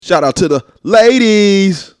Shout out to the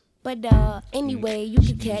ladies. But anyway, you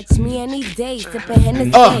can catch me any day sipping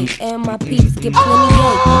Hennessy, and my peeps get plenty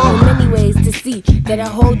of many ways to see that I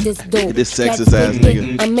hold this dope. This sexist ass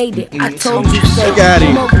nigga. I made it. I told you so. Got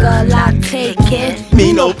him. Mocha latte, kid.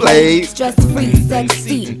 Me no play. Stress free,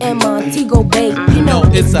 sexy, and Montego Bay. You know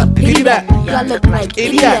it's a piggyback. Y'all look like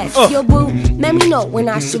idiots. Yo, boo, let me know when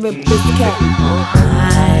I should rip this cat.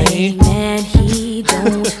 My man, he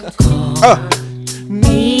don't call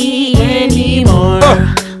me anymore.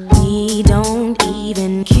 We don't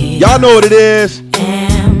even care. Y'all know what it is.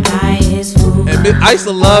 Am I his fool? And I used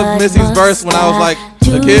to love Missy's verse when I was like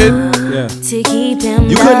a kid. Yeah. To keep him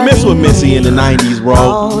You couldn't miss with Missy in the 90s,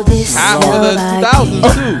 bro. Half of the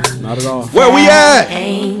 2000s too. Not at all. Where we at?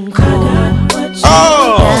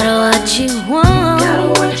 Oh! Got what you want.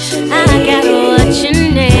 I got what you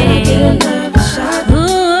need.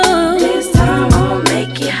 Ooh, this time I'ma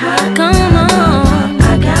make it hot. Come on, I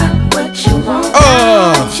got what you want.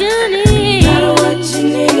 What you need. Got what you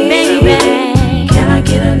need, baby. Can I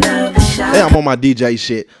get another shot? Hey, I'm on my DJ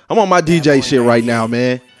shit. I'm on my DJ shit right now,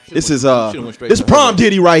 man. This is this prom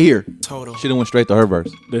Diddy right here. She done went straight to her verse.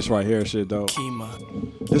 This right here, shit dope.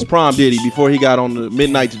 This prom Diddy before he got on the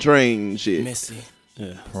Midnight to Train shit.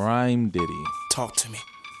 Yeah. Prime Diddy. Talk to me.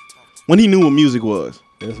 When he knew what music was.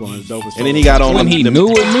 This one is dope as fuck. And then he got on When he knew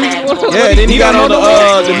what music was? Yeah, then he got on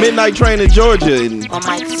the Midnight Train in Georgia and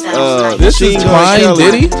This is Machine Gun Prime Kelly.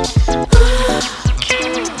 Diddy?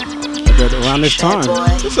 Around this time.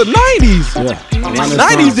 It's the 90s. Yeah. Around this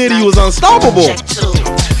 90s time. Diddy was unstoppable.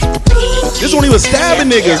 This one he was stabbing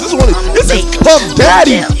niggas. This is Puff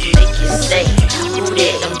Daddy.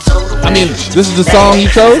 I mean, this is the song he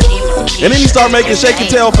chose? And then he started making Shake Your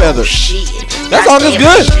Tail Feather. That song is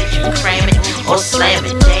good. Woo!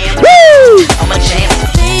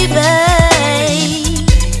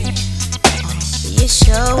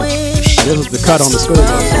 This was the cut on the school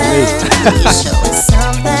bus.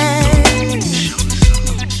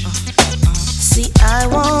 See, I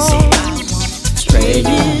won't trade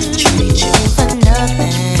you for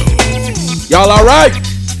nothing. Y'all all right?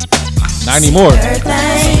 90 more.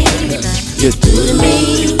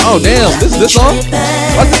 Oh, damn. This song?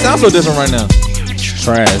 Why does it sound so different right now?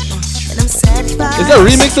 Trash. Is there a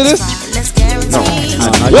remix of this? No.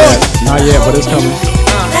 Not yet. Not yet, but it's coming.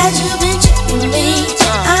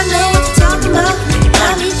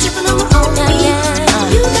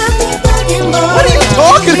 What are you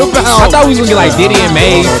talking about? I thought we was gonna get like Diddy and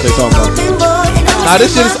Maze. What they talking about? Nah,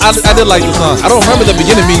 this shit is, I did like this song. I don't remember the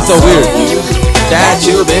beginning being so weird. That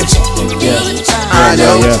you bitch. I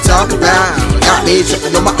know what you talk about. Got me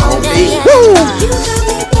tripping on my own beat.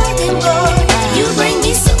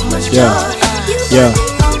 Yeah. Yeah.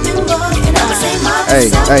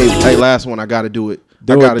 Hey, last one. I gotta do it.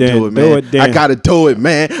 I gotta do it, man. I gotta do it,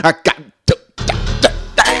 man. I got to.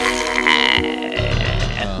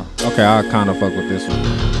 Okay, I kind of fuck with this one.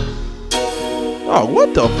 Oh,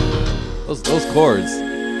 what the? Those chords.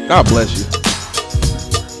 God bless you.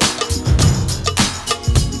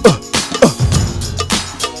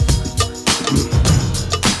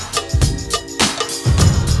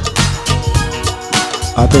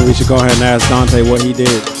 I think we should go ahead and ask Dante what he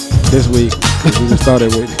did this week. We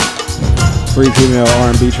started with free female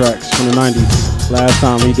R&B tracks from the 90s. Last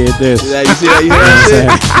time he did this. Yeah, you see that? You heard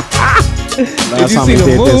that? Last time he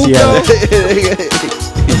did this, yeah.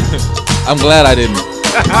 I'm glad I didn't.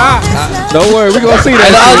 Don't worry, we're gonna see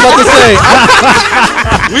that. I was about to say.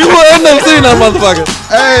 We will end up seeing that motherfucker.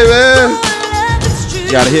 Hey, man.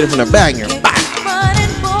 You gotta hit it from the back here.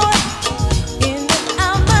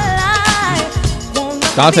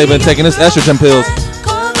 Dante been taking his estrogen pills.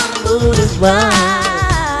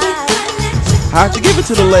 How'd you give it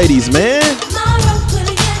to the ladies, man?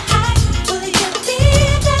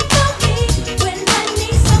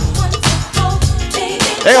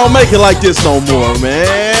 They don't make it like this no more,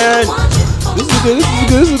 man. This is a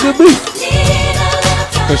good beat.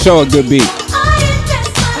 For sure, a good beat.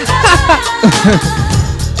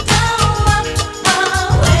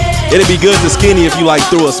 It'd be good to Skinny if you like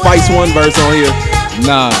threw a Spice One verse on here.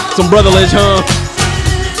 Nah. Some Brother Lynch hum.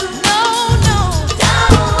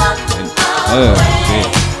 Shit.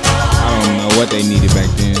 I don't know what they needed back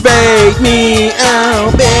then. Bake me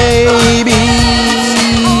out, baby.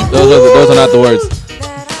 Those are not the words.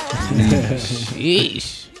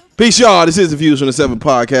 Peace, y'all. This is the Views from the 7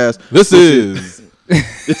 podcast. This is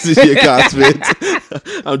your guy Smith.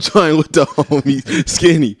 I'm joined with the homie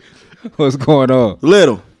Skinny, What's going on?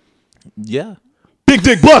 Little, yeah. Big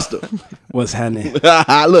Dick Buster. What's happening?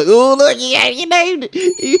 look, you named it.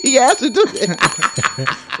 You asked to do it.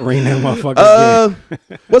 Ring that motherfucker again.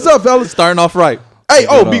 What's up, fellas? Starting off right.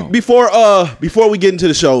 Hey, before we get into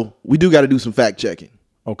the show, we do got to do some fact checking.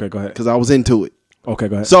 Okay, go ahead. Because I was into it. Okay,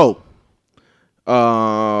 go ahead. So,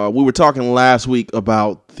 we were talking last week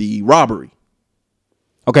about the robbery.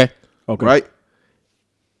 Okay. Right?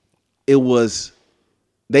 It was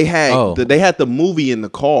they had the movie in the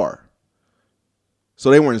car. So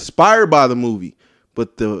they were inspired by the movie,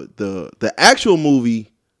 but the actual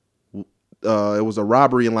movie it was a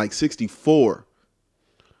robbery in like 1964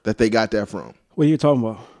 that they got that from. What are you talking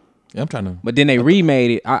about? Yeah, I'm trying to. But then they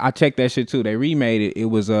remade it. I checked that shit too. They remade it. It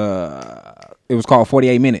was called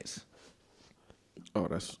 48 Minutes. Oh,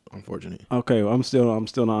 that's unfortunate. Okay, well, I'm still not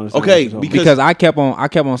understanding. Okay, because I kept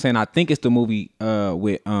on saying I think it's the movie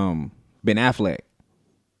with Ben Affleck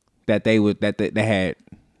that they had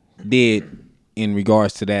did in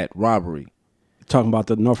regards to that robbery. Talking about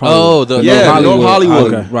the North Hollywood. Oh, North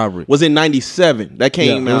Hollywood robbery was in 97. That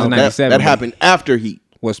came out. That happened after Heat.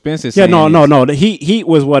 What Spencer Yeah, said. no. The Heat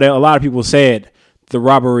was what a lot of people said the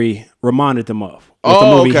robbery reminded them of. The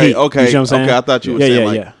movie Heat. Okay. You know what I'm saying? Okay, I thought you were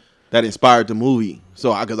saying that inspired the movie.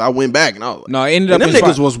 So, because I went back and I was like, no, it ended up them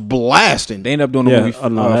niggas was blasting. They ended up doing the movie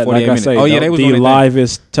 48 like minutes. I say, they was the doing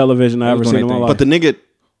livest television I ever seen in my life. But the nigga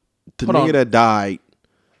that died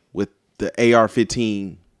with the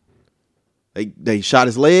AR-15, they shot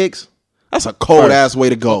his legs. That's a cold ass way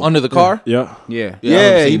to go. Under the car? Yeah.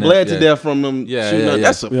 He bled to death from them.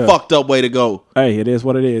 That's a fucked up way to go. Hey, it is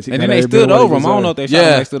what it is. And then they stood over him. I don't know if they shot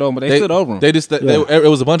him. They stood over him, but they stood over him. They just it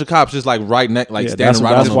was a bunch of cops just like right neck, like standing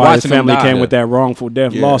right. That's why his family came with that wrongful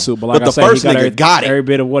death lawsuit. But like the first nigga got every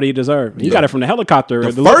bit of what he deserved. He got it from the helicopter.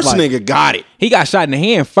 The first nigga got it. He got shot in the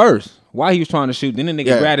hand first while he was trying to shoot. Then the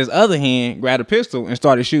nigga grabbed his other hand, grabbed a pistol, and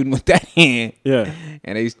started shooting with that hand. Yeah.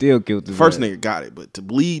 And they still killed the first nigga got it, but to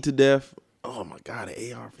bleed to death. Oh my God,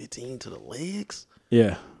 an AR-15 to the legs?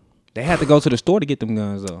 Yeah. They had to go to the store to get them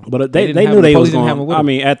guns though. But they knew they was going to, I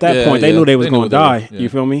mean, at that point, they knew they was going to die. You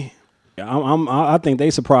feel me? I think they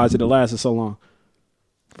surprised it lasted so long.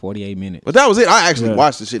 48 minutes. But that was it. I actually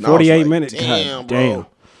watched the shit. 48 minutes. Damn, bro.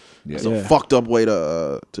 It's a fucked up way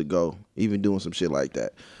to go, even doing some shit like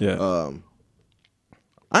that. Yeah.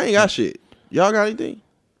 I ain't got shit. Y'all got anything?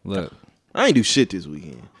 Look. I ain't do shit this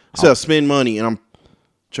weekend. Except spend money, and I'm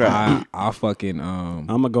trying. I fucking I'm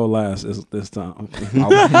gonna go last this time. I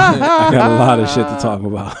got a lot of shit to talk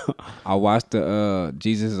about. I watched the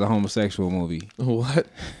Jesus is a Homosexual movie. What?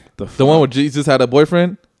 The one where Jesus had a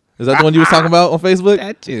boyfriend? Is that the one you was talking about on Facebook?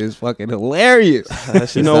 That shit is fucking hilarious. That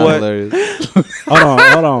shit hilarious.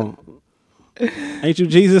 Hold on. Ain't you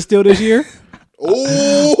Jesus still this year?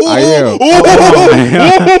 Oh, I am.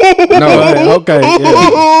 No, okay.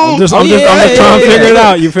 Yeah. I'm just trying to figure it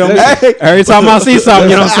out. You feel me? Every time I see something,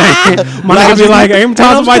 you know what I'm saying? My nigga be like, every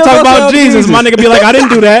time somebody talk about Jesus, my nigga be like, I didn't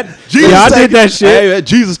do that. I did that shit. Hey,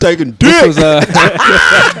 Jesus taking dick.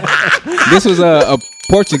 This was a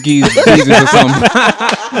Portuguese Jesus or something.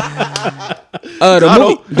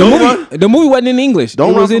 The movie wasn't in English.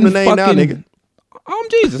 Don't run from the name now, nigga. I'm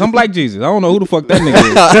Jesus. I'm Black Jesus. I don't know who the fuck that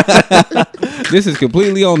nigga is. This is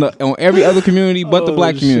completely on every other community but the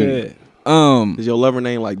Black community. Is your lover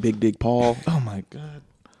name like Big Dick Paul? Oh my God.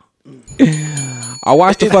 I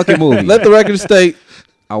watched the fucking movie. Let the record state.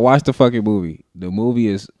 I watched the fucking movie. The movie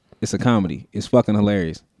it's a comedy. It's fucking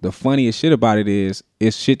hilarious. The funniest shit about it is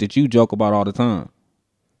it's shit that you joke about all the time.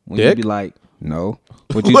 When you be like, no.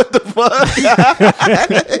 What the fuck?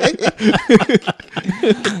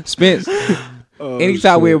 Spence.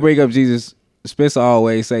 Anytime we bring up Jesus, Spencer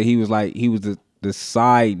always say he was the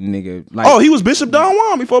side nigga. Like, he was Bishop Don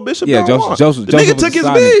Juan before Bishop Don Juan. Joseph. The nigga took his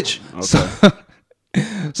bitch.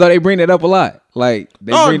 Okay. So they bring that up a lot. Like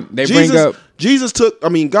they bring up Jesus took. I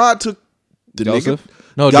mean, God took the Joseph. nigga.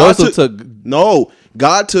 No, God Joseph took. No,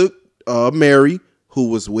 God took Mary, who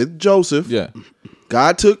was with Joseph. Yeah.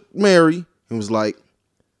 God took Mary and was like,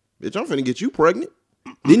 "Bitch, I'm finna get you pregnant.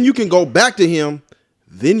 Then you can go back to him.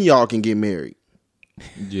 Then y'all can get married."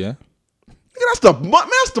 Yeah. That's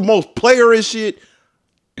the most playerish shit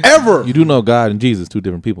ever. You do know God and Jesus, two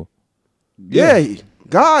different people. Yeah.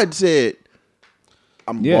 God said,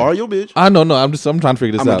 I'm gonna borrow your bitch. I know, no. I'm trying to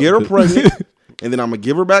figure this out. I'm gonna get her pregnant, and then I'm gonna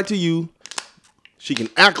give her back to you. She can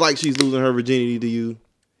act like she's losing her virginity to you,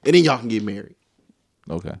 and then y'all can get married.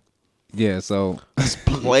 Okay. Yeah, so it's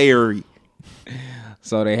playery.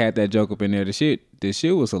 So they had that joke up in there. The shit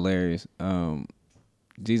was hilarious.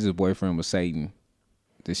 Jesus' boyfriend was Satan.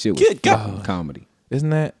 The shit was fucking comedy.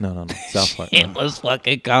 Isn't that? No. South Park. It was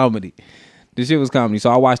fucking comedy. The shit was comedy.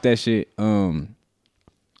 So I watched that shit. I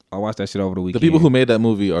watched that shit over the weekend. The people who made that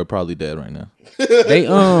movie are probably dead right now. They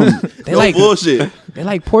like bullshit. They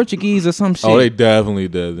like Portuguese or some shit. Oh, they definitely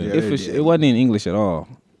dead. It wasn't in English at all.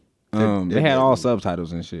 They had all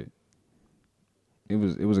subtitles and shit. It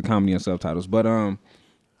was a comedy and subtitles, but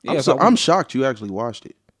yeah. I'm shocked you actually watched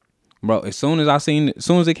it, bro. As soon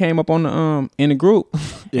as it came up on the in the group,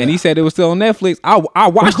 and he said it was still on Netflix, I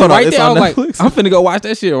watched it right there. I was like, I'm finna go watch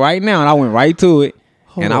that shit right now, and I went right to it,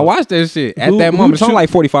 and I watched that shit at that moment. It's only like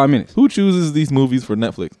 45 minutes. Who chooses these movies for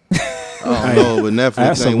Netflix? Oh no, but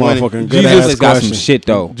Netflix ain't winning. Jesus got some shit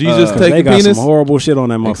though. Jesus they got some horrible shit on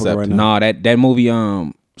that motherfucker right now. Nah, that movie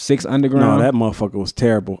 6 Underground. No, that motherfucker was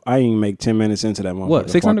terrible. I didn't make 10 minutes into that motherfucker. What,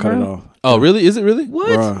 6 Underground? Cut it off. Oh, really? Is it really? What?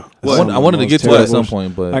 I wanted to get to it at some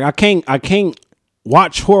point, but like I can't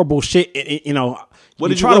watch horrible shit. You know,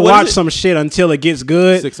 you try to watch some shit until it gets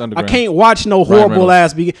good. 6 I Underground. can't watch no horrible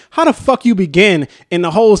ass. How the fuck you begin and the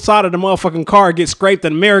whole side of the motherfucking car gets scraped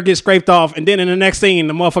and the mirror gets scraped off, and then in the next scene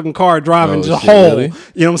the motherfucking car driving just whole. Really?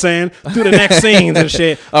 You know what I'm saying? Through the next scenes and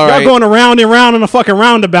shit. Y'all going around and round in a fucking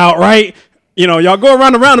roundabout, right? You know, y'all go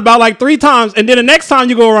around the roundabout like 3 times, and then the next time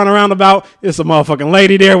you go around the roundabout, it's a motherfucking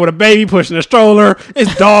lady there with a baby pushing a stroller.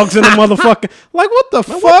 It's dogs in the motherfucking. Like, what the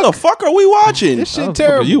fuck? What the fuck are we watching? This shit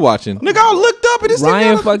terrible. Are you watching? Nigga, I looked up and it's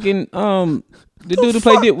Ryan fucking the dude who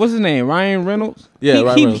played it. What's his name? Ryan Reynolds. Yeah, Ryan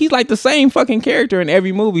Reynolds. He's like the same fucking character in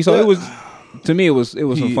every movie. So it was. To me, it was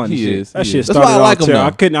some funny shit. That shit started That's why I like off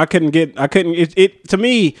him. I couldn't. It to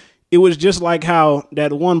me, it was just like how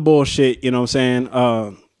that one bullshit. You know what I'm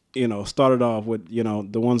saying? Started off with,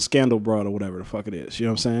 the one Scandal brought or whatever the fuck it is. You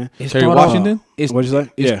know what I'm saying? Terry Washington? What'd you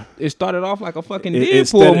say? Yeah. It started off like a fucking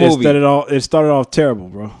Deadpool movie. It started off terrible,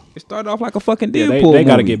 bro. It started off like a fucking Deadpool movie. They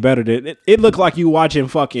got to get better. It looked like you watching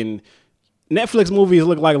fucking Netflix movies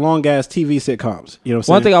look like long ass TV sitcoms. You know what I'm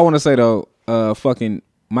saying? One thing I want to say though, fucking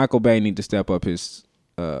Michael Bay need to step up his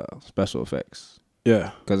special effects.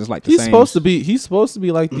 Yeah, because it's like he's supposed to be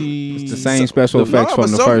like the same special effects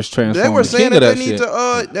from the first Transformers. They were saying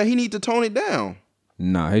that he need to tone it down.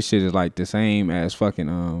 Nah, his shit is like the same as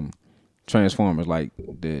fucking Transformers, like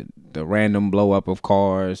the random blow up of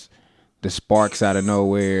cars, the sparks out of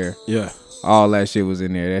nowhere. Yeah, all that shit was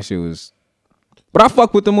in there. That shit was. But I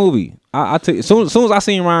fuck with the movie. I took as soon as I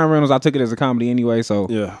seen Ryan Reynolds, I took it as a comedy anyway. So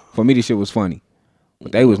yeah, for me, the shit was funny.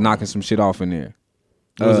 But they was knocking some shit off in there.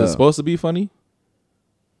 Was it supposed to be funny?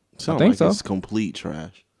 I think so. It's complete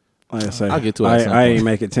trash. Like I say, I'll get to it. I ain't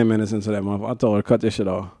make it 10 minutes into that month. I told her to cut this shit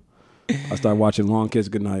off. I started watching Long Kiss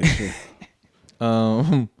Goodnight.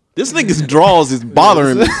 This nigga's draws is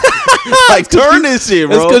bothering me. Like, turn this shit,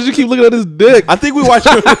 bro. It's because you keep looking at his dick. I think we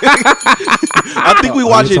watching.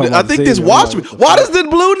 I think this Watchmen. Why does the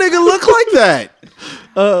blue nigga look like that?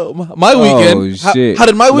 My weekend. Shit. How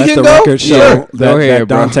did my weekend go? go? Sure. That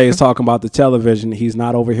Dante is talking about the television. He's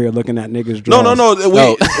not over here looking at niggas' draws. No. Watchmen is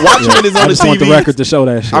on the TV. I just want the record to show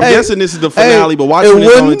that shit. I'm guessing this is the finale, but Watchmen is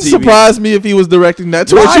on the TV. It wouldn't surprise me if he was directing that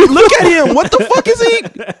towards you. Look at him. What the fuck is he?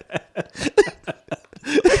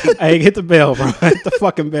 Hey, hit the bell, bro. Hit the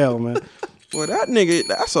fucking bell, man. Boy, that nigga,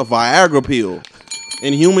 that's a Viagra pill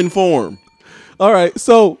in human form. All right,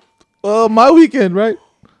 so my weekend, right?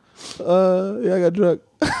 I got drunk.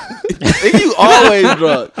 You always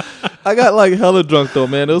drunk. I got like hella drunk though,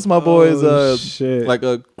 man. It was my boys' shit. like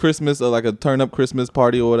a Christmas, like a turn up Christmas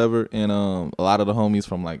party or whatever, and a lot of the homies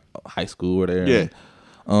from like high school were there. Yeah.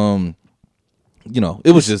 And,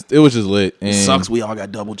 it was just lit. And sucks. We all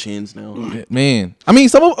got double chins now. Man, I mean,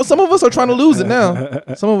 some of us are trying to lose it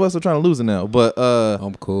now. But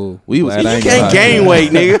I'm cool. You can't gain weight,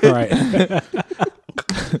 nigga. Right.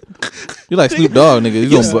 You like Snoop Dogg, nigga. You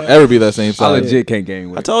don't ever be that same size. I legit can't gain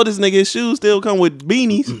weight. I told this nigga his shoes still come with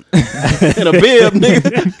beanies and a bib,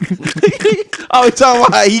 nigga. Always talking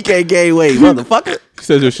about how he can't gain weight, motherfucker. He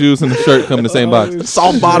says your shoes and the shirt come in the same box.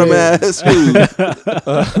 Soft bottom ass shoes.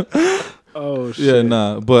 Oh shit. Yeah,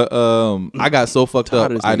 nah. But I got so fucked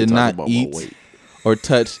up. I did not eat or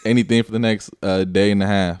touch anything for the next day and a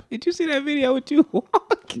half. Did you see that video with you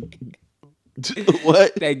walking?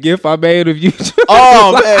 What? That gif I made of you.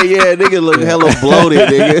 Oh man, yeah, nigga look hella bloated,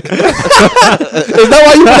 nigga. Is that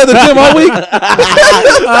why you was at the gym all week?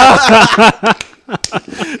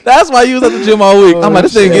 That's why you was at the gym all week. I'm like,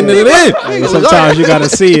 this thing getting it in. Sometimes you gotta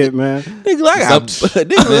see it, man. Nigga,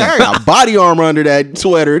 I got body armor under that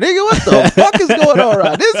sweater. Nigga, what the fuck is going on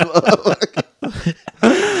around this motherfucker?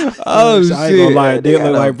 Oh shit! I ain't gonna lie, it did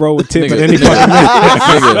look like bro with tip at any fucking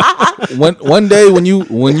minute. One day when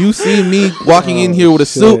you see me walking in here with a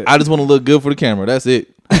suit, I just want to look good for the camera. That's it.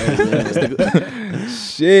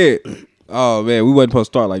 Shit. Oh man, we wasn't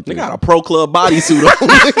supposed to start like they this. got a Pro Club bodysuit on.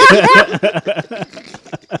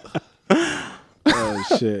 Oh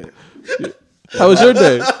shit! How was your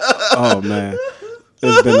day? Oh man,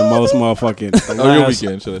 it's been the most motherfucking. Your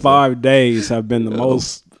weekend, 5 days have been the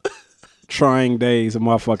most trying days of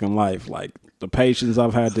my fucking life. Like the patience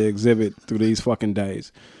I've had to exhibit through these fucking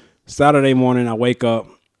days. Saturday morning, I wake up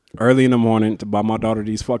early in the morning to buy my daughter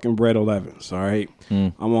these fucking bread 11s. All right,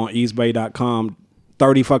 I'm on eastbay.com.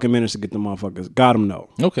 30 fucking minutes to get the motherfuckers. Got them though.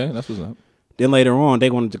 Okay, that's what's up. Then later on, they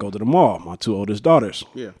wanted to go to the mall. My 2 oldest daughters.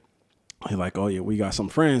 Yeah. They're like, oh yeah, we got some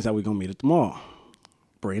friends that we gonna meet at the mall.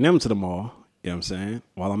 Bring them to the mall. You know what I'm saying?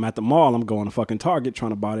 While I'm at the mall, I'm going to fucking Target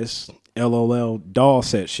trying to buy this LOL doll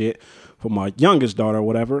set shit for my youngest daughter or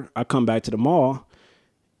whatever. I come back to the mall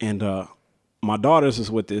and my daughters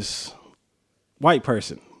is with this white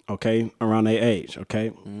person, okay, around their age,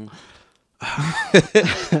 okay?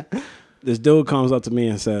 This dude comes up to me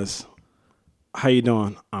and says, how you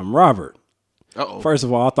doing? I'm Robert. Uh-oh. First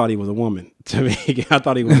of all, I thought he was a woman. To me, I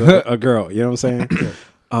thought he was a girl. You know what I'm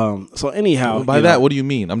saying? So anyhow, Well, by that, what do you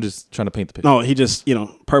mean? I'm just trying to paint the picture. no, he just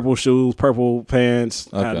purple shoes, purple pants,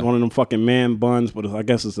 had one of them fucking man buns, but I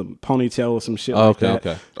guess it's a ponytail or some shit like that.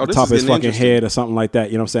 Okay. Oh, this top is of his fucking interesting. head or something like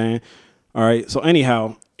that. You know what I'm saying? All right. So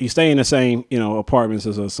anyhow, he stay in the same apartments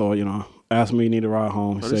as us. So asked me, you need a ride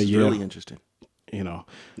home. He Oh, said, this is yeah. really interesting. I give him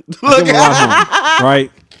a ride home,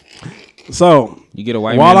 right? So You get a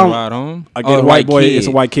white While man I'm- to ride home. I get a white boy. kid. It's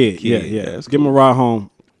a white kid. Yeah. that's Give him a ride home.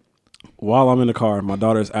 While I'm in the car, my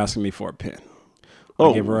daughter is asking me for a pen.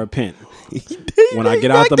 I give her a pen. When I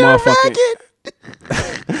get out the motherfucking,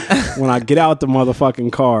 when I get out the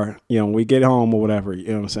motherfucking car, we get home or whatever. You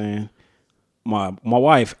know what I'm saying? My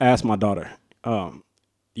wife asked my daughter,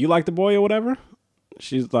 "You like the boy or whatever?"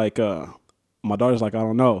 She's like, my daughter's like, "I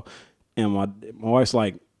don't know," and my wife's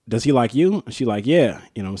like, "Does he like you?" And she's like, "Yeah."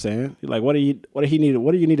 You know what I'm saying? She's like, what do you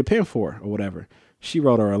need a pen for or whatever? She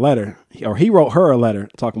wrote her a letter, or he wrote her a letter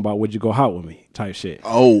talking about, would you go out with me type shit.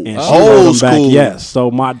 Oh, and she wrote him back, yes.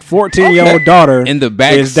 So my 14-year-old daughter In the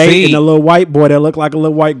back is dating seat. a little white boy that look like a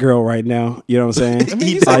little white girl right now. You know what I'm saying?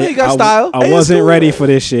 He got style. I wasn't ready for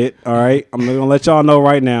this shit. All right, I'm gonna let y'all know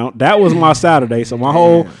right now. That was my Saturday, so my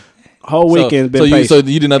whole weekend's been so patient.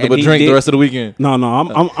 you did nothing And but he drink the did- rest of the weekend. No,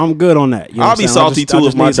 I'm good on that. You know I'll what be I'm saying? salty I too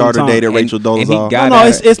just if my need some daughter time. dated And- Rachel and he Dolezal. got No,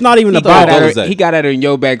 at it's not even He about got, that. at her, he got at her in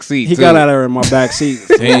your back seat. He too. got at her in my back seat.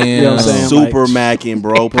 Damn. You know what I'm saying? Super Like, macking,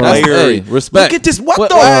 bro. That's- Player. hey, respect. Look at this. What What-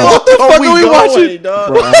 the what fuck the fuck are we watching? dog?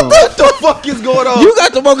 Bro, I don't- What the fuck is going on? You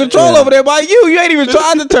got the more control over there by you. You ain't even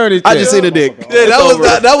trying to turn it. I just seen a dick. Yeah, that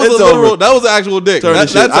was It's a literal. over. That was an actual dick. Turn the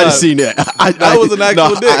shit. I just seen that. That was an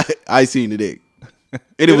actual dick. I seen the dick.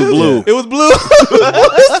 And it was blue. It was blue.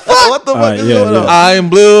 What the fuck Alright, is yeah, going on? I am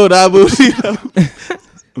blue. Da booty.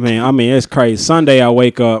 Man, I mean, it's crazy. Sunday, I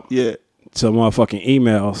wake up Yeah. to motherfucking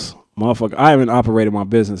emails. Motherfucker, I haven't operated my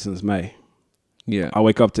business since May. Yeah. I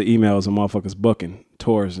wake up to emails and motherfuckers booking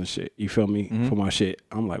tours and shit. You feel me? For my shit.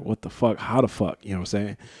 I'm like, what the fuck? How the fuck? You know what I'm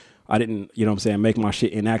saying? I didn't, you know what I'm saying, make my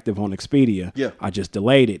shit inactive on Expedia. Yeah. I just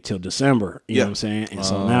delayed it till December. You Yeah. know what I'm saying? And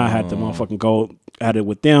so now I had to motherfucking go at it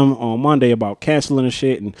with them on Monday about canceling and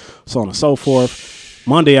shit and so on and so forth.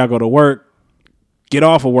 Monday I go to work, get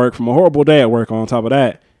off of work from a horrible day at work. On top of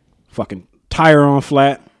that, fucking tire on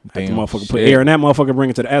flat. Had to Damn, motherfucker put shit. air in that motherfucker, bring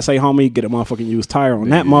it to the SA homie, get a motherfucking used tire on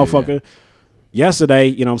that motherfucker. Yesterday,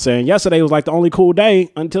 you know what I'm saying? Yesterday was like the only cool day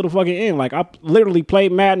until the fucking end. Like I literally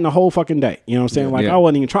played Madden the whole fucking day. You know what I'm saying? Like Yeah. I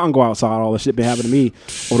wasn't even trying to go outside. All the shit been happening to me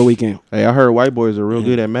over the weekend. Hey, I heard white boys are real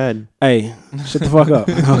good at Madden. Hey, shut the fuck up.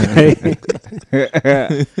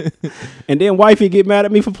 Okay. And then wifey get mad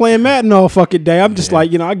at me for playing Madden all fucking day. I'm just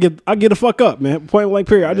like, I get the fuck up, man. Point blank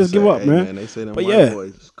period. I just give up, Hey, man. They say them But white yeah.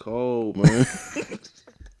 boys is cold, man.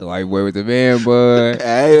 The white boy with the man bud.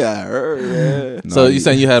 Hey, I heard, man. So you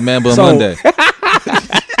saying you had man bun So- Monday?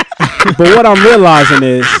 But what I'm realizing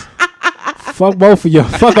is, fuck both of y'all.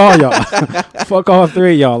 Fuck all y'all. Fuck all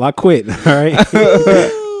three of y'all. I quit. All right.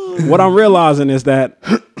 What I'm realizing is that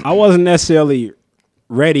I wasn't necessarily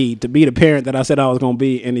ready to be the parent that I said I was going to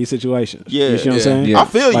be in these situations. Yeah, you see what I'm yeah, saying? yeah. I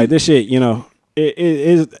feel you. Like this shit,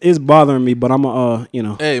 it's bothering me. But I'm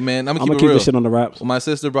Hey man, I'm I'm gonna gonna keep keep it real. this shit on the wraps. When my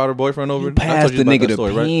sister brought her boyfriend over, I Pass told you the about nigga that the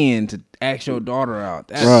story, right? pen to ask your daughter out.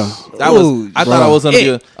 That's Bruh. That was. I thought I was gonna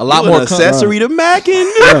be a lot more accessory to macking.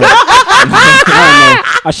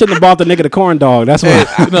 I shouldn't have bought the nigga the corn dog. That's why.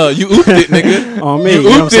 No, you ooped it, nigga. On me. You You know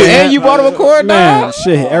what I'm ooped it. saying? And you bought him a corn Man, dog?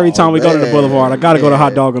 shit. Every time we go to the boulevard, I gotta go to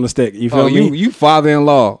hot dog on the stick. You feel Oh, me? you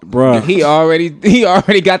father-in-law, Bruh. He already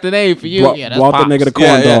got the name for you. Brought, Yeah, that's brought the pops. nigga the corn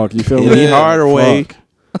Yeah, yeah. dog. You feel Yeah, me? harder way. Fuck.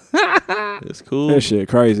 It's cool. That shit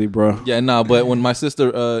crazy, bro. Yeah, nah, but when my sister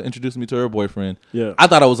introduced me to her boyfriend, Yeah. I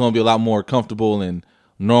thought I was gonna be a lot more comfortable and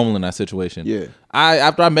normal in that situation. Yeah.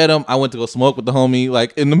 After I met him, I went to go smoke with the homie,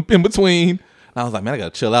 like in between. And I was like, man, I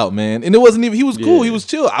gotta chill out, man. And it wasn't even. He was cool. Yeah. He was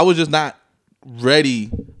chill. I was just not ready.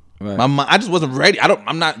 Right. My mind, I just wasn't ready.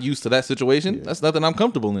 I'm not used to that situation. That's nothing I'm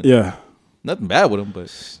comfortable in. Yeah. Nothing bad with him,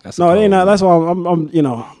 but that's no, it ain't not. That's why I'm. You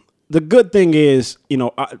know, the good thing is, you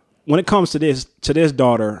know, when it comes to this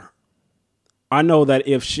daughter, I know that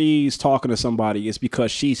if she's talking to somebody, it's because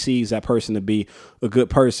she sees that person to be a good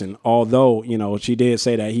person. Although, you know, she did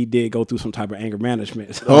say that he did go through some type of anger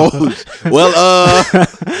management. So. Oh, well, I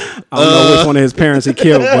don't know which one of his parents he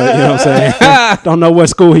killed, but you know what I'm saying? Don't know what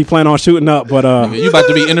school he planned on shooting up, but you about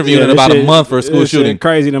to be interviewed in about a month for a school shooting.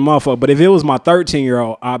 Crazy than motherfucker. But if it was my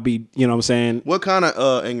 13-year-old, I'd be, you know what I'm saying? What kind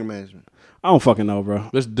of anger management? I don't fucking know, bro.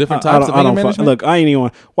 There's different types of anger management? Look, I ain't even.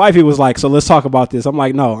 Wifey was like, so let's talk about this. I'm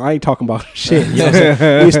like, no, I ain't talking about shit. You know what I'm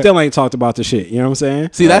saying? We still ain't talked about the shit. You know what I'm saying?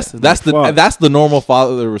 See, that's the normal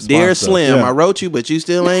father response. Dear Slim, I wrote you, but you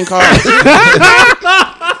still ain't called.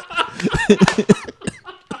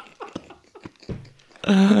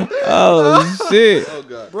 Oh shit. Oh,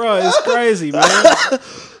 God. Bro, it's crazy, man.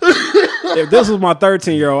 If this was my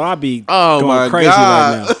 13-year-old, I'd be going crazy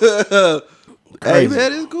right now. Hey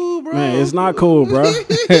man, it's cool, bro. Man, it's not cool, bro.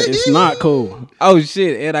 It's not cool. Oh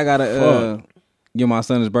shit, and I gotta give my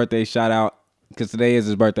son his birthday shout out because today is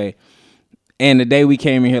his birthday. And the day we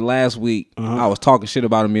came in here last week, I was talking shit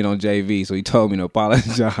about him being on JV, so he told me to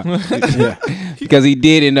apologize. Because he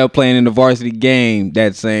did end up playing in the varsity game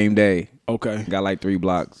that same day. Okay. Got like 3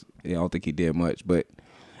 blocks. Yeah, I don't think he did much, but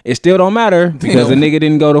it still don't matter because the nigga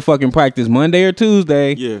didn't go to fucking practice Monday or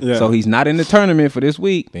Tuesday. Yeah. So he's not in the tournament for this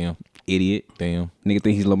week. Damn. Idiot. Damn. Nigga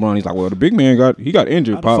think he's LeBron. He's like, well, the big man got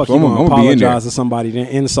injured. How the fuck you gonna apologize to somebody then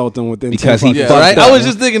insult them within because he fucked right? up. I was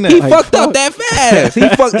just thinking that. He fucked up that fast.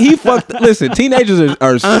 He fucked. Listen, teenagers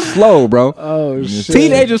are slow, bro. Oh shit.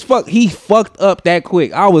 Teenagers he fucked up that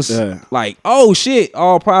quick. I was like, oh shit,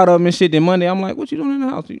 all proud of him and shit. Then Monday, I'm like, what you doing in the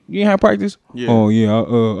house? You ain't have practice? Yeah. Oh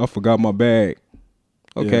yeah, I forgot my bag.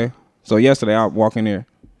 Okay. Yeah. So yesterday I walk in there,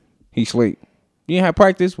 he sleep. You ain't have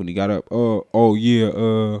practice when he got up. Oh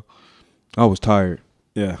yeah, I was tired.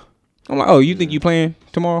 Yeah. I'm like, oh, you think you playing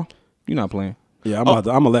tomorrow? You're not playing. Yeah, I'm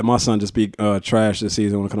gonna let my son just be trash this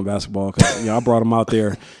season when it comes to basketball. Cause I brought him out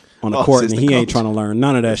there on the court and he ain't trying to learn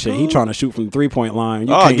none of that shit. He trying to shoot from the 3-point line.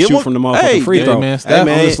 You can't shoot from the motherfucking free throw. Man, Steph,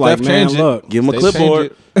 I'm just like, man, look, give him a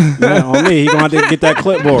clipboard. Man, on me, he gonna have to get that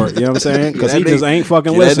clipboard. You know what I'm saying? Because he just ain't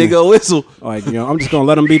fucking listening. That nigga whistle. Like, you know, I'm just gonna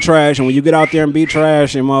let him be trash. And when you get out there and be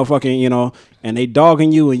trash and motherfucking, you know, and they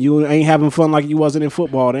dogging you and you ain't having fun like you wasn't in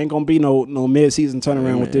football, there ain't gonna be no mid-season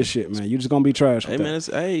turnaround with this shit, man. You just gonna be trash. Hey man,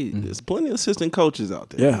 there's plenty of assistant coaches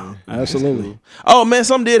out there. Yeah, man. Absolutely. Oh man,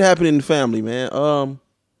 something did happen in the family, man.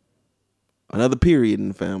 Another period in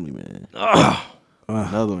the family, man.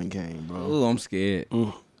 Another one came, bro. Ooh, I'm scared.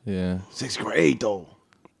 Yeah. 6th grade though.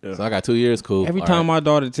 Yeah. So I got 2 years. Cool. Every time my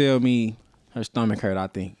daughter tell me her stomach hurt, I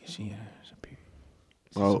think she has a period.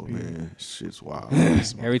 Oh man, shit's wild.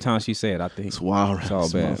 Every time she say it, I think it's wild. It's all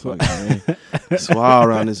bad. Man. It's wild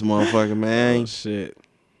around this motherfucker, man. Oh, shit.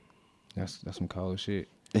 That's some cold shit.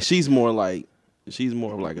 And she's more of like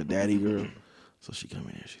a daddy girl. So she come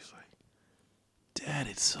in here, she's like, Dad,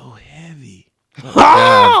 it's so heavy.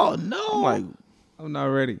 Oh no! I'm like, I'm not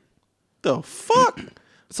ready. The fuck?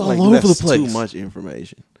 It's all over the place. Too much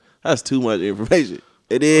information. That's too much information.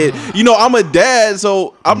 It is. You know, I'm a dad,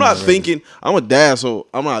 so I'm not thinking. I'm a dad, so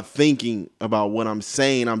I'm not thinking about what I'm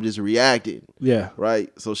saying. I'm just reacting. Yeah.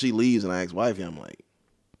 Right. So she leaves, and I ask wifey, I'm like,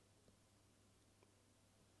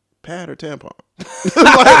 pad or tampon?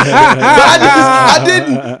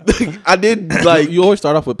 I didn't like. You always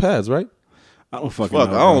start off with pads, right? I don't fucking know.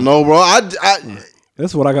 I don't know, bro.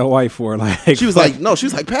 That's what I got wife for. Like, she was like, no, she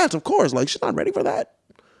was like, pads, of course. Like, she's not ready for that.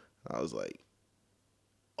 I was like,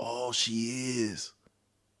 oh, she is.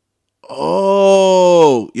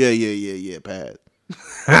 Oh, yeah, pads.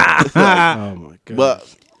 Oh my god.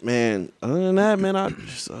 But man, other than that, man, I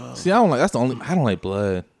just see. I don't like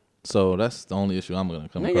blood. So that's the only issue I'm gonna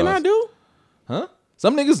come across. Nigga, I do. Huh?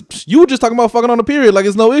 Some niggas, you were just talking about fucking on the period like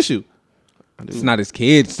it's no issue. It's not his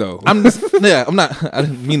kids though. I'm not. I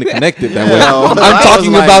didn't mean to connect it that way. I'm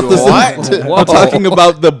talking about the. I'm talking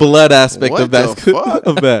about the blood aspect of that.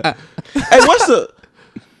 Of that. Hey, what's the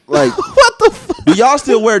like? What the fuck? Do y'all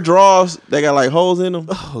still wear drawers that got like holes in them?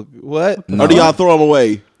 Oh, what? No. Or do y'all throw them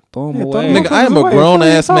away? Throw them away, nigga. I am a grown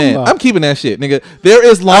ass man. I'm keeping that shit, nigga. There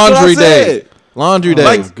is laundry day. Laundry day.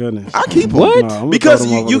 Like, goodness. I keep them. What? No, because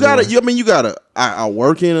you gotta. I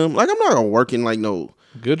work in them. Like I'm not gonna work in like no.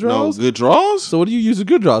 Good draws? No good draws? So what do you use the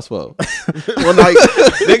good draws for? Well, like,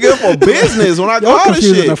 nigga, for business. When I go out and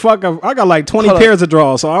shit. The fuck I got like 20 pairs of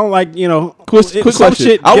draws, so I don't like, you know, quick question.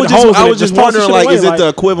 Shit, I was just wondering, like, is it the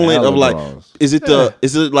equivalent of like, draws. is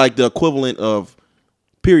it like the equivalent of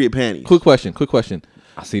period panties? Quick question.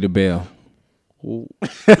 I see the bell.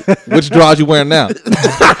 Which draws you wearing now?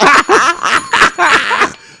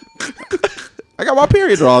 I got my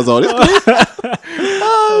period draws on. It's good.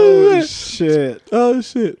 Oh shit! Oh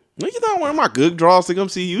shit! You thought I'm wearing my good draws to come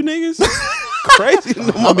see you niggas? Crazy.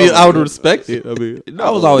 I mean, I would respect it. I mean, I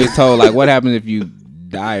was always told like, what happens if you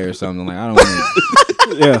die or something? Like, I don't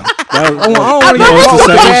want Yeah, I don't want to get caught with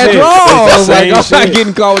the bad draws. Like, I'm not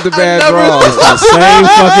getting caught with the bad draws. the same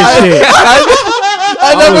fucking shit.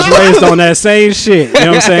 I was raised on that same shit. You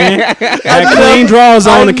know what I'm saying? Had clean drawers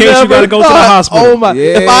on in case you got to go to the hospital. Oh my!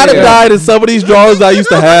 If I'd have died in some of these drawers I used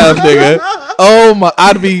to have, nigga. Oh my!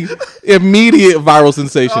 I'd be immediate viral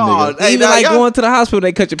sensation, nigga. Hey, Even like going to the hospital,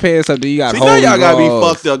 they cut your pants up. Then you got See, now y'all gotta be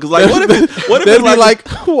fucked up. Cause like, what if They'd it's be like,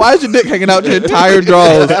 why is your dick hanging out your entire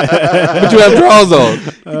drawers? But you have drawers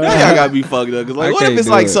on. now y'all gotta be fucked up. Cause like, I what if can't it's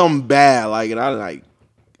do like it. something bad? Like, and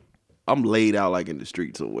I'm laid out like in the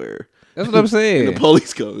street somewhere. That's what I'm saying. And the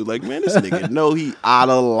police go like, man, this nigga know he out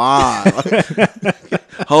of line.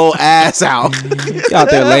 Whole ass out. You out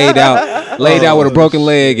there laid out with a broken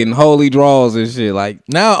leg and holy draws and shit. Like,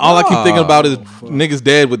 Now all I keep thinking about is niggas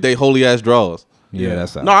dead with they holy ass drawers. yeah,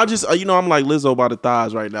 that's No, I just I'm like Lizzo by the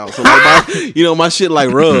thighs right now. So like my shit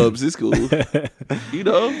like rubs. It's cool. You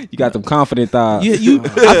got them confident thighs. Yeah, I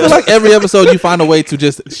feel like every episode you find a way to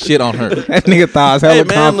just shit on her. That nigga thighs hella Hey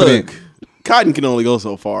man, confident. look. Cotton can only go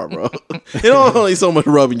so far, bro. It only so much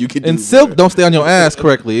rubbing you can do. And silk don't stay on your ass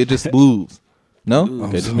correctly. It just moves. No?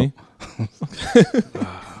 Okay, just me.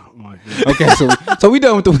 Okay, so we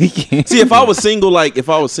done with the weekend. See, if I was single,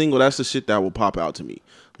 that's the shit that would pop out to me.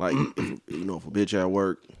 Like, if a bitch at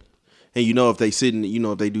work, and if they sitting,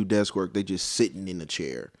 if they do desk work, they just sitting in a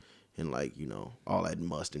chair, and like, all that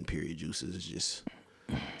must and period juices is just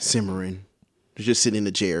simmering. They're just sitting in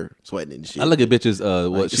the chair, sweating and shit. I look at bitches.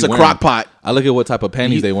 It's a crock pot. I look at what type of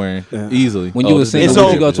panties they wearing easily. When you was single, so-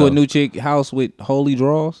 would you go to a new chick house with holy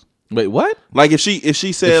draws? Wait, what? Like if she said If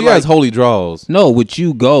she like has holy draws. No, would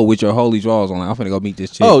you go with your holy draws on? Like, I'm finna go meet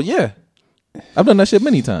this chick. Oh yeah, I've done that shit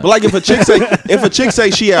many times. but like if a chick say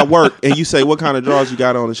she at work and you say what kind of drawers you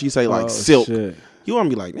got on and she say like silk, shit. you want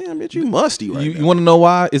to be like, man, bitch, you musty right You now. want to know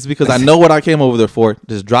why? It's because I know what I came over there for.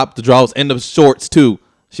 Just drop the drawers and the shorts too.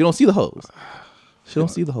 She don't see the hoes. She don't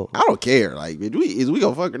see the hoes. I don't care. Like, bitch, we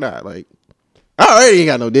gonna fuck or not? Like, I already ain't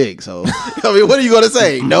got no dick, so I mean, what are you gonna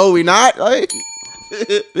say? No, we not. Like,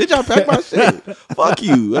 bitch, I pack my shit. Fuck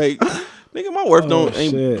you. Like, nigga, my worth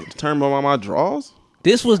ain't determined by my draws.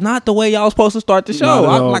 This was not the way y'all was supposed to start the show.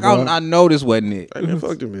 I know this wasn't it. Hey, man,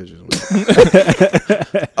 fuck them bitches.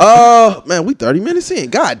 Man, we 30 minutes in.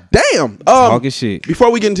 God damn. Talking shit.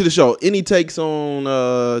 Before we get into the show, any takes on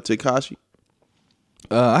Tekashi?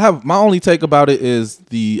 I have my only take about it is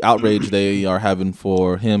the outrage they are having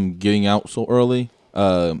for him getting out so early,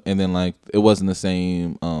 and then like it wasn't the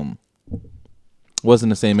same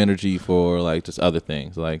energy for like just other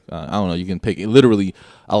things. Like I don't know, you can pick literally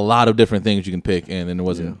a lot of different things you can pick, and then it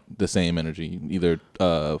wasn't the same energy. Either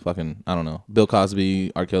fucking I don't know, Bill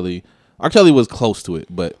Cosby, R. Kelly. R. Kelly was close to it,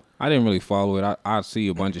 but I didn't really follow it. I see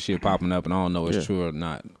a bunch of shit popping up, and I don't know if it's true or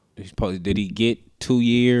not. Did he get 2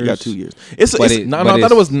 years? He got 2 years. I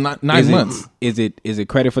thought it was 9 months. Is it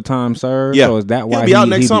credit for time served? Yeah. So is that why He'll be out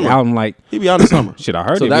next summer. Be out in like He be out in the summer. shit? I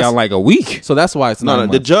heard So he'd be that's- out in like a week. So that's why it's 9 No,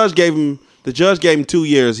 months. the judge gave him 2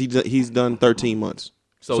 years. He's done 13 months.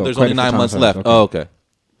 So there's credit only for 9 time months served. left. Okay. Oh, okay.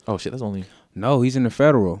 Oh shit, that's only No, he's in the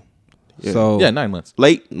federal. So yeah 9 months.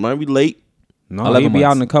 Late. Might be late. no, 11 he'd be out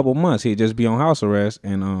months. in a couple months. He'd just be on house arrest,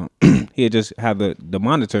 and he'd just have the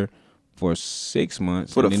monitor for 6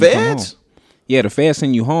 months For and the then he'd come feds? home. Yeah, the feds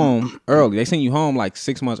send you home early. They send you home like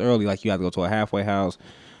 6 months early. Like you have to go to a halfway house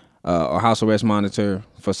or house arrest monitor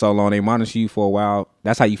for so long. They monitor you for a while.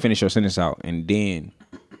 That's how you finish your sentence out, and then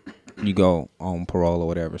you go on parole or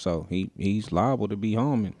whatever. So he's liable to be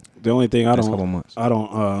home. And The only thing I couple months.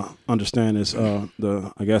 don't understand is I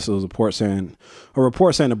guess it was a report saying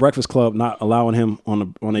the Breakfast Club not allowing him on a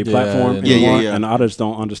platform yeah. anymore, Yeah. and I just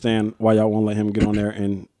don't understand why y'all won't let him get on there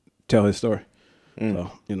and tell his story.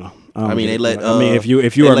 So I mean, they let. if you're they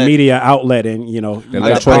a let- media outlet and you let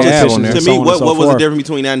got Troy Ave politicians on there. and To so me, on what and so was the forth. difference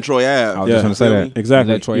between that and Troy Ave? I was just gonna say that.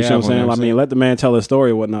 Exactly. Let Troy You see what I'm Ave on saying? there, I mean, let the man tell his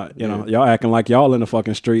story or whatnot. You know, y'all acting like y'all in the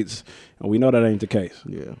fucking streets, and we know that ain't the case.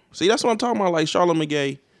 Yeah. See, that's what I'm talking about. Like Charlotte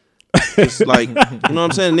McGay. It's like, you know what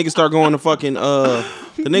I'm saying? The niggas start going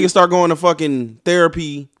to fucking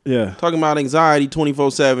therapy. Yeah. Talking about anxiety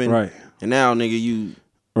 24/7. Right. And now, nigga, you.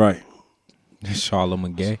 Right. Charlotte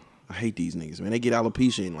McGay. I hate these niggas, man. They get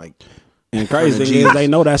alopecia and like. And crazy thing Jesus. is, they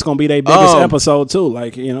know that's gonna be their biggest episode too.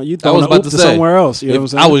 Like you I throwing was the about oop to to say somewhere else. You know what I'm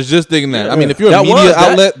saying? I was just thinking that. I mean, if you're a That media was-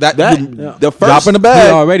 outlet, that- the first- drop in the He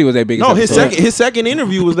bag. already was their biggest. No, episode. his second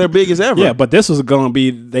interview was their biggest ever. yeah, but this was gonna be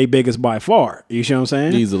their biggest by far. You see what I'm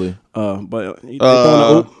saying? Easily. But they throwing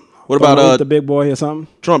the oop. What about the big boy or something?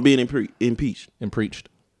 Trump being impeached?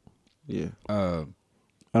 Yeah.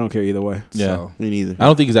 I don't care either way. Yeah, So. Me neither. I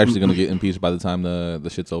don't think he's actually going to get impeached by the time the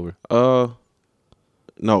shit's over.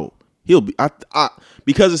 No, he'll be.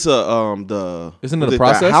 Because it's Isn't it a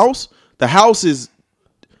process? The House is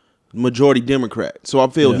majority Democrat, so I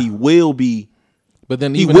feel he will be. But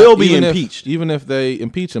then he will be impeached. Even if they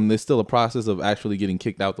impeach him, there's still a process of actually getting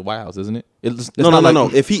kicked out the White House, isn't it? No.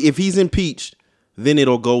 If he's impeached, then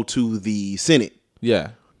it'll go to the Senate.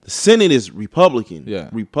 Yeah, the Senate is Republican. Yeah,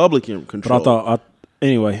 Republican control. But I thought.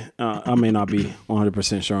 Anyway, I may not be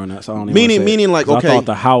 100% sure on that. So I don't even meaning like, okay. I thought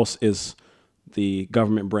the House is the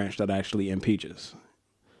government branch that actually impeaches.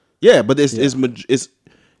 Yeah, but it's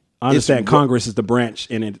I understand Congress is the branch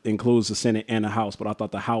and it includes the Senate and the House, but I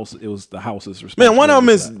thought the House's responsibility. Man, one of them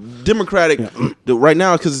is Democratic right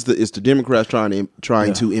now because it's the Democrats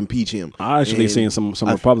trying to impeach him. I actually seen some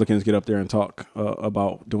Republicans get up there and talk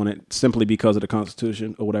about doing it simply because of the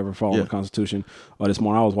Constitution or whatever, following the Constitution. This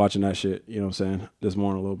morning I was watching that shit. You know what I'm saying? This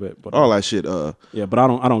morning a little bit, but all that shit. Yeah, but I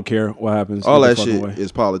don't care what happens. All that shit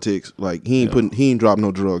is politics. Like he ain't dropped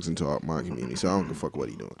no drugs into my community, so I don't give a fuck what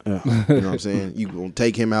he doing. Yeah. You know what I'm saying? You gonna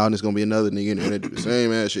take him out. It's gonna be another nigga in there that do the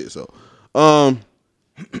same ass shit. So,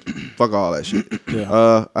 fuck all that shit.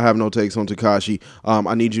 Yeah. I have no takes on Tekashi.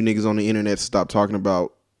 I need you niggas on the internet to stop talking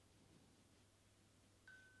about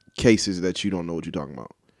cases that you don't know what you're talking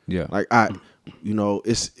about. Yeah. Like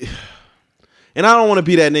it's, and I don't want to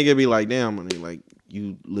be that nigga. Be like, damn, I mean, like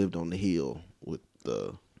you lived on the hill with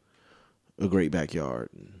a great backyard.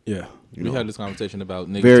 Yeah. We had this conversation about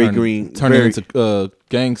niggas turning into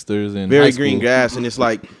gangsters and very green grass, and it's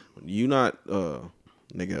like you not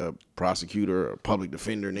nigga a prosecutor or a public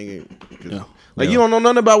defender, nigga. You don't know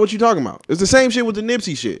nothing about what you talking about. It's the same shit with the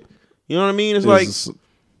Nipsey shit. You know what I mean? It's like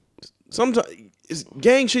sometimes it's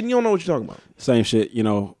gang shit and you don't know what you're talking about. Same shit,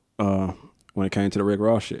 when it came to the Rick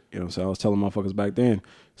Ross shit. So I was telling motherfuckers back then,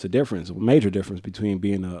 it's a major difference between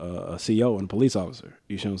being a CO and a police officer.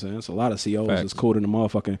 You know what I'm saying? It's a lot of COs that's cool in the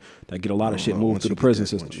motherfucking that get a lot of shit moved through the prison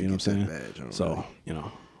system. You know what I'm saying? So,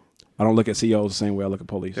 I don't look at COs the same way I look at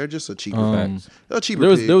police. They're just a cheaper They're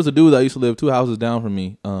there was a dude that used to live 2 houses down from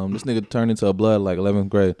me. This nigga turned into a blood like 11th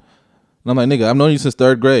grade. And I'm like, nigga, I've known you since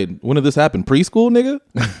 3rd grade. When did this happen? Preschool, nigga?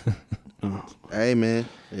 Hey, man.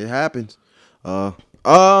 It happens.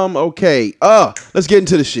 Okay. Let's get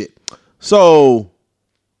into the shit. So,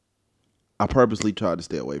 I purposely tried to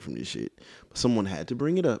stay away from this shit. But someone had to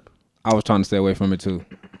bring it up. I was trying to stay away from it too.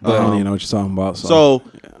 But I don't even know what you're talking about. So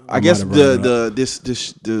I guess the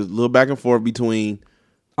little back and forth between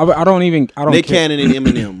I don't Nick Cannon and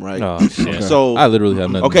Eminem, right? Oh shit. Okay. So I literally have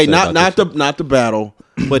nothing. Okay, to say not the battle,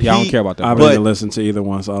 but I don't care about that. I haven't even listened to either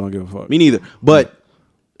one, so I don't give a fuck. Me neither. But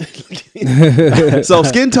so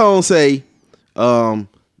Skin Tone say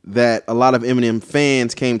that a lot of Eminem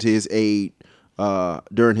fans came to his aid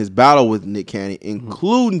during his battle with Nick Cannon,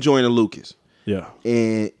 including Joyner Lucas. Yeah.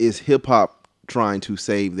 And is hip hop trying to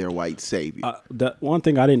save their white savior? The one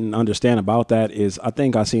thing I didn't understand about that is I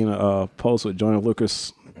think I seen a post with Joyner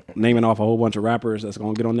Lucas naming off a whole bunch of rappers that's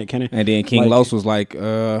gonna get on Nick Cannon. And then King Los was like,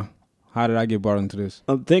 how did I get brought into this?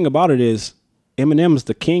 The thing about it is Eminem's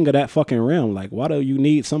the king of that fucking realm. Like, why do you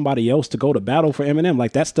need somebody else to go to battle for Eminem?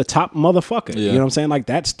 Like, that's the top motherfucker. Yeah. You know what I'm saying? Like,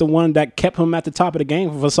 that's the one that kept him at the top of the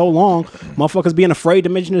game for so long. Motherfuckers being afraid to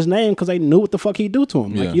mention his name because they knew what the fuck he'd do to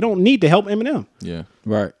him. Like, you don't need to help Eminem. Yeah.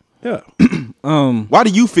 Right. Yeah. Why do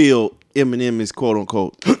you feel Eminem is quote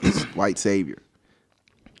unquote white savior?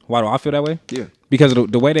 Why do I feel that way? Yeah. Because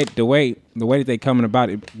of the way that they coming about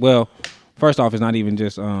it. Well, first off, it's not even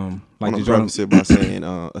just like the preface it by saying,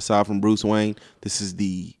 aside from Bruce Wayne, this is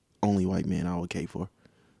the only white man I would cape for.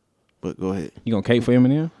 But go ahead. You gonna cape for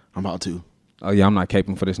Eminem? I'm about to. Oh yeah, I'm not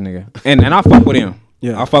caping for this nigga. And I fuck with him.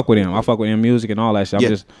 Yeah, I fuck with him. I fuck with him music and all that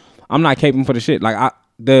shit. I'm not caping for the shit. Like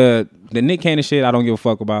the Nick Cannon shit, I don't give a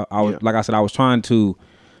fuck about. Like I said, I was trying to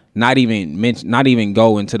not even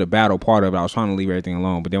go into the battle part of it. I was trying to leave everything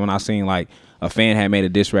alone. But then when I seen like a fan had made a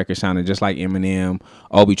diss record sounding just like Eminem,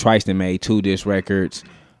 Obi Tristan made 2 diss records,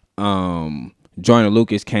 Joyner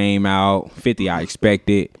Lucas came out, 50 I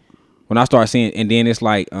expected. When I started seeing, and then it's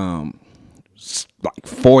like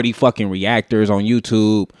 40 fucking reactors on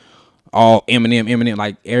YouTube, all Eminem,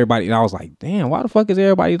 like everybody. And I was like, damn, why the fuck is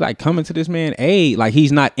everybody like coming to this man aid? Like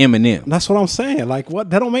he's not Eminem. That's what I'm saying. Like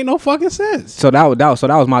what? That don't make no fucking sense. So that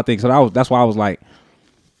was my thing. So that's why I was like,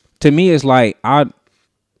 to me, it's like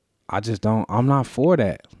I just don't. I'm not for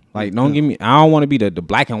that. Like, don't give me. I don't want to be the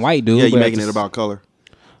black and white dude. Yeah, you making it about color.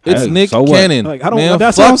 It's Nick Cannon. Like, I don't. Man,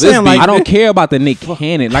 that's what I'm saying. Like, I don't care about the Nick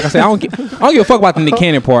Cannon. Like I said, I don't give a fuck about the Nick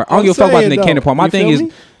Cannon part. I don't give a fuck about the Nick Cannon part. My thing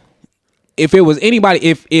is, if it was anybody,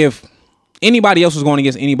 if anybody else was going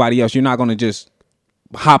against anybody else, you're not going to just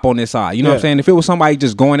hop on this side. You know what I'm saying? If it was somebody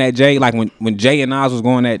just going at Jay, like when Jay and Nas was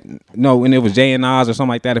going at, when it was Jay and Nas or something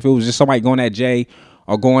like that, if it was just somebody going at Jay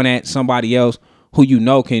or going at somebody else who you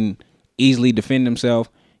know can easily defend themselves,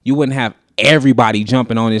 you wouldn't have everybody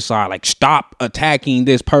jumping on this side, like stop attacking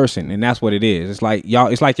this person. And that's what it is. It's like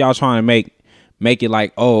y'all trying to make it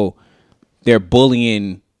like, oh, they're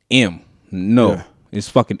bullying M. No. Yeah. It's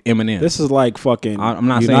fucking Eminem. This is like fucking I'm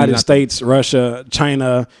not United States, Russia,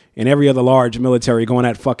 China, and every other large military going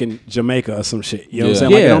at fucking Jamaica or some shit. You know what I'm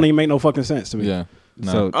saying? Like, it don't even make no fucking sense to me. Yeah.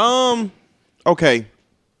 No. So, okay.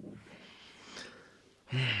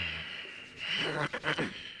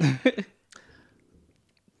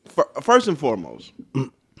 First and foremost,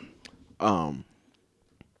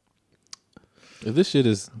 if this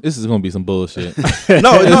is gonna be some bullshit.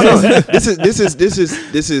 No. This is.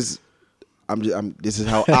 This is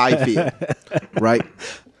how I feel, right?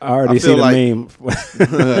 I already see the meme.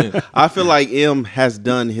 I feel like M has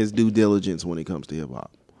done his due diligence when it comes to hip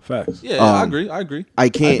hop. Facts. Yeah, I agree. I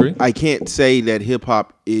can't say that hip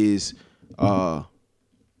hop is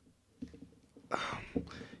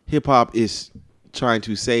trying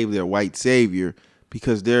to save their white savior,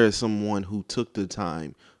 because there is someone who took the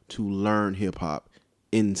time to learn hip hop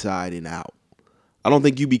inside and out. I don't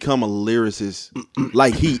think you become a lyricist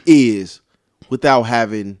like he is without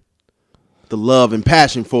having the love and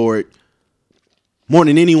passion for it more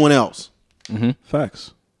than anyone else. Mm-hmm.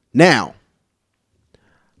 Facts. Now,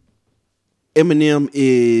 Eminem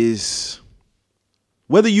is,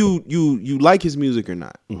 whether you like his music or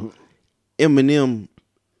not, Eminem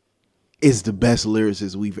is the best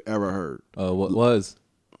lyricist we've ever heard. What was?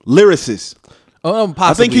 Lyricist.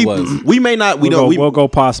 Possibly was. We may not. We'll go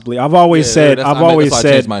possibly. I've always said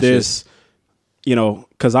this. You know,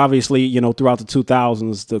 because obviously, you know, throughout the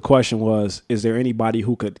 2000s, the question was, is there anybody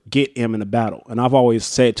who could get M in a battle? And I've always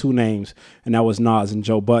said two names, and that was Nas and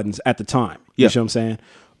Joe Buttons at the time. You know what I'm saying?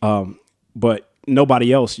 But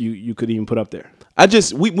nobody else you could even put up there.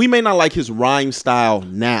 We may not like his rhyme style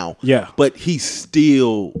now. Yeah. But he's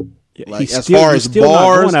still, as far as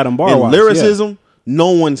bars and lyricism,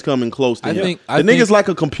 no one's coming close to him. The nigga's like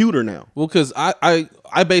a computer now. Well, because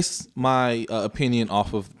I base my opinion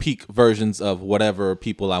off of peak versions of whatever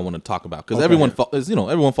people I want to talk about, because everyone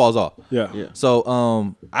falls off. Yeah.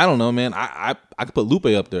 So I don't know, man. I could put Lupe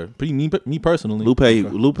up there. Me personally. Lupe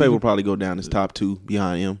will probably go down as top 2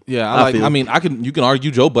 behind him. Yeah, you can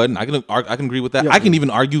argue Joe Budden. I can agree with that. Yeah. I can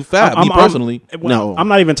even argue Fab. Personally. I'm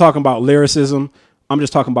not even talking about lyricism. I'm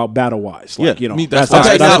just talking about battle wise. Like, you know, that's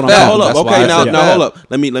okay. Now hold up. Okay, now hold up.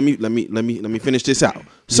 Let me finish this out.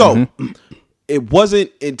 So it wasn't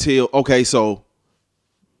until so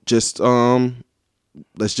just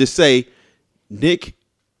let's just say Nick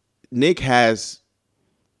has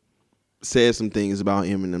said some things about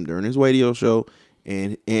Eminem during his radio show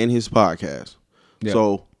and his podcast. Yeah.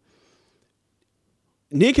 So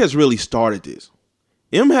Nick has really started this.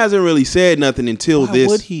 M hasn't really said nothing until this.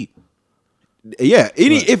 Would he? Yeah,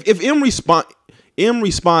 if M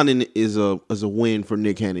responding is a win for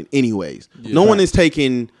Nick Cannon. Anyways, no one is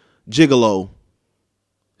taking Gigolo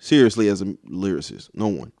seriously as a lyricist. No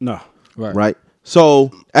one. No. Right.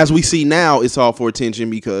 So as we see now, it's all for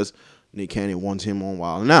attention because Nick Cannon wants him on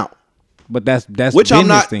Wild 'N Out. But that's which I'm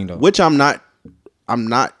not. Thing, though. Which I'm not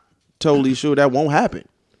totally sure that won't happen.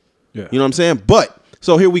 Yeah. You know what I'm saying? But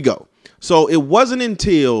so here we go. So it wasn't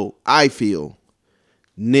until I feel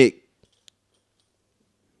Nick.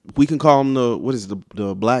 We can call him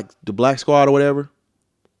the Black Squad or whatever.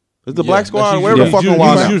 It's the Black Squad or whatever the fucking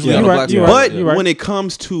Wild 'N Out. But when it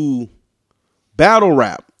comes to battle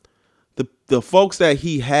rap, the folks that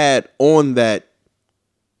he had on that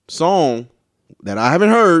song that I haven't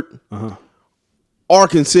heard are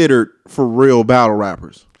considered for real battle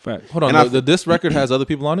rappers. Fact. Hold on, this record has other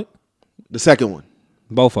people on it? The second one.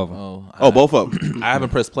 Both of them. Both of them. I haven't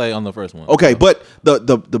pressed play on the first one. Okay, but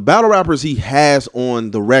the battle rappers he has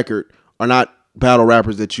on the record are not battle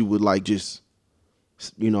rappers that you would like just,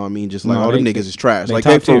 you know what I mean, just like, them niggas is trash. Like,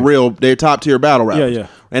 they for real, they're top tier battle rappers. Yeah.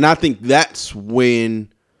 And I think that's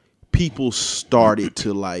when people started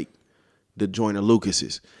to like the Joyner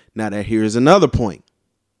Lucases. Now that here's another point.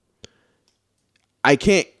 I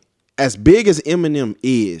can't, as big as Eminem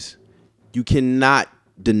is, you cannot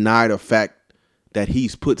deny the fact that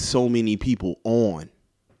he's put so many people on.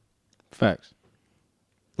 Facts.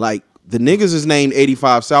 Like, the niggas is named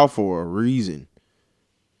 85 South for a reason.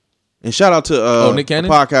 And shout out to Nick Cannon?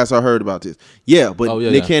 the podcast I heard about this. Yeah, but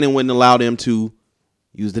Nick Cannon wouldn't allow them to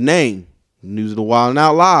use the name. Use the Wild 'N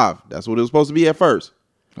Out Live. That's what it was supposed to be at first.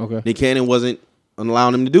 Okay. Nick Cannon wasn't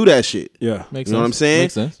allowing him to do that shit. Yeah. You know what I'm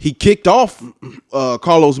saying? He kicked off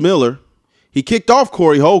Carlos Miller. He kicked off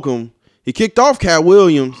Corey Holcomb. He kicked off Cat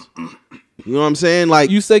Williams. You know what I'm saying? Like,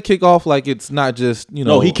 you say kick off like it's not just, you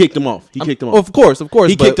know. No, he kicked him off. He kicked him off. Of course.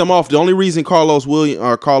 He kicked him off. The only reason Carlos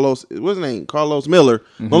Miller, what's his name? Carlos Miller.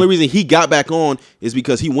 Mm-hmm. The only reason he got back on is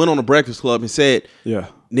because he went on the Breakfast Club and said,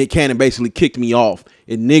 Nick Cannon basically kicked me off.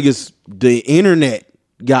 And niggas, the internet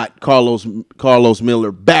got Carlos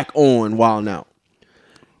Miller back on Wild 'N Out.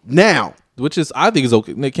 Now, which is, I think is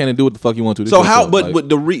okay. Nick Cannon do what the fuck you want to. So how? But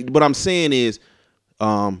what I'm saying is,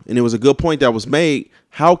 and it was a good point that was made.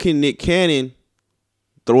 How can Nick Cannon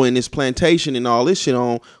throw in this plantation and all this shit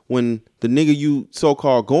on when the nigga you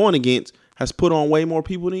so-called going against has put on way more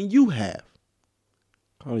people than you have?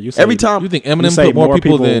 Oh, Every time you think Eminem put more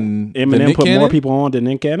people than Eminem put Cannon? more people on than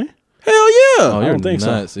Nick Cannon? Hell yeah! I don't think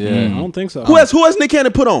nuts, so. Yeah. I don't think so. Who has Nick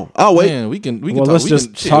Cannon put on? Oh wait, man, we can. Well, let's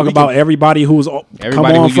just talk about everybody who's come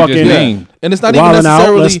on, fucking. And it's not even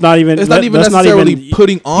necessarily. It's not even necessarily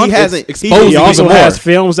putting on. He hasn't. He also has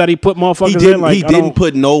films that he put motherfuckers in. Like, he didn't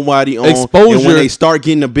put nobody on. Exposure. And when they start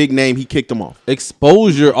getting a big name, he kicked them off.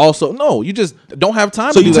 Exposure also. No, you just don't have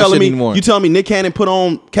time to do that shit anymore. You telling me Nick Cannon put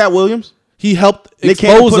on Cat Williams? He helped Nick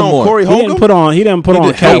expose them more. Corey Holcomb? He didn't put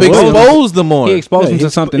on Cat Williams. Expose them more. He exposed them to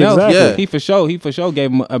something else. Yeah. He for sure gave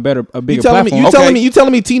him a bigger platform. You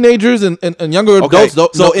telling me teenagers and younger adults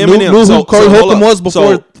so Eminem knew who Corey Holcomb was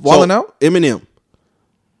before Wildin' Out? Eminem.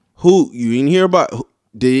 Who you didn't hear about?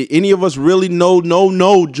 Did any of us really know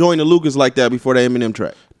Joyner Lucas like that before the Eminem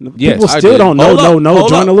track? Yes, people still don't know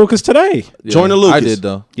Joyner Lucas today. Yeah, Joyner Lucas. I did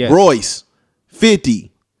though. Yes. Royce,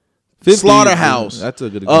 50 Slaughterhouse. That's a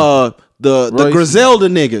good example. The Griselda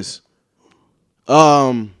niggas.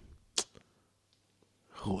 Who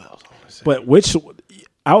else? But which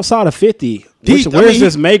outside of 50, where's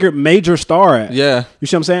this major star at? Yeah, you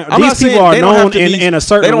see what I'm saying? I'm These people are known in a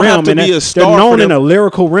certain realm, and they're known in a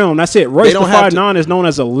lyrical realm. That's it. Royce the 5'9" is known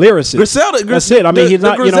as a lyricist. Griselda, that's it. I mean, he's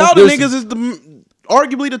not. Griselda niggas is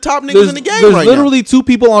arguably the top niggas in the game right now. There's literally two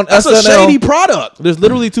people on SNL. That's a shady product. There's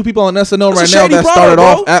literally two people on SNL right now that started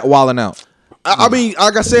off at Wildin' Out. I mean,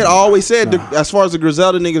 like I said, I always said, as far as the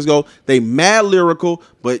Griselda niggas go, they mad lyrical,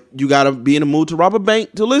 but you gotta be in the mood to rob a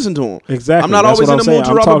bank to listen to them. Exactly. I'm not always in the mood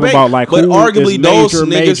to rob a bank, but arguably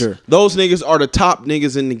those niggas are the top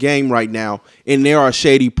niggas in the game right now, and they are a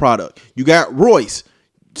shady product. You got Royce,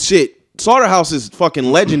 shit. Slaughterhouse is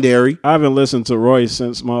fucking legendary. I haven't listened to Royce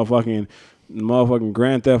since motherfucking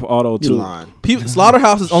Grand Theft Auto 2.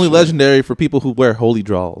 Slaughterhouse is only legendary for people who wear holy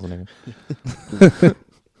draws.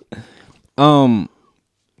 I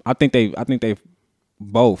think they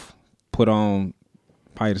both put on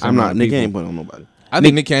probably the same amount of Nick people. ain't put on nobody. I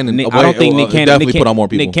think Nick Cannon. I don't think Nick Cannon definitely put on more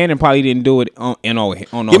people. Nick Cannon probably didn't do it on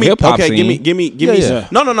hip hop scene. Give me.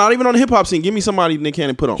 No, not even on the hip hop scene. Give me somebody Nick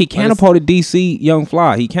Cannon put on. He catapulted DC Young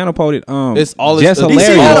Fly. He catapulted It's all Just DC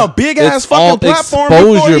DC had a big ass fucking platform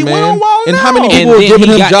exposure, before he went man. on Wild 'N And how Out. many people were giving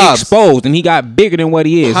him jobs? Exposed, and he got bigger than what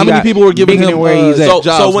he is. How many people were giving him where he's at?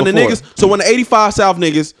 jobs? So when the 85 South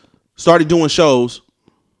niggas started doing shows,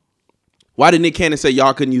 why did Nick Cannon say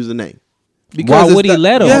y'all couldn't use the name? Because why would he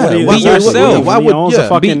let him? Yeah, be yourself. Why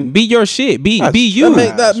would be your shit? Be you.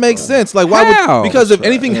 That makes sense. Like why would? Because if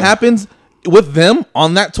anything happens with them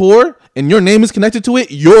on that tour and your name is connected to it,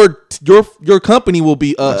 your company will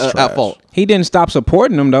be at fault. He didn't stop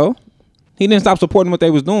supporting them though. He didn't stop supporting what they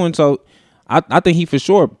was doing. So I think he for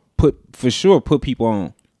sure put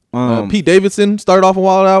people on. Pete Davidson started off a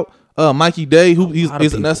while out. Mikey Day, who he's an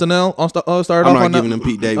SNL started off. I'm not giving him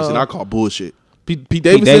Pete Davidson. I call bullshit. Pete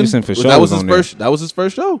Davidson for sure. That was his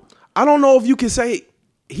first show. I don't know if you can say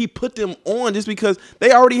he put them on just because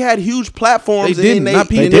they already had huge platforms. They didn't. Not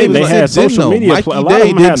Pete They Davidson. had social media. A lot of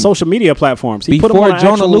them had social media platforms. He put them on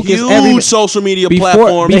Jonah Lucas, huge social media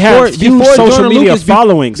platforms. They had huge social media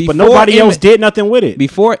followings, but nobody else did nothing with it.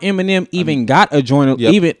 Before Eminem even got a Jonah,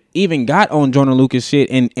 even got on Jonah Lucas shit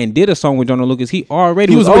and did a song with Jonah Lucas, he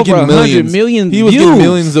already was over 100 million views. He was getting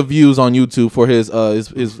millions of views on YouTube for his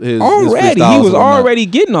already. He was already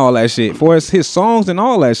getting all that shit for his songs and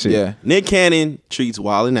all that shit. Yeah. Nick Cannon treats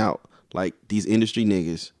Wildin' Out like these industry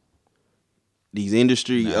niggas. These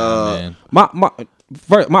industry my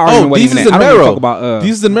argument wasn't even that. I don't even talk about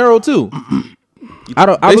These is in Mero too. They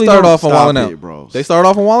started off on Wildin' Out, bro. They started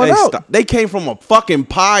off on Wildin' Out. They came from a fucking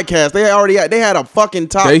podcast. They had a fucking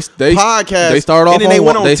top podcast. They started off and then they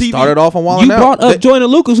went on TV. Started off on Wildin' Out. You brought up Joyner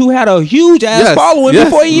Lucas, who had a huge ass following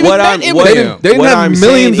before he even met Eminem. They didn't have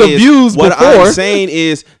millions of views before. What I'm saying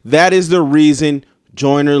is that is the reason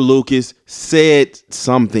Joyner Lucas said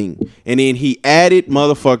something, and then he added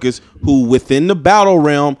motherfuckers who within the battle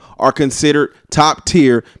realm are considered top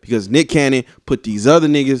tier because Nick Cannon put these other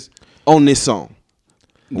niggas on this song.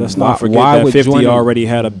 Let's not forget that 50 already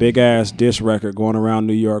had a big ass diss record going around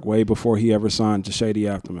New York way before he ever signed to Shady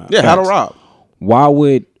Aftermath. Yeah, how to rob.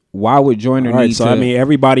 Why would Joyner need so to? I mean,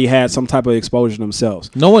 everybody had some type of exposure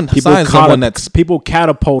themselves. No one signs someone that's people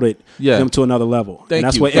catapulted them to another level. And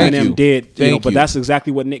that's what Eminem did. But that's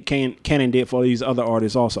exactly what Nick Cannon did for these other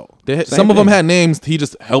artists also. Some of them had names. He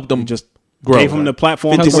just helped them just grow. Gave him the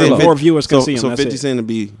platform so more viewers can see him. So 50 Cent to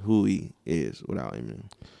be who he is without Eminem.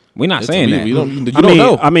 We're not saying that. You don't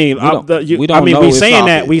know.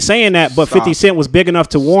 We saying that, but 50 Cent was big enough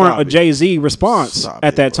to warrant a Jay-Z response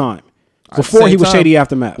at that time. Before he was Shady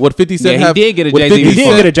Aftermath. Would 50 Cent have? He did get a Jay-Z response. He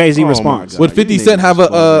did get a Jay-Z response. Would 50 Cent have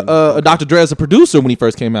a Dr. Dre as a producer when he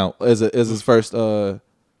first came out as his first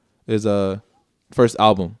first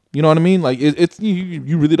album? You know what I mean? Like it's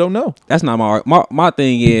you really don't know. That's not my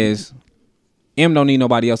thing is M don't need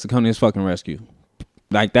nobody else to come to his fucking rescue.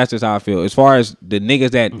 Like that's just how I feel. As far as the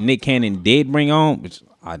niggas that Nick Cannon did bring on, which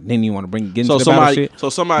I didn't even want to get into the battle shit. So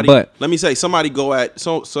somebody, but let me say, somebody go at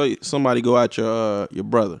your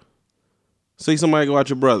brother. Say somebody go at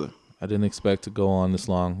your brother. I didn't expect to go on this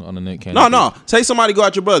long on the Nick Cannon. No. Say somebody go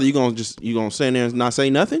at your brother. You gonna sit there and not say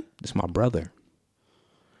nothing? It's my brother.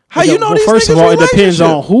 How you know these first niggas of all, it depends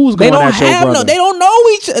on who's going at your brother. They don't know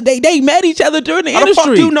each other. They met each other during the industry. How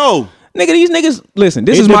the fuck you know? Nigga, these niggas. Listen,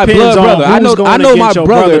 this is my blood brother. I know my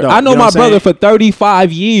brother. I know my brother for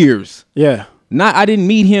 35 years. Yeah. I didn't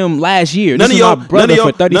meet him last year. This is my brother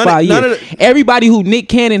for 35 years. Everybody who Nick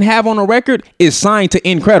Cannon have on a record is signed to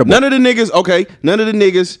Incredible. None of the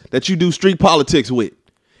niggas that you do street politics with.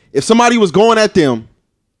 If somebody was going at them,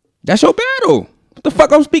 that's your battle. What the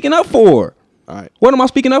fuck I'm speaking up for? All right. What am I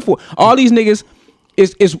speaking up for? All these niggas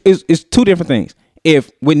is two different things.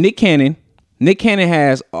 If with Nick Cannon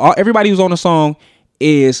has everybody who's on the song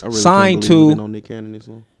is signed to. On Nick Cannon this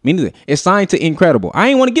one. Me neither. It's signed to Incredible. I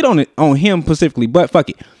ain't want to get on him specifically, but fuck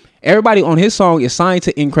it. Everybody on his song is signed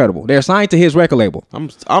to Incredible. They're signed to his record label. I'm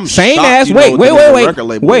same as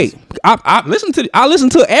wait. I listen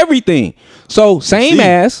to everything. So same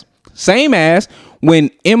as when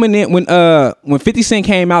Eminem when 50 Cent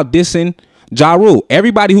came out dissing Ja Rule.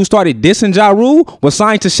 Everybody who started dissing Ja Rule was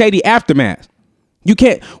signed to Shady Aftermath. You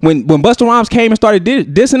can't when Busta Rhymes came and started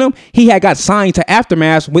dissing him, he had got signed to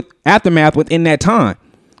Aftermath within that time.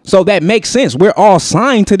 So that makes sense. We're all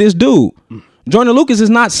signed to this dude. Joyner Lucas is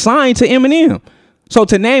not signed to Eminem. So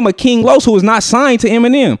to name a King Los who is not signed to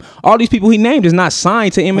Eminem, all these people he named is not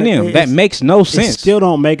signed to Eminem. That makes no sense. It still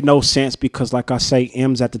don't make no sense because, like I say,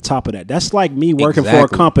 M's at the top of that. That's like me working for a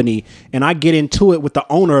company and I get into it with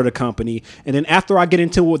the owner of the company, and then after I get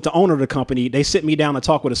into it with the owner of the company, they sit me down and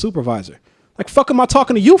talk with a supervisor. Like, fuck am I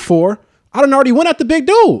talking to you for? I done already went at the big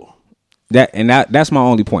dude. That's my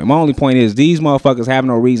only point. My only point is these motherfuckers have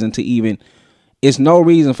no reason to even. It's no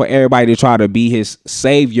reason for everybody to try to be his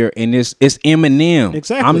savior. And it's Eminem.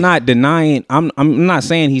 Exactly. I'm not denying. I'm not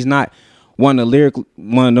saying he's not one of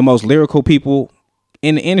the most lyrical people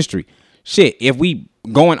in the industry. Shit, if we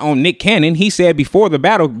going on Nick Cannon, he said before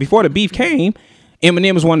the beef came,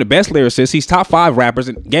 Eminem is one of the best lyricists. He's top 5 rappers,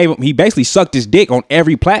 and he basically sucked his dick on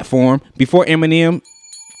every platform before Eminem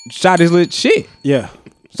shot his little shit. Yeah.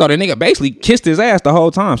 So the nigga basically kissed his ass the whole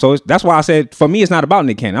time. So that's why I said, for me, it's not about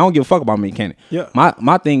Nick Cannon. I don't give a fuck about Nick Cannon. Yeah.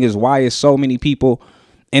 My thing is, why is so many people,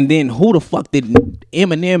 and then who the fuck did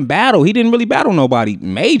Eminem battle? He didn't really battle nobody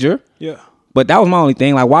major. Yeah. But that was my only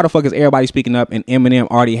thing. Like, why the fuck is everybody speaking up and Eminem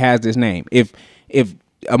already has this name? If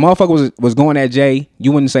a motherfucker was going at Jay,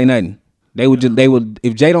 you wouldn't say nothing. They would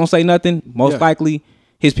if Jay don't say nothing, most likely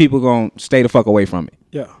his people gonna stay the fuck away from it.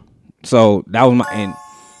 Yeah. So that was and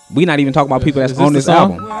we not even talking about people that's on this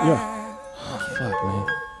album. Yeah. Oh, fuck, man.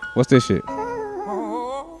 What's this shit?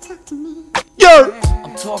 I'm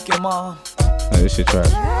talking, Mom. Oh, this shit trash.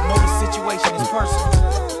 I know the situation is personal,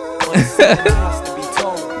 but it's something that has to be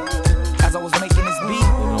told. As I was making this beat,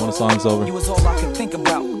 You know when the song's over. you was all I could think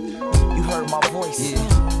about. You heard my voice.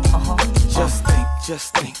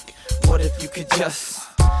 Just think. What if you could just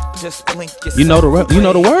blink your You know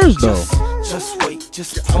the words though. Just wait,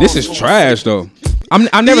 This is trash though. I'm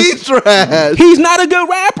never. He's trash. He's not a good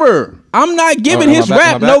rapper. I'm not giving his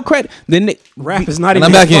rap no credit. Rap is not And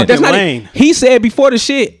even I'm back in. fucking lane. He said before the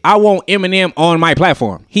shit, I want Eminem on my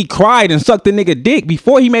platform. He cried and sucked the nigga dick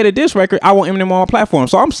before he made a diss record. I want Eminem on my platform.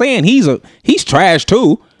 So I'm saying he's trash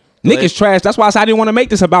too. Nick is trash. That's why I said I didn't want to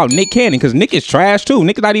make this about Nick Cannon, because Nick is trash too.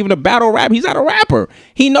 Nick is not even a battle rap. He's not a rapper.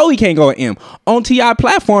 He know he can't go at M. On T.I.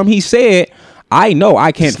 platform, he said, I know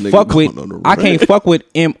I can't fuck with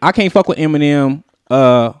Eminem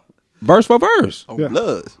verse for verse. Oh,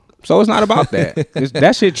 blood. So it's not about that.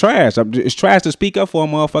 That shit trash. It's trash to speak up for a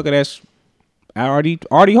motherfucker that's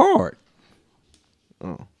already hard.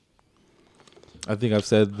 Oh. I think I've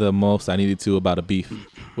said the most I needed to about a beef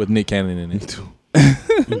with Nick Cannon in it.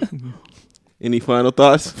 Any final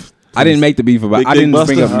thoughts? I didn't make the beef about. I didn't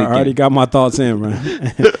bring up Nick. I already got my thoughts in,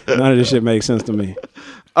 man. None of this shit makes sense to me.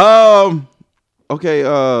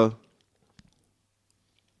 Okay.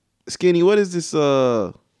 Skinny, what is this?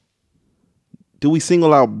 Do we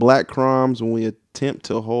single out black crimes when we attempt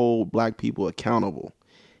to hold black people accountable,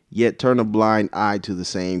 yet turn a blind eye to the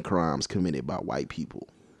same crimes committed by white people?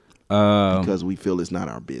 Because we feel it's not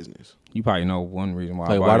our business. You probably know one reason why.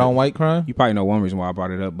 Like white on white crime? You probably know one reason why I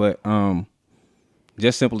brought it up, but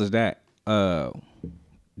just simple as that.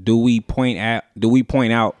 Do we point out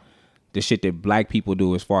the shit that black people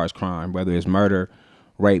do as far as crime, whether it's murder,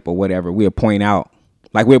 rape, or whatever? We'll point out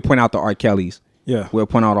the R. Kellys. Yeah, we'll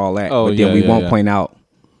point out all that, but then we won't point out.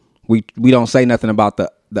 We don't say nothing about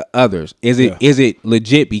the others. Is it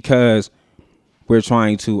legit because we're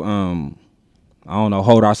trying to I don't know,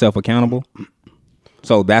 hold ourselves accountable?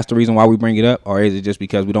 So that's the reason why we bring it up, or is it just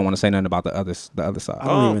because we don't want to say nothing about the other side? I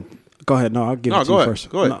don't even. Go ahead. No, I'll give it to you first.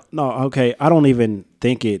 Go ahead. No, okay. I don't even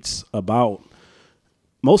think it's about.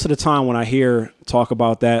 Most of the time when I hear talk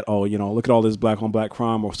about that, oh, you know, look at all this black on black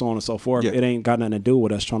crime or so on and so forth, it ain't got nothing to do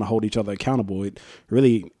with us trying to hold each other accountable. It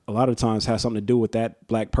really, a lot of times, has something to do with that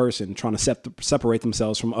black person trying to separate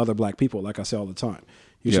themselves from other black people, like I say all the time.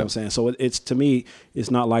 You know what I'm saying? So it's, to me,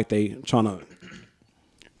 it's not like we trying to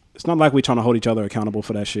hold each other accountable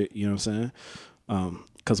for that shit. You know what I'm saying?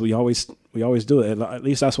 Because we always do it. At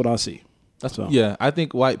least that's what I see. Yeah, I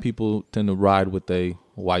think white people tend to ride with a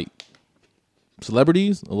white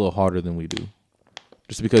celebrities a little harder than we do.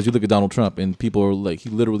 Just because you look at Donald Trump and people are like, he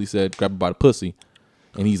literally said, "Grab her by the pussy,"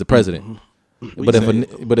 and he's the president.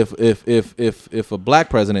 But if a black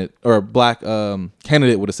president or a black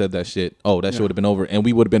candidate would have said that shit, that shit would have been over, and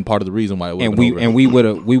we would have been part of the reason why it would have been over. And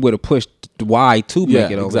we would have pushed why to make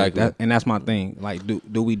it over. Exactly. And that's my thing. Like,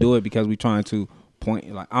 do we do it because we trying to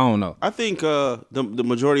point? Like, I don't know. I think the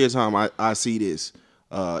majority of the time I see this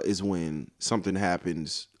is when something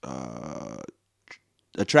happens.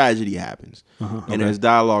 A tragedy happens, and there's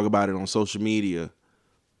dialogue about it on social media.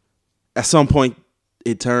 At some point,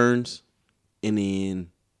 it turns, and then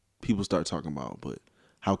people start talking about, but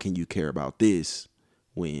how can you care about this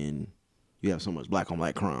when you have so much black on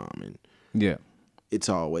black crime? And it's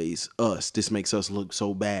always us. This makes us look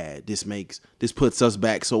so bad. This puts us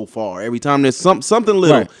back so far. Every time there's something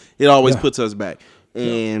little, it always puts us back.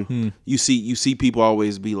 And you see people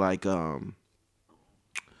always be like,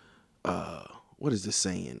 what is this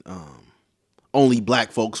saying? Only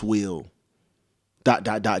black folks will ... You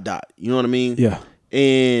know what I mean? Yeah.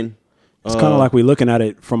 And it's kind of like we're looking at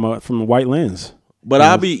it from a white lens. But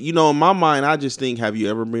in my mind, I just think, have you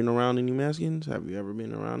ever been around any Mexicans? Have you ever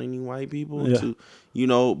been around any white people?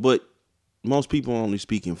 Yeah. But most people are only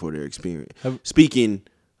speaking for their experience. Speaking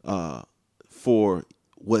for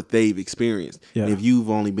what they've experienced. Yeah. And if you've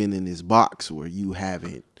only been in this box where you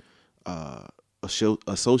haven't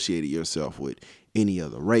associated yourself with any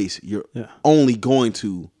other race, you're only going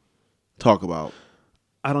to talk about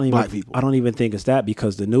black people. I don't even think it's that,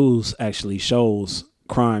 because the news actually shows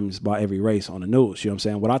crimes by every race on the news. You know what I'm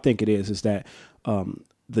saying? What I think it is that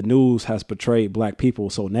the news has portrayed black people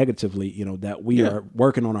so negatively, that we are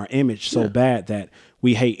working on our image so bad that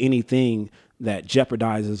we hate anything that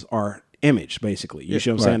jeopardizes our image, basically. You see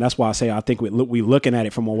what I'm saying? That's why I say I think we looking at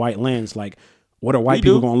it from a white lens, like, what are white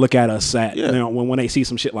people going to look at us at, when they see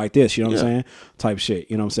some shit like this, you know what I'm saying? Type shit,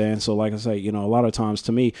 you know what I'm saying? So like I say, a lot of times,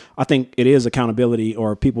 to me, I think it is accountability,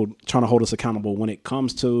 or people trying to hold us accountable when it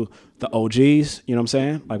comes to the OGs, you know what I'm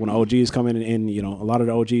saying? Like when the OGs come in and a lot of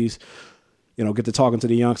the OGs, get to talking to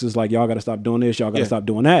the youngsters like, y'all got to stop doing this, y'all got to stop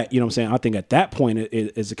doing that, you know what I'm saying? I think at that point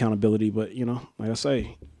it's accountability, but like I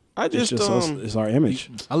say, it's our image.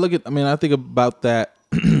 I think about that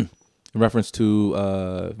in reference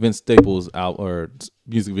to Vince Staples'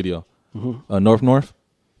 music video, North,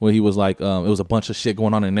 where he was like, it was a bunch of shit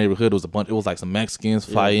going on in the neighborhood. It was like some Mexicans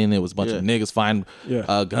fighting. It was a bunch of niggas fighting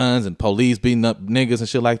guns and police beating up niggas and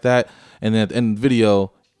shit like that. And then in the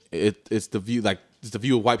video, it's the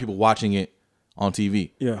view of white people watching it on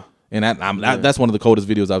TV. Yeah. And that's one of the coldest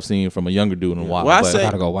videos I've seen from a younger dude in a while. Well, I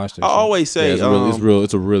gotta go watch this. I always say, it's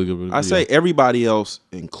a really good video. I say everybody else,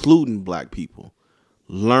 including black people,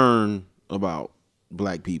 learn about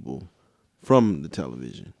black people from the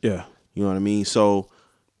television. Yeah. You know what I mean? So,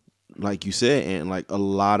 like you said, and like a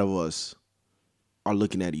lot of us are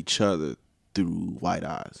looking at each other through white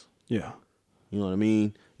eyes. Yeah. You know what I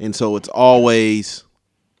mean? And so it's always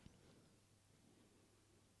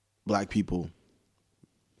black people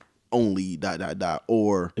only ...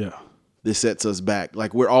 or this sets us back.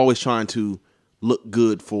 Like we're always trying to look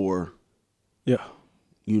good for,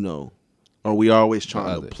 or we always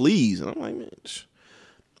trying to please. And I'm like, man,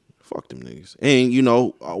 fuck them niggas. And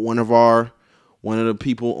one of the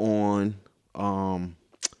people on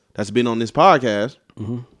that's been on this podcast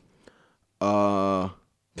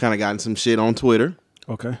kind of gotten some shit on Twitter.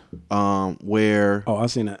 Okay. Where I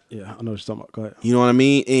seen that. Yeah, I know what you're talking about. Go ahead. You know what I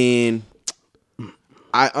mean? And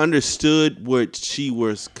I understood what she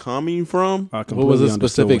was coming from. What was the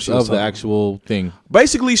specifics of the actual thing?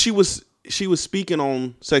 Basically, she was speaking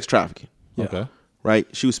on sex trafficking. Yeah. Okay. Right?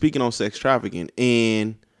 She was speaking on sex trafficking,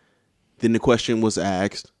 and then the question was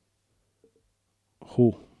asked,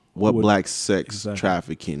 what black sex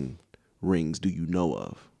trafficking rings do you know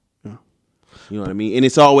of? Yeah. You know what I mean? And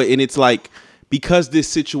it's like, because this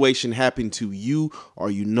situation happened to you,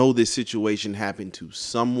 or this situation happened to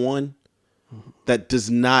someone, that does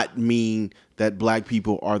not mean that black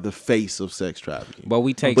people are the face of sex trafficking.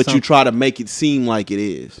 But you try to make it seem like it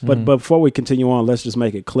is. But before we continue on, let's just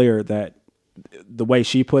make it clear that the way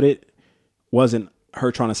she put it wasn't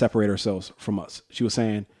her trying to separate herself from us. She was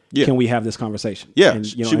saying, can we have this conversation? Yeah. And,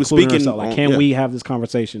 she was speaking herself, like, can we have this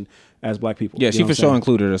conversation as black people? Yeah, she for sure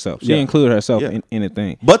included herself. She included herself in the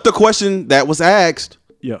thing. But the question that was asked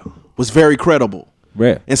was very credible.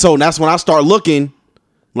 Yeah. And so that's when I start looking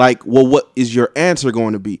like, well, what is your answer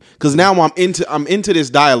going to be? Because now I'm into this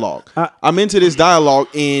dialogue. I'm into this dialogue,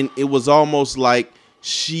 and it was almost like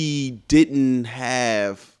she didn't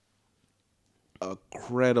have a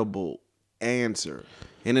credible answer.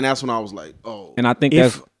 And then that's when I was like, oh. And I think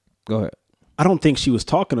go ahead. I don't think she was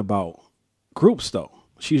talking about groups though.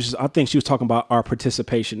 I think she was talking about our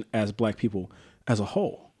participation as black people as a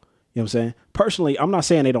whole. You know what I'm saying? Personally, I'm not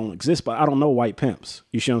saying they don't exist, but I don't know white pimps.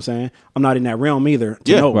 You see what I'm saying? I'm not in that realm either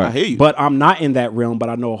to know. I hear you. But I'm not in that realm, but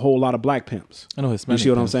I know a whole lot of black pimps. I know Hispanic. You see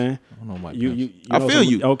what pimps. I'm saying? I don't know white pimps. I feel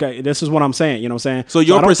you. Okay, this is what I'm saying. You know what I'm saying? So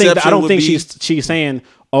your perception I don't think would be... she's saying,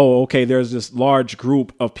 oh, okay, there's this large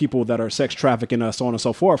group of people that are sex trafficking us, so on and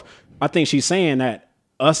so forth. I think she's saying that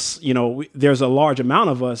us, there's a large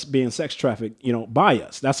amount of us being sex trafficked, by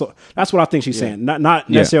us. That's what I think she's saying.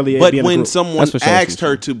 Not necessarily. But being when someone asked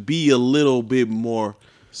her to be a little bit more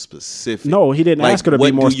specific, no, he didn't ask her to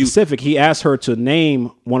be more specific. He asked her to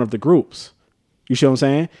name one of the groups. You see what I'm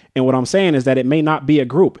saying? And what I'm saying is that it may not be a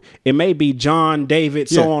group. It may be John, David,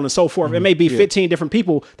 so on and so forth. It may be 15 different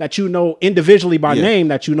people that you know individually by name,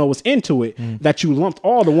 that you know was into it, that you lumped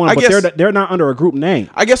all to one, but they're not under a group name.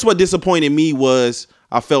 I guess what disappointed me was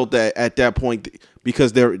I felt that at that point,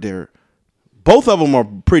 because they're both of them are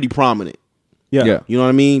pretty prominent. Yeah. You know what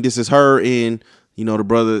I mean? This is her and, the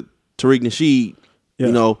brother Tariq Nasheed,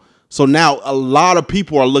 So now a lot of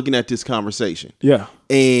people are looking at this conversation. Yeah.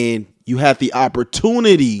 And you had the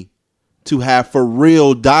opportunity to have for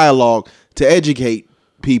real dialogue to educate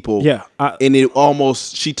people. Yeah. And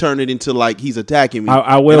she turned it into like, he's attacking me.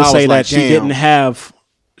 I will say that she didn't have,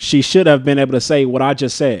 she should have been able to say what I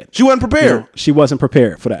just said. She wasn't prepared. She wasn't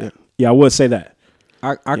prepared for that. Yeah, I would say that.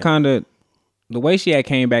 I kind of, the way she had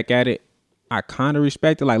came back at it, I kind of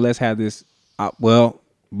respected, like, let's have this,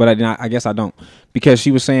 but I guess I don't, because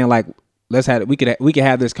she was saying like, we could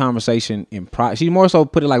have this conversation in private. She more so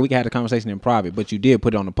put it like we could have the conversation in private, but you did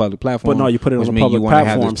put it on the public platform. But no, you put it on the public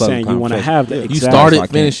platform saying you want to have that. You started,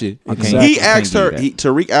 finish it. He asked her,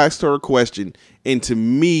 Tariq asked her a question, and to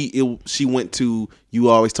me, she went to, you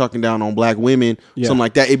always talking down on black women, something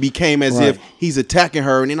like that. It became as if he's attacking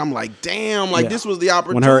her, and then I'm like, damn, this was the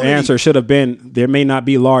opportunity. When her answer should have been, there may not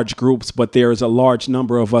be large groups, but there is a large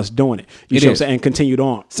number of us doing it. You see what I'm saying? And continued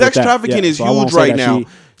on. Sex trafficking is huge right now.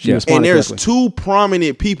 And there's two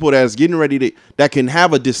prominent people that's getting ready that can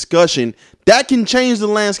have a discussion that can change the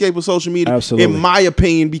landscape of social media. Absolutely. In my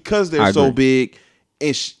opinion, because they're so big,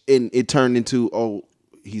 and it turned into, oh,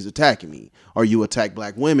 he's attacking me, or you attack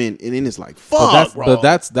black women, and then it's like, fuck, bro. But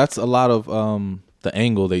that's a lot of the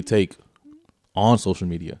angle they take on social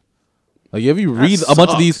media. Like if you read a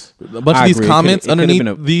bunch of these comments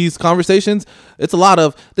underneath these conversations, it's a lot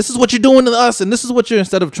of, this is what you're doing to us, and this is what you're,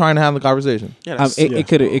 instead of trying to have the conversation. It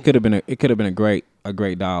could have been a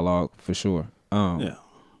great dialogue for sure.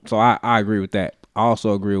 So I agree with that. I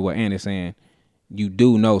also agree with what Andy's saying. You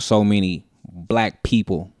do know so many black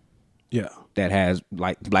people. Yeah. That has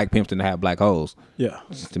like black pimps and have black hoes. Yeah.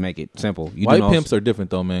 To make it simple. White pimps are different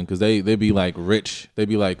though, man, because they be like rich. They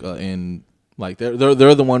be like like they're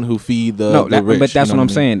the one who feed the rich. But that's what I'm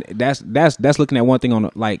saying. That's looking at one thing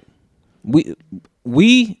on we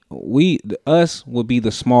us will be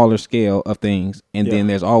the smaller scale of things, and then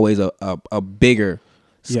there's always a bigger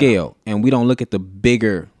scale, and we don't look at the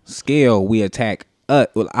bigger scale. We attack us.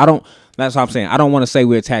 Well, that's what I'm saying. I don't want to say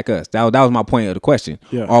we attack us. That was my point of the question.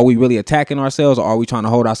 Yeah. Are we really attacking ourselves, or are we trying to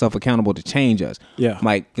hold ourselves accountable to change us? Yeah.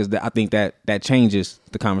 Like, because I think that changes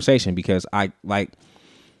the conversation, because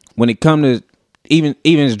when it comes to even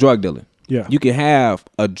as drug dealing, you can have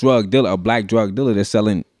a drug dealer, a black drug dealer that's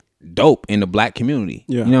selling dope in the black community.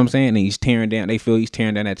 Yeah. You know what I'm saying? And he's tearing down. They feel he's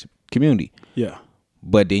tearing down that community. Yeah.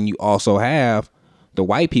 But then you also have the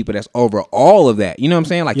white people that's over all of that. You know what I'm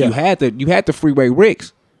saying? Like you had the Freeway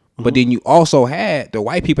Ricks, but then you also had the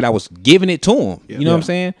white people that was giving it to them. You know what I'm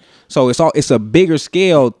saying? So it's a bigger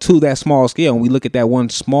scale to that small scale, and we look at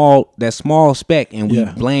that small speck, and we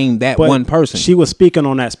blame that one person. She was speaking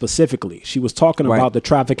on that specifically. She was talking about the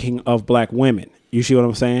trafficking of black women. You see what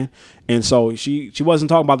I'm saying? And so she wasn't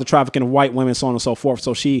talking about the trafficking of white women, so on and so forth.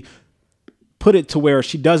 So she put it to where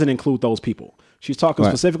she doesn't include those people. She's talking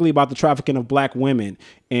specifically about the trafficking of black women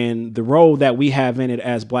and the role that we have in it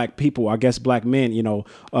as black people, I guess black men,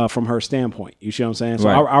 from her standpoint. You see what I'm saying? So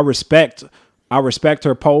I respect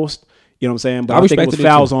her post, you know what I'm saying? But I think it was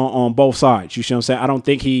fouls on both sides. You see what I'm saying? I don't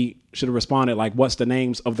think he should have responded like, what's the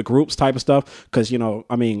names of the groups type of stuff. Cause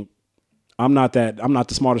I'm not the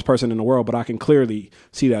smartest person in the world, but I can clearly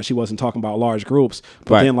see that she wasn't talking about large groups.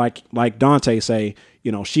 But then like Dante say,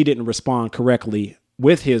 she didn't respond correctly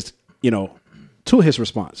with his, to his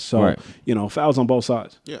response. So, fouls on both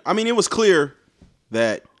sides. Yeah. I mean, it was clear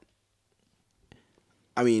that,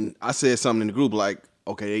 I said something in the group like,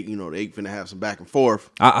 okay, they finna have some back and forth.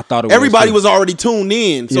 I thought everybody was already tuned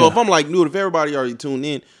in. So if I'm like, dude, if everybody already tuned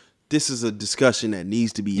in, this is a discussion that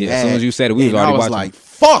needs to be had. As soon as you said it, we was already watching. I was like,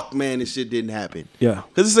 fuck, man, this shit didn't happen. Yeah.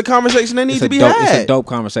 Because it's a conversation that needs to be had. It's a dope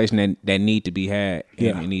conversation that need to be had.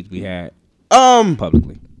 Yeah. And it needs to be had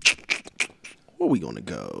publicly. Where we gonna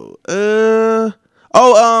go?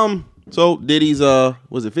 So Diddy's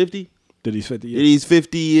was it 50? Diddy's 50th. Diddy's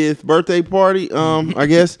 50th birthday party, I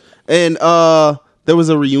guess. And there was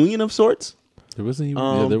a reunion of sorts. There was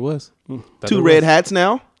there was. Two red hats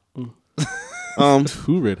now.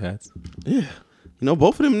 Two red hats. Yeah.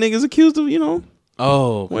 Both of them niggas accused of,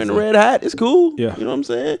 wearing a red hat. It's cool. Yeah. You know what I'm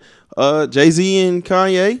saying? Jay-Z and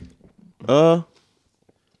Kanye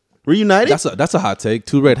reunited. That's a hot take.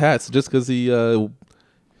 Two red hats just because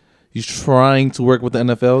he's trying to work with the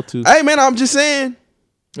NFL to. Hey man, I'm just saying.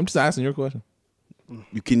 I'm just asking your question.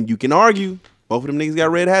 You can argue. Both of them niggas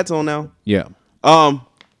got red hats on now. Yeah. I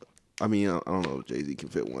don't know if Jay-Z can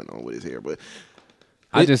fit one on with his hair, but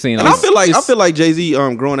I just seen. And I feel like Jay-Z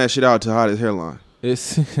growing that shit out to hide his hairline. It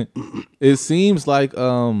seems like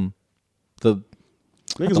the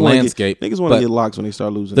landscape. Niggas want to get locks when they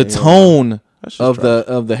start losing. The tone of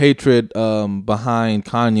the hatred behind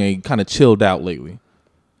Kanye kind of chilled out lately.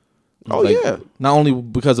 Oh yeah. Not only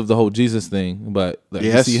because of the whole Jesus thing, but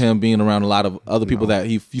you see him being around a lot of other people that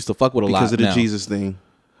he used to fuck with a lot because of the Jesus thing.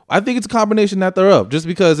 I think it's a combination that there's just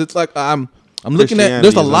because it's like I'm looking at.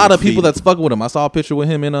 There's a lot of people that's fucking with him. I saw a picture with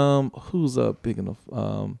him and who's big enough?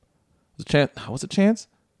 Was it Chance?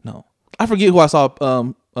 No, I forget who I saw.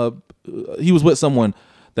 He was with someone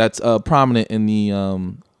that's prominent in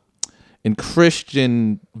the in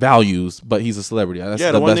Christian values, but he's a celebrity. That's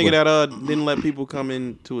the one nigga that didn't let people come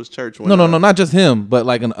into his church. No, not just him, but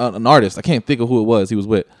like an artist. I can't think of who it was he was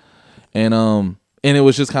with, and it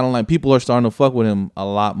was just kind of like people are starting to fuck with him a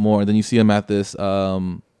lot more. And then you see him at this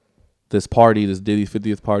this party, this Diddy's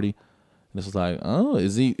 50th party. And it's like, oh,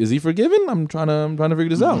 is he forgiven? I'm trying to figure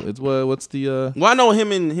this out. It's what's the Well, I know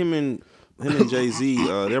him and Jay-Z,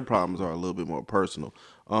 their problems are a little bit more personal.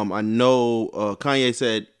 I know Kanye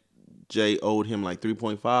said Jay owed him like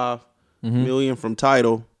 $3.5 million from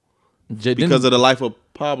Tidal because of the life of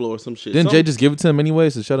Pablo or some shit. Didn't Jay just give it to him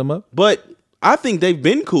anyways to shut him up? But I think they've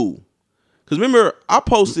been cool. Cause remember, I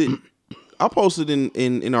posted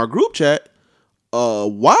in our group chat a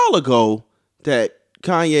while ago that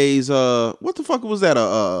Kanye's what the fuck was that?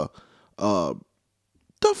 The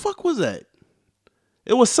fuck was that?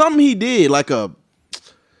 It was something he did, like a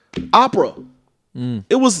opera.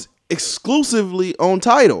 It was exclusively on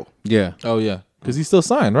Tidal. Yeah. Oh yeah. Cause he's still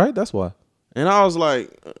signed, right? That's why. And I was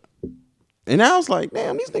like, damn,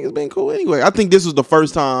 these niggas been cool anyway. I think this was the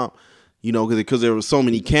first time, because there was so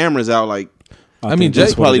many cameras out. Like, I mean,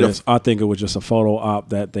 Jay probably. I think it was just a photo op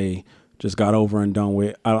that they just got over and done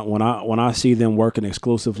with. When I see them working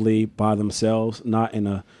exclusively by themselves, not in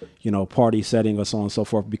a party setting or so on and so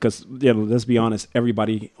forth, because let's be honest,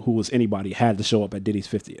 everybody who was anybody had to show up at Diddy's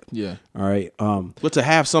 50th. Yeah. All right. But to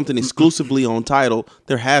have something exclusively on Tidal,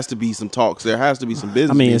 there has to be some talks. There has to be some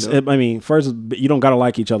business. First, you don't gotta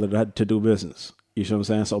like each other to do business. You know what I'm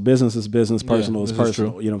saying? So business is business, personal is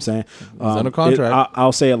personal. You know what I'm saying? It's under contract.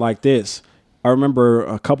 I'll say it like this. I remember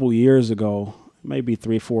a couple years ago, maybe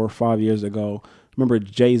 3, 4, 5 years ago, remember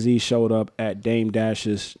Jay-Z showed up at Dame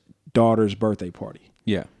Dash's daughter's birthday party.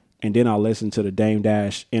 Yeah. And then I listened to the Dame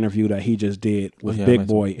Dash interview that he just did with Big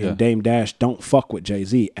Boy, and Dame Dash don't fuck with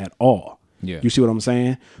Jay-Z at all. Yeah. You see what I'm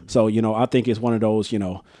saying? So, I think it's one of those,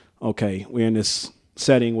 okay, we're in this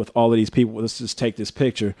setting with all of these people. Let's just take this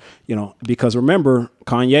picture, because remember,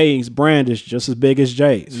 Kanye's brand is just as big as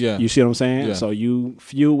Jay's. Yeah. You see what I'm saying? Yeah. So you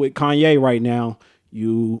feud with Kanye right now,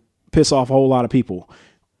 you piss off a whole lot of people.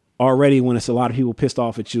 Already when it's a lot of people pissed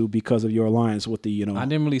off at you because of your alliance with the, I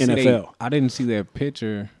didn't really NFL. I didn't see that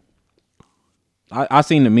picture. I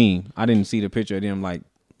seen the meme. I didn't see the picture of them like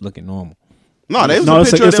looking normal. No, there's no, a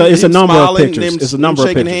picture of them, it's a number smiling, of pictures. Them, it's a number of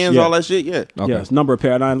shaking pictures. hands, all that shit. Yeah. Okay. Yeah, it's a number of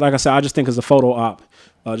pairs. And like I said, I just think it's a photo op,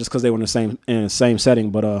 just because they were in the same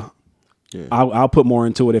setting. But I'll put more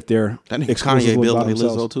into it if they're that nigga exclusive Kanye built by like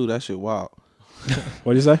themselves. Lizzo too. That shit wild.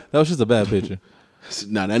 What do you say? That was just a bad picture.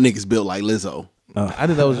 Nah, that nigga's built like Lizzo. I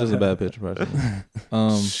think that was just a bad picture,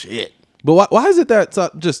 personally. Shit. But why is it that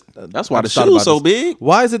that's why the shoe's so big?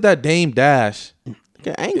 Why is it that Dame Dash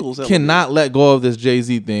Got angles cannot let go of this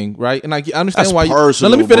Jay-Z thing, right? And I understand that's why. Personal,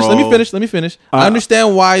 let me finish. bro. Let me finish. I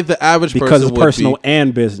understand why the average because person it's personal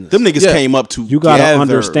and business. Them niggas came up to. You gotta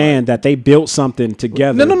understand that they built something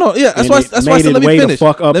together. No. Yeah, that's why I said let me finish.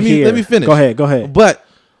 Let me finish. Go ahead. But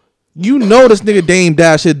this nigga Dame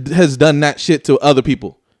Dash has done that shit to other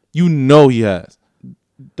people. He has.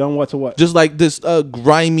 Done what to what? Just like this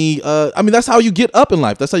grimy. That's how you get up in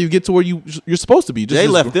life. That's how you get to where you're supposed to be. Jay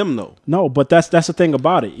left them though. No, but that's the thing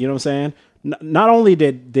about it. You know what I'm saying? Not only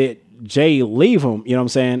did Jay leave him, you know what I'm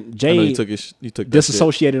saying? Jay he took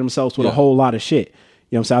disassociated himself with a whole lot of shit.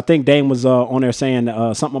 You know what I'm saying? I think Dame was on there saying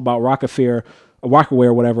something about Rockaware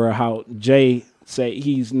or whatever. How Jay say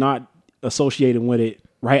he's not associated with it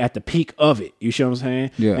right at the peak of it. You see what I'm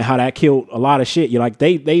saying? Yeah. And how that killed a lot of shit. You're like,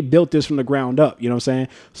 they built this from the ground up. You know what I'm saying?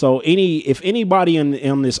 So if anybody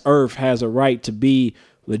on this earth has a right to be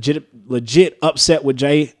legit upset with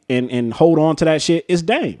Jay and hold on to that shit, it's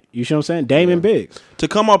Dame. You see what I'm saying? Dame and Biggs. To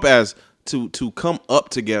come up as to come up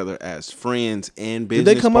together as friends and business.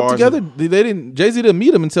 Did they come up together? They didn't. Jay-Z didn't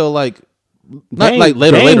meet him until later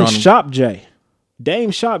Dame on. Shop Jay.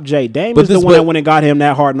 Dame shop Jay. Dame is the one that went and got him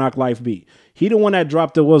that Hard Knock Life beat. He the one that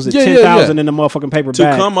dropped the 10,000 in the motherfucking paper bag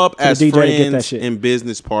to come up as DJ friends to get that shit. and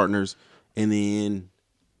business partners, and then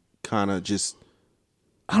kind of just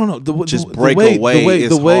I don't know. The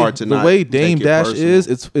way Dame Dash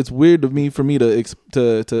is, it's weird for me to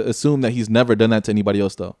assume that he's never done that to anybody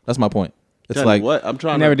else though. That's my point. It's like what I'm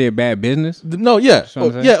trying. Never did bad business. No, yeah,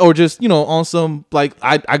 or just on some like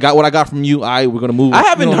I got what I got from you. We're gonna move. I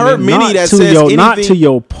haven't heard many that says anything. Not to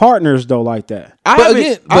your partners though, like that. I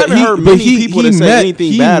haven't heard many people that say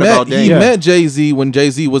anything bad about Dame. He met Jay-Z when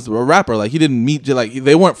Jay-Z was a rapper. Like he didn't meet like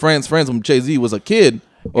they weren't friends when Jay-Z was a kid.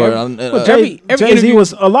 Jay-Z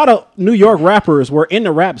was a lot of New York rappers were in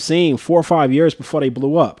the rap scene 4 or 5 years before they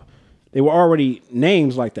blew up. They were already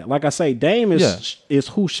names like that. Like I say, Dame is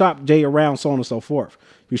who shopped Jay around, so on and so forth.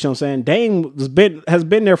 You know what I'm saying? Dame has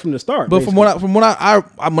been there from the start. But basically. when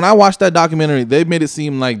I watched that documentary, they made it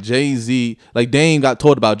seem like Jay-Z, like Dame got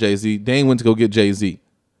told about Jay-Z. Dame went to go get Jay-Z.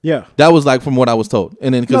 Yeah, that was like from what I was told.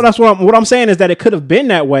 And then no, that's what I'm saying is that it could have been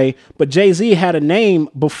that way. But Jay-Z had a name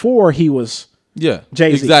before he was. Yeah,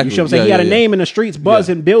 Jay-Z. Exactly. You know what I'm saying? He had a name in the streets,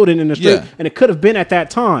 buzzing, building in the street, and it could have been at that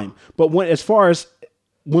time. But as far as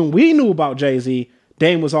when we knew about Jay-Z,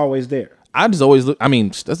 Dame was always there. I just always look. I mean,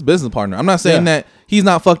 that's a business partner. I'm not saying that he's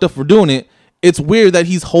not fucked up for doing it. It's weird that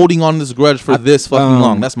he's holding on to this grudge for this fucking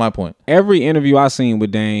long. That's my point. Every interview I seen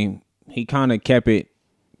with Dame, he kind of kept it.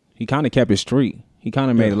 He kind of kept it street. He kind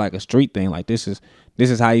of made it like a street thing. Like this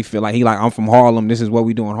is how he feel. Like I'm from Harlem. This is what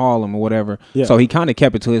we do in Harlem or whatever. Yeah. So he kind of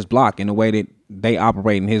kept it to his block in the way that they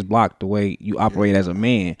operate in his block, the way you operate as a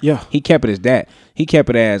man. Yeah. He kept it as that. He kept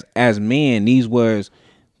it as men. These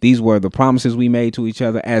were the promises we made to each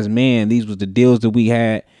other as men. These was the deals that we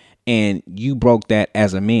had, and you broke that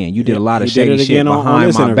as a man. You did a lot of shady shit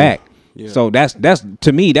behind my back. Yeah. So that's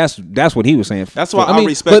to me that's what he was saying. That's why I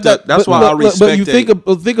respect that. That's why I respect. But you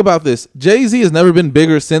think about this. Jay-Z has never been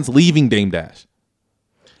bigger since leaving Dame Dash.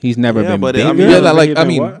 He's never been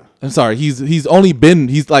bigger. I'm sorry. He's only been.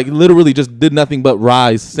 He's like literally just did nothing but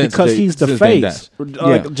rise since because he's the face.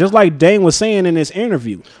 Just like Dame was saying in this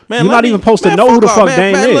interview. Man, you're not even supposed to know who the fuck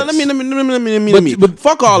Dame is. Let me.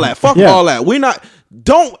 Fuck all that. Fuck all that. We're not.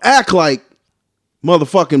 Don't act like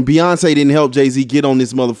motherfucking Beyonce didn't help Jay-Z get on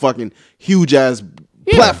this motherfucking huge ass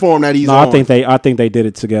platform that he's on. I think they did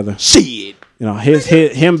it together. Shit. You know,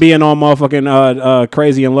 him being on motherfucking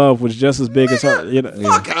Crazy in Love was just as big as her. You know,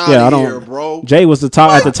 fuck out of here, bro. Jay was at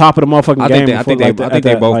the top of the motherfucking game. I think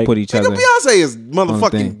they both put each other. Beyonce is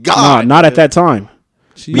motherfucking God. No, not at that time.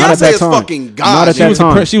 Beyonce is fucking God. Not at that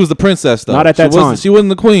time. She was the princess though. Not at that time. She wasn't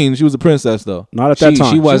the queen. She was the princess though. Not at that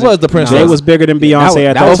time. She was the princess. Jay was bigger than Beyonce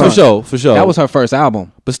at that time. For sure. That was her first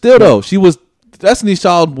album. But still though, she was. Destiny's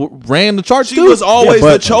Child ran the charts. She was always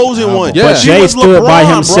the chosen one. Yeah. But Jay stood by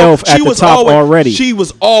himself at the top already. She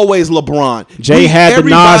was always LeBron. Jay had the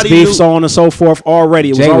Nas beef, so on and so forth already.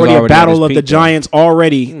 It was already a battle of the giants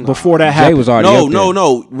already before that happened. Jay was already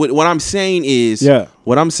No. What I'm saying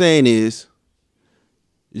is,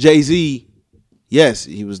 Jay-Z, yes,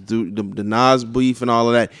 he was the Nas beef and all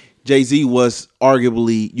of that. Jay-Z was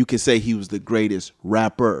arguably, you can say he was the greatest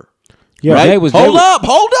rapper. Yeah, right? Hold up.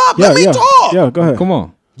 Let me talk. Yeah, go ahead. Come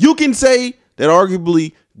on. You can say that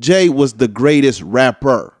arguably Jay was the greatest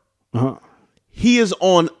rapper. Uh-huh. He is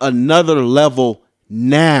on another level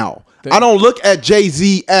now. I don't look at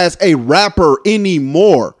Jay-Z as a rapper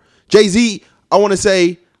anymore. Jay-Z, I'm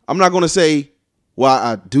not going to say, well,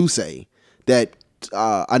 I do say that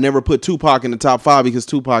I never put Tupac in the top 5 because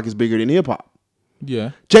Tupac is bigger than hip hop.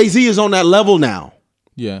 Yeah. Jay-Z is on that level now.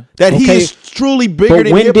 Yeah. That he is truly bigger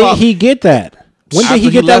than hip hop. When did he get that? When did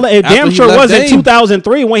he get that? It damn sure wasn't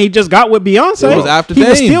 2003 when he just got with Beyonce. It was after He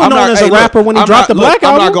was still known as a rapper when he dropped the Black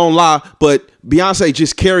album. I'm not going to lie, but Beyonce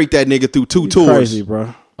just carried that nigga through 2 tours. Crazy,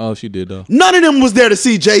 bro. Oh, she did though. None of them was there to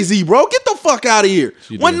see Jay-Z, bro. Get the fuck out of here.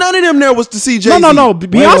 When none of them there was to see Jay-Z. No.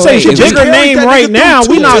 Beyonce's the bigger name right now.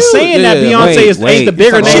 We're not saying that Beyonce ain't the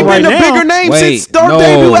bigger name right now. She been the bigger name since their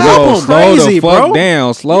debut album. Crazy,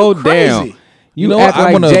 bro. Slow down. You act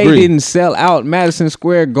like Jay didn't sell out Madison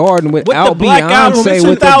Square Garden without Beyonce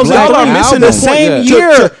with the Black album. Missing the same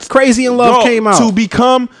year Crazy in Love came out. To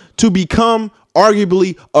become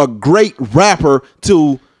arguably a great rapper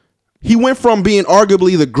he went from being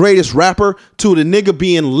arguably the greatest rapper to the nigga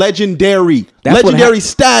being legendary. Legendary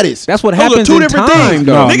status. That's what happens in two different things.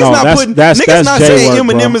 Niggas not saying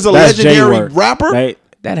Eminem is a legendary rapper.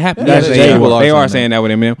 That happened. They are saying that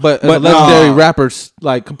with Eminem, but legendary rappers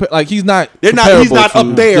like he's not. He's not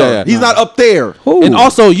up there. He's not up there. And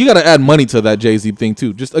also, you got to add money to that Jay-Z thing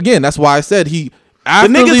too. Just again, that's why I said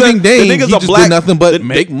after leaving Dame, he just did nothing but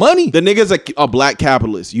make money. The nigga's a black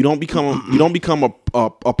capitalist. You don't become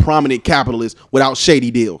a prominent capitalist without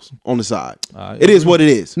shady deals on the side. It is what it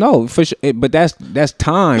is. No, for sure. But that's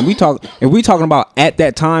time. If we talking about at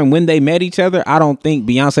that time when they met each other, I don't think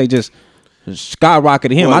Beyonce just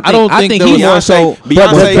skyrocketed him. Well, I think he more so.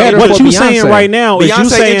 Beyonce, what you saying right now is you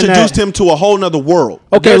saying introduced him to a whole nother world.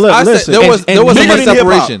 Okay, listen. There wasn't much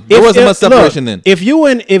separation. There wasn't much separation then. If you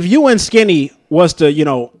and Skinny was to,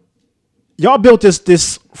 y'all built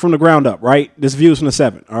this from the ground up, right? This Views from the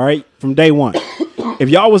 7, all right, from day one. If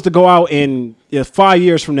y'all was to go out and 5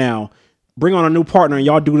 years from now, bring on a new partner and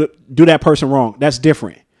y'all do that person wrong, that's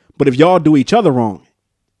different. But if y'all do each other wrong,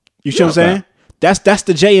 you see what I'm saying? That's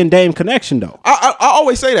the Jay and Dame connection, though. I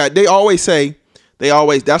always say that. They always say,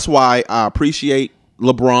 that's why I appreciate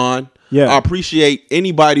LeBron. Yeah. I appreciate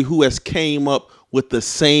anybody who has came up with the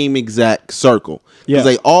same exact circle. Because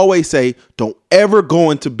they always say, don't ever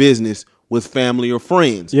go into business with family or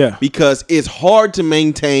friends. Yeah. Because it's hard to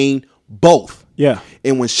maintain both. Yeah.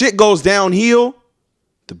 And when shit goes downhill,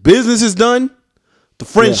 the business is done, the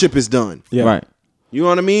friendship is done. Yeah. Right. You know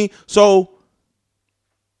what I mean? So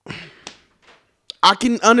I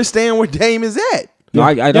can understand where Dame is at.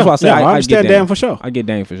 No, that's why I said I understand Dame for sure. I get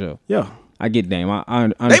Dame for sure. Yeah. I get Dame. I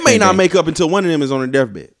they may not make up until one of them is on their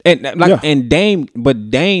deathbed. And Dame, but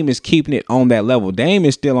Dame is keeping it on that level. Dame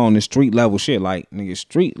is still on the street level shit. Like, nigga,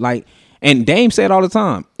 street, like, and Dame said all the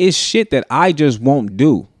time, it's shit that I just won't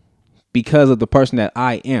do because of the person that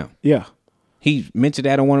I am. Yeah. He mentioned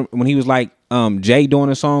that when he was like Jay doing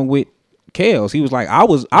a song with Kels. He was like, I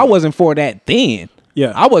wasn't for that then.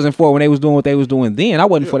 Yeah. I wasn't for when they was doing what they was doing then. I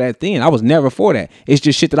wasn't for that then. I was never for that. It's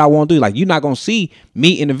just shit that I won't do. Like, you're not gonna see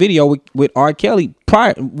me in the video with R. Kelly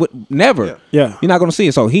never. Yeah. You're not gonna see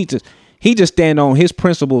it. So he just stand on his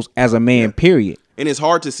principles as a man, period. And it's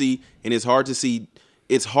hard to see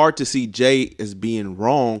Jay as being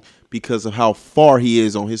wrong because of how far he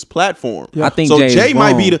is on his platform. Yeah. I think Jay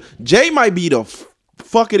might be the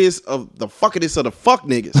fuckitest of the fuck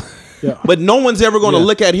niggas. Yeah. But no one's ever going to Yeah.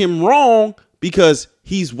 look at him wrong because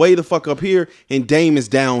he's way the fuck up here and Dame is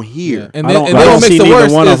down here. And I then, don't, and I then don't what makes see it neither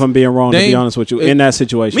worse one of is them being wrong, to be Dame- honest with you, in that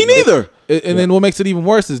situation. Me neither. And then what makes it even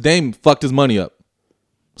worse is Dame fucked his money up.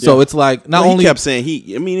 So it's like not Well, only he kept saying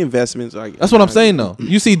investments. that's what I'm saying though.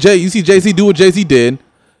 You see Jay-Z do what Jay-Z did,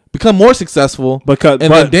 become more successful, Because- and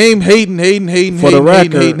but- then Dame hating. For the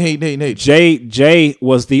record, hating. Jay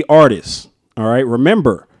was the artist. All right.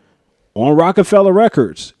 Remember, on Rockefeller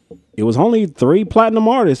Records, it was only 3 platinum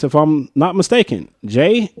artists, if I'm not mistaken.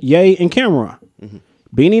 Jay, Ye, and Cameron.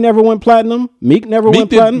 Beanie never went platinum. Meek never went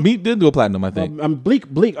platinum. Meek did go platinum, I think.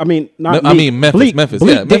 Bleak. I mean, not. I Meek. mean, Memphis. Bleak, Memphis. Bleak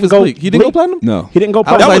Yeah, Memphis. didn't Bleak. He didn't go platinum. No. He didn't go That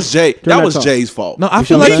platinum. was Jay. during That was time. Jay's fault. No, I You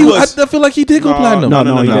feel see what like I'm he. saying? I feel like he did go platinum.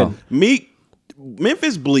 No, he didn't. Meek,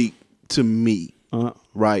 Memphis Bleak to me,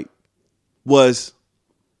 right, was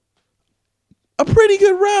a pretty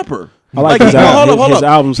good rapper. I like his album. His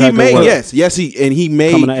albums He had good made work. yes, he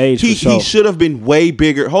made. Coming of age for he sure. should have been way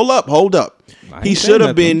bigger. Hold up. I He ain't should saying have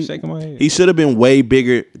nothing. I'm been. shaking my head. He should have been way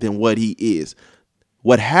bigger than what he is.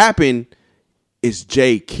 What happened is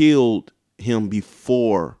Jay killed him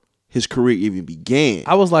before his career even began.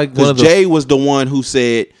 I was like, one because of the- Jay was the one who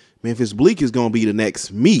said Memphis Bleak is gonna be the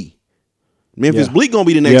next me. Memphis Yeah. Bleak gonna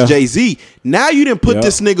be the next Yeah. Jay-Z. Now you didn't put Yep.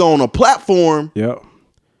 this nigga on a platform Yeah.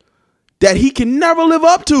 that he can never live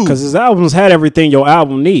up to. Because his albums had everything your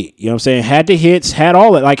album need. You know what I'm saying? Had the hits, had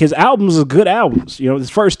all that. Like his albums are good albums. You know, his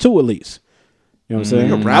first 2 at least. You know what I'm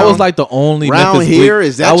saying? I was like the only Round Memphis here, Bleak.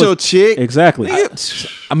 is that your chick? Exactly.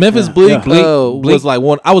 Memphis Bleak, Yeah. was like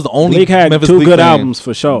one. I was the only Bleak had Memphis 2 Bleak good fan. albums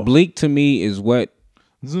for sure. Bleak to me is what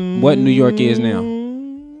New York is now.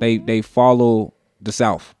 They follow the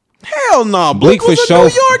South. Hell no. Bleak Bleak was for a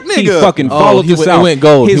sure. New York nigga. He fucking Oh, followed he the went- South. he went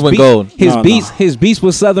gold. He went gold. His No, beats. His beats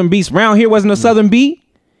was Southern beats. Round here wasn't a Southern beat.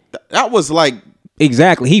 That was like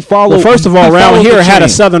Exactly. He followed. Well, first of all, he Round followed Here the had a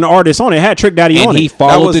trend. Southern artist on it. It had Trick Daddy And on he it.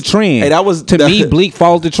 followed was- the trend. hey, that was- to me. Bleak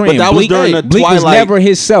followed the trend. that was Bleak, during the Bleak was Twilight. never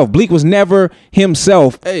himself. Bleak was never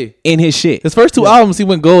himself. Hey. In his shit. His first 2 albums, he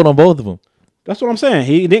went gold on both of them. That's what I'm saying.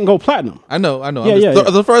 He didn't go platinum. I know. Yeah, I'm just- yeah, yeah.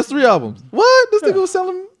 The first 3 albums. What? This nigga was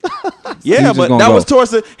selling. yeah, just but gonna that go. was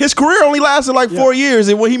towards his career only lasted like 4 years,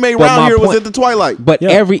 and when he made But Round my Here, it was point- at the Twilight. But Yeah.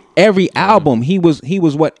 every album, he was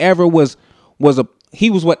whatever was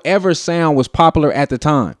whatever sound was popular at the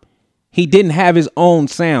time. He didn't have his own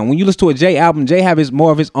sound. When you listen to a Jay album, Jay have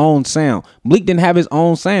more of his own sound. Bleak didn't have his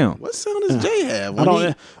own sound. What sound does Jay have? I when don't.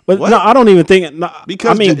 he- But what? no, I don't even think. No,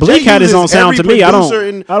 Because I mean, Jay Bleak had his uses own sound to every me. I producer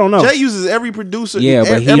in- don't know. Jay uses every producer. Yeah,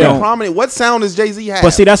 but he every don't. prominent. What sound does Jay-Z have? But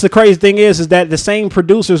see, that's the crazy thing is that the same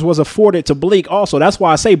producers was afforded to Bleak also. That's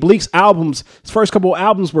why I say Bleak's albums, his first couple of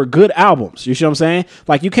albums were good albums. You see what I'm saying?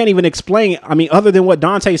 Like you can't even explain. I mean, other than what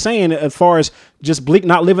Dante's saying, as far as just Bleak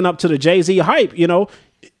not living up to the Jay-Z hype, you know,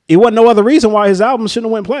 it wasn't no other reason why his album shouldn't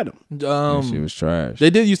have went platinum. She was trash. They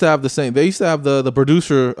did used to have the same. They used to have the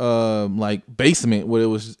producer like basement where it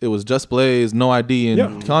was Just Blaze, No ID, and Yeah,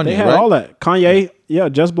 Kanye. they had right? all that. Kanye, yeah,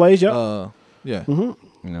 Just Blaze, yeah. Yeah.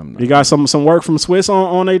 You got some work from Swiss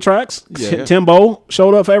on their tracks. Yeah. Timbo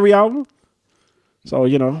showed up for every album. So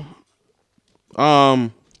you know, all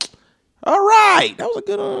right, that was a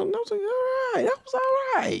good one. That was all right. That was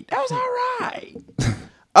all right. That was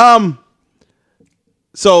all right.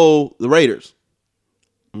 So the Raiders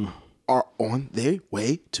are on their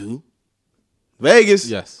way to Vegas.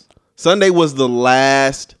 Yes. Sunday was the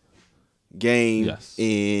last game Yes.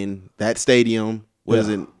 in that stadium. Was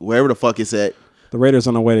it wherever the fuck it's at? the Raiders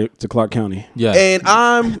on their way to Clark County. Yeah.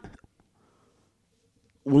 And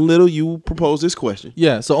Little, you proposed this question.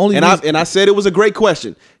 Yeah. So only And I said it was a great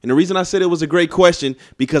question. And the reason I said it was a great question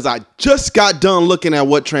because I just got done looking at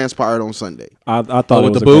what transpired on Sunday. I thought it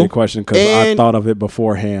with was the a boo? great question because I And- thought of it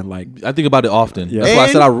beforehand. Like, I think about it often. Yeah. That's why I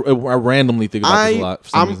said And I randomly think about this a lot. For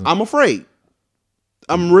some reason. I'm afraid.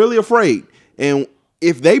 I'm really afraid. And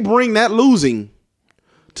if they bring that losing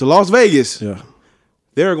to Las Vegas, yeah,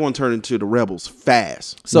 they're going to turn into the Rebels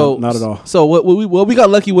fast. So not at all. So what we got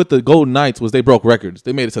lucky with the Golden Knights was they broke records.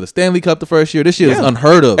 They made it to the Stanley Cup the first year. This year was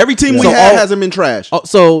unheard of. Every team we So had all- hasn't been trash.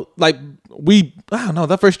 So like I don't know,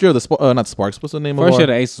 that first year of the not the Sparks. What's the name First of year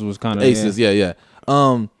our- the Aces was kind of Aces? Yeah.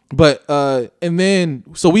 But and then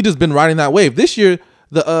so we just been riding that wave. This year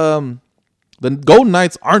the Golden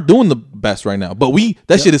Knights aren't doing the best right now. But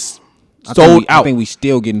shit is sold out. I think we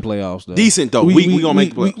still getting playoffs though. Decent, though. We going to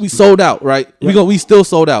make the playoffs. We sold out, right? We still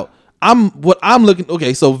sold out. I'm looking.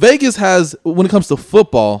 Okay, so Vegas has, when it comes to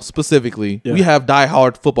football specifically, we have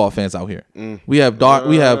diehard football fans out here. We have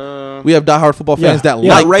diehard football fans that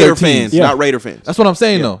Yeah. like Not their Raider teams. fans. Yeah. Not Raider fans. That's what I'm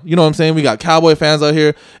saying, though. You know what I'm saying? We got Cowboy fans out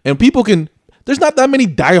here, and people can. there's not that many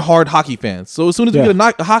diehard hockey fans. So as soon as we get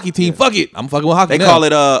a hockey team, fuck it, I'm fucking with hockey. They call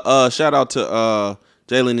it shout out to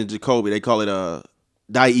Jalen and Jacoby. They call it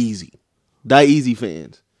die easy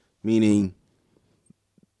fans, meaning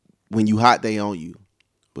when you hot, they on you.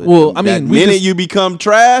 But the minute you become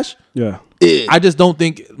trash, I just don't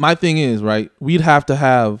think. My thing is right. We'd have to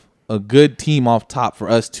have a good team off top for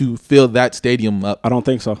us to fill that stadium up. I don't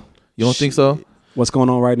think so. You don't think so? What's going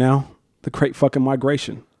on right now? The great fucking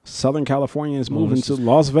migration. Southern California is moving to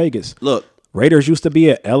Las Vegas. Look, Raiders used to be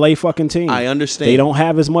a LA fucking team. I understand. They don't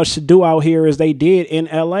have as much to do out here as they did in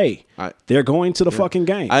LA. They're going to the fucking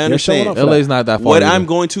game. I understand. LA's not that far.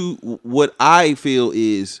 What I feel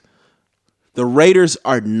is the Raiders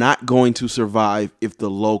are not going to survive if the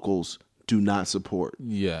locals do not support.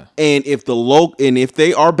 Yeah. And if if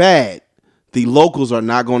they are bad, the locals are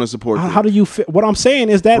not going to support them. How do you feel? What I'm saying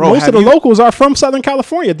is that most of the locals are from Southern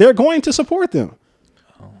California. They're going to support them.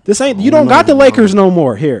 This ain't you don't got the Lakers no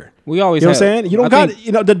more here. We always, you know what I'm saying? You don't got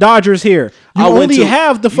the Dodgers here. You only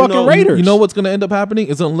have the fucking Raiders. You know what's going to end up happening?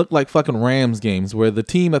 It's going to look like fucking Rams games where the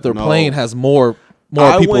team that they're playing has more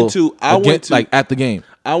people at the game.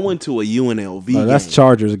 I went to a UNLV game. That's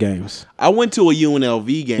Chargers games. I went to a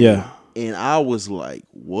UNLV game. Yeah. And I was like,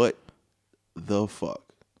 what the fuck?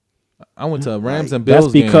 I went to Rams and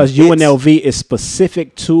Bills. That's because UNLV is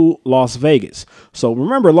specific to Las Vegas. So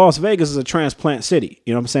remember, Las Vegas is a transplant city.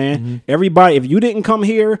 You know what I'm saying? Mm-hmm. Everybody, if you didn't come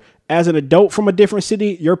here as an adult from a different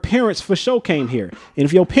city, your parents for sure came here. And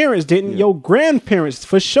if your parents didn't, your grandparents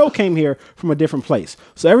for sure came here from a different place.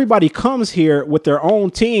 So everybody comes here with their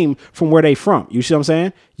own team from where they from. You see what I'm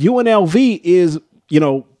saying? UNLV is,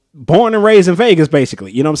 born and raised in Vegas,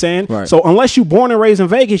 basically. You know what I'm saying? Right. So unless you're born and raised in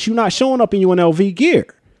Vegas, you're not showing up in UNLV gear.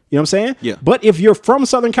 You know what I'm saying? Yeah. But if you're from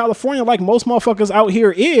Southern California, like most motherfuckers out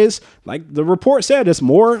here is, like the report said, there's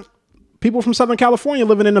more people from Southern California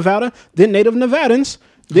living in Nevada than native Nevadans.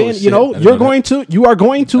 Then, you are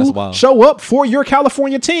going to show up for your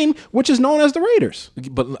California team, which is known as the Raiders.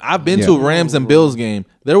 But I've been to a Rams and Bills game.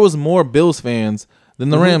 There was more Bills fans than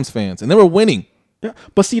the Rams fans, and they were winning. Yeah.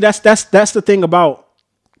 But see, that's the thing about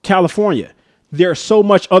California. There's so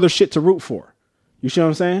much other shit to root for. You see what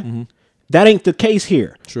I'm saying? Mm-hmm. That ain't the case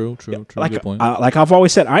here. True. Like, good point. Like I've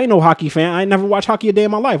always said, I ain't no hockey fan. I ain't never watched hockey a day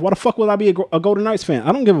in my life. Why the fuck would I be a Golden Knights fan?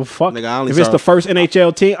 I don't give a fuck if it's the first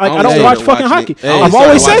NHL team. I don't watch fucking hockey. I've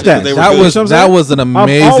always said that. That was an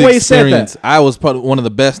amazing experience. I was probably one of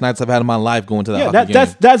the best nights I've had in my life going to that hockey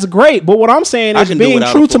game. That's great. But what I'm saying is being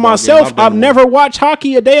true to myself, I've never watched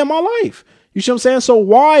hockey a day in my life. You see what I'm saying? So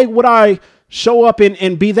why would I show up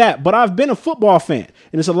and be that? But I've been a football fan.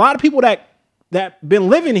 And there's a lot of people that been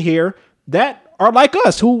living here that are like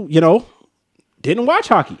us who, didn't watch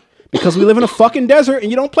hockey because we live in a fucking desert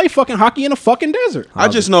and you don't play fucking hockey in a fucking desert. I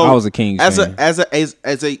just know I was a Kings fan. As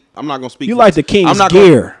a I'm not gonna speak. You like the Kings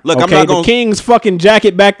gear. Look, okay? I'm not gonna. The Kings fucking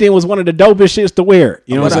jacket back then was one of the dopest shits to wear.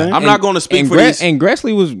 You know what I'm saying? I'm not gonna speak for these. And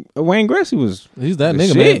Wayne Gretzky was. He's that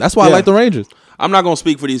nigga, man. That's why I like the Rangers. I'm not gonna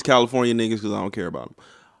speak for these California niggas because I don't care about them.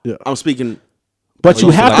 Yeah. I'm speaking. But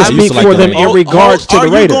you have to speak for them in regards to the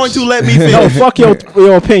Raiders. Are you going to let me finish? No, fuck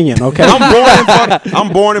your opinion, okay?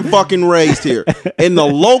 I'm born and fucking raised here. And the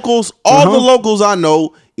locals, all the locals I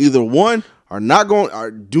know, either one are not going,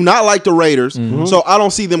 or do not like the Raiders. Mm-hmm. So I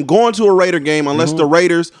don't see them going to a Raider game unless the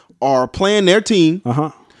Raiders are playing their team.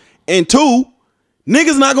 And two,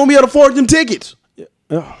 niggas not going to be able to afford them tickets.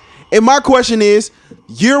 And my question is,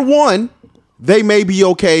 year one, they may be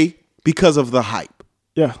okay because of the hype.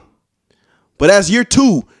 Yeah. But as year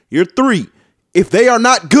 2, year 3, if they are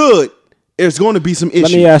not good, there's going to be some issues.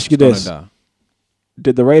 Let me ask you this.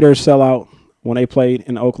 Did the Raiders sell out when they played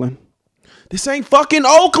in Oakland? This ain't fucking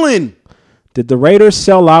Oakland. Did the Raiders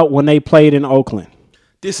sell out when they played in Oakland?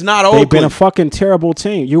 This not Oakland. They've been a fucking terrible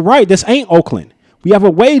team. You're right. This ain't Oakland. We have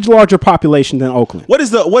a way larger population than Oakland. What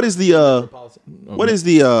is the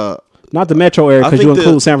not the metro area because you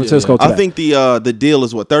include San Francisco today. I think the deal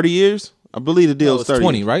is what, 30 years? I believe the deal is 30.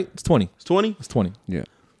 20, right? It's 20. It's 20? It's 20. Yeah.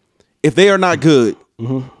 If they are not good,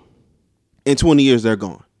 in 20 years they're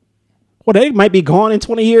gone. Well, they might be gone in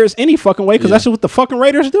 20 years any fucking way because that's what the fucking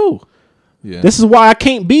Raiders do. Yeah. This is why I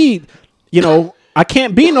can't be, I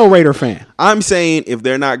can't be no Raider fan. I'm saying if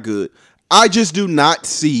they're not good, I just do not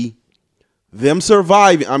see them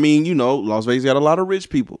surviving. I mean, Las Vegas got a lot of rich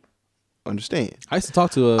people. Understand? I used to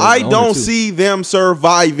talk to. I don't see them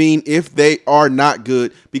surviving if they are not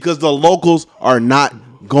good because the locals are not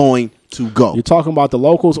going to go. You're talking about the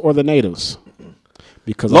locals or the natives?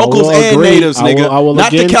 Because locals and natives, nigga. I will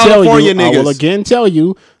not again the California niggas. I will again tell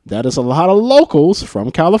you that is a lot of locals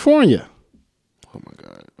from California. Oh my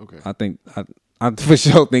god. Okay. I think I for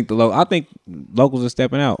sure think I think locals are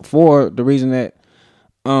stepping out for the reason that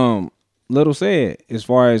Little said, as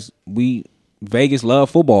far as Vegas love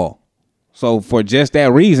football. So for just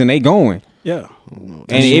that reason, they going. Yeah. And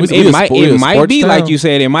it might be like you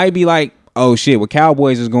said, it might be like, oh shit, what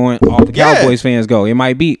Cowboys is going, all the Cowboys fans go. It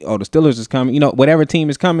might be, oh, the Steelers is coming, whatever team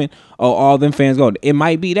is coming, oh, all them fans go. It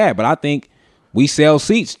might be that, but I think we sell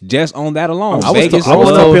seats just on that alone. I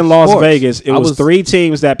was up in Las Vegas. It was 3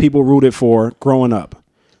 teams that people rooted for growing up: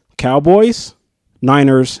 Cowboys,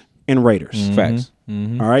 Niners, and Raiders. Mm-hmm. Facts.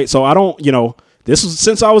 Mm-hmm. All right, so I don't, this was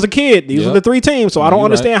since I was a kid. These were the 3 teams, so I don't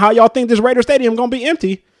understand how y'all think this Raider Stadium gonna be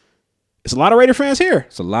empty. It's a lot of Raider fans here.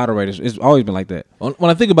 It's a lot of Raiders. It's always been like that.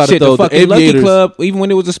 When I think about it, though, the fucking Lucky Club, even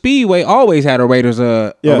when it was a Speedway, always had a Raiders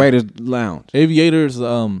Raiders lounge. Aviators,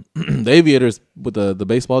 the Aviators with the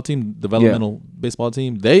baseball team, developmental baseball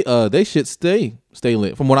team, they should stay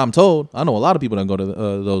lit. From what I'm told, I know a lot of people that go to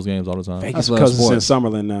those games all the time. That's because it's in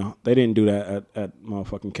Summerlin now. They didn't do that at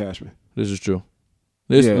motherfucking Cashman. This is true.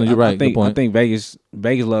 You're right. Good point. I think Vegas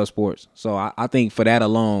loves sports, so I think for that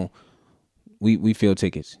alone, we fill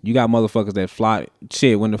tickets. You got motherfuckers that fly.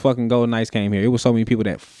 Shit, when the fucking Golden Knights came here, it was so many people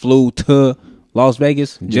that flew to Las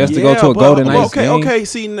Vegas just to go to a Golden Knights game. Okay.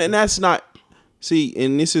 See, and that's not. See,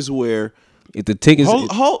 and this is where if the tickets.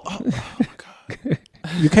 Oh my God.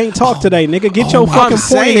 You can't talk today, nigga. Get your fucking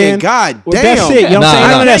point in. God damn. That's it. You know what I'm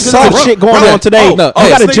saying? None of that soft shit going on today. You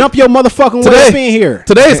got to jump your motherfucking way up in here.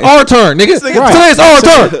 Today's our turn, nigga. Today's our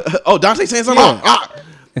turn. Oh, Dante saying something?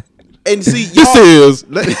 And see, this is.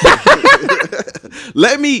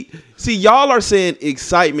 Let me see. Y'all are saying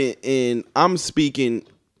excitement, and I'm speaking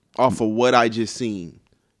off of what I just seen.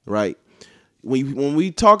 Right? When we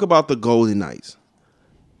talk about the Golden Knights,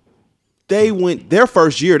 they went their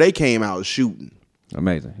first year. They came out shooting.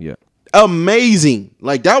 Amazing, yeah. Amazing.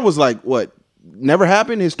 Like that was like what never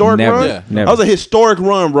happened. Historic run. Yeah, never. That was a historic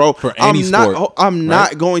run, bro. For any sport. I'm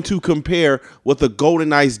not going to compare what the Golden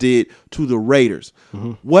Knights did to the Raiders.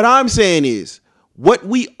 Mm-hmm. What I'm saying is what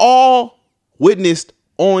we all witnessed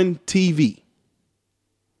on TV.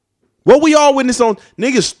 What we all witnessed on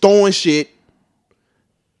niggas throwing shit.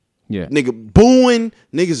 Yeah. Nigga booing.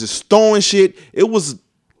 Niggas is throwing shit. It was.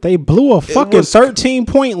 They blew a fucking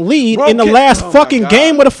 13-point lead in the last fucking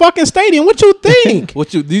game with a fucking stadium. What you think?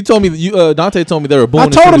 You told me Dante told me they were booing. I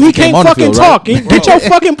told him he can't fucking talk. Right? Get your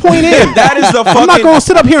fucking point in. That is the fucking. I'm not gonna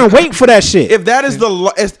sit up here and wait for that shit. If that is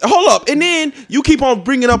hold up, and then you keep on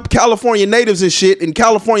bringing up California natives and shit and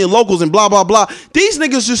California locals and blah blah blah. These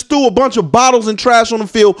niggas just threw a bunch of bottles and trash on the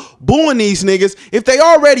field, booing these niggas. If they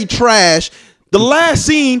already trash. The last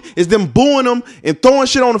scene is them booing them and throwing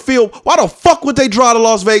shit on the field. Why the fuck would they drive to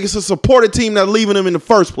Las Vegas to support a team that's leaving them in the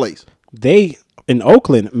first place? They in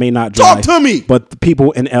Oakland may not drive. Talk to me. But the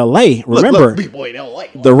people in L.A., remember, people in LA.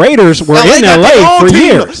 The Raiders were in L.A. for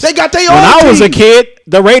years. They got their own team. When I was a kid,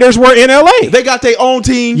 the Raiders were in L.A. They got their own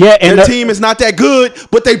team. Yeah, and their team is not that good,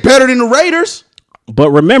 but they better than the Raiders.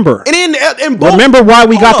 But remember, both, remember why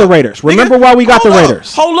we got the Raiders. Remember why we got the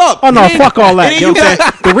Raiders. Hold up. Oh, no, fuck all that. You know what I'm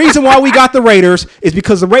saying? The reason why we got the Raiders is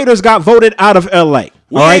because the Raiders got voted out of L.A.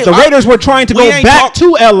 All right, the Raiders were trying to go back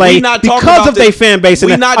to L.A. because of their fan base.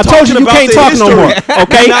 I told you can't talk no more.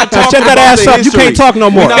 Okay, shut that ass up. You can't talk no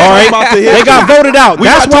more. All right, they got voted out.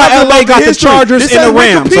 That's why L.A. got the Chargers and the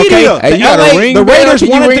Rams. Okay, the Raiders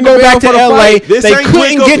wanted to go back to L.A. They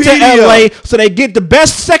couldn't get to L.A., so they get the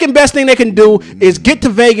second best thing they can do is get to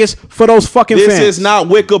Vegas for those fucking fans. This is not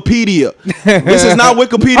Wikipedia. This is not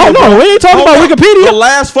Wikipedia. Oh no, we ain't talking about Wikipedia. The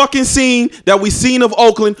last fucking scene that we seen of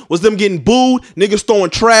Oakland was them getting booed, niggas throwing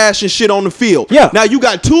trash and shit on the field. Yeah. Now you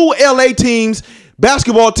got 2 LA teams,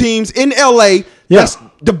 basketball teams in LA. Yeah. That's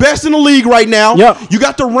the best in the league right now. Yep. You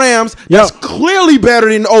got the Rams. That's clearly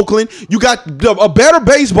better than Oakland. You got a better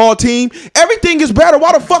baseball team. Everything is better.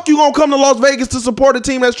 Why the fuck you gonna come to Las Vegas to support a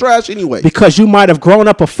team that's trash anyway? Because you might have grown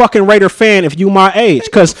up a fucking Raider fan if you my age.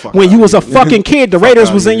 Because when you was a fucking kid, the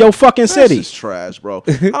Raiders was in your fucking city. That's trash, bro.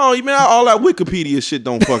 Oh, you mean all that Wikipedia shit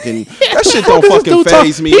don't fucking that shit don't fucking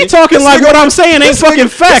faze me. He talking like what I'm saying ain't fucking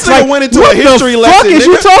facts. This nigga went into a history lesson. What the fuck is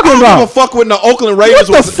you talking about? I don't give a fuck when the Oakland Raiders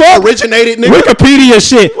was originated, nigga. Wikipedia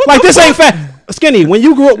shit. Like this ain't fact. Skinny, when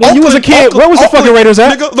you grew up, when you was a kid, where was the fucking Raiders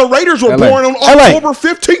at? Nigga, the Raiders were born on October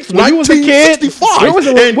 15th, 1965. Where was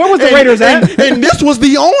the Raiders at? And this was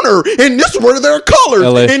the owner, and this were their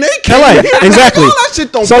colors, and they came LA. here. Exactly. All that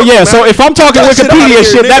shit don't so yeah, so if I'm talking Wikipedia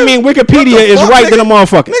shit, that means Wikipedia is right than a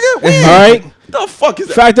motherfucker. Nigga, all right. The fuck is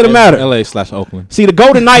that? Fact of the matter. LA/Oakland. See, the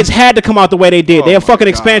Golden Knights had to come out the way they did. They're a fucking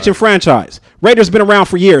expansion franchise. Raiders been around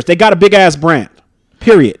for years. They got a big ass brand.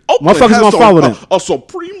 Period. Oakland Motherfuckers gonna follow them. A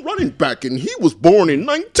supreme running back, and he was born in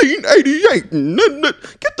 1988.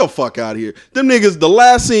 Get the fuck out of here. Them niggas, the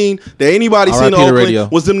last scene that anybody seen in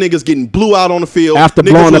Oakland was them niggas getting blew out on the field. After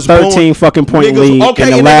blowing a 13 fucking point lead in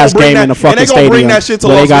the last game in the fucking stadium.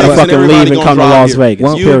 Where they gotta fucking leave and come to Las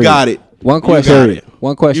Vegas. You got it. One question.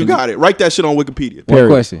 You got it. Write that shit on Wikipedia. One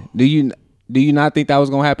question. Do you not think that was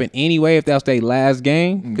gonna happen anyway if that was their last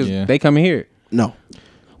game? Because they coming here. No.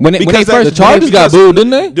 When they first, the Chargers got booed, didn't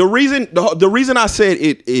they? The reason I said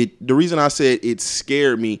it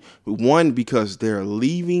scared me, one, because they're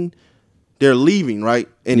leaving, right?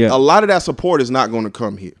 And a lot of that support is not going to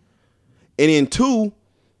come here. And then two,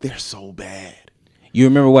 they're so bad. You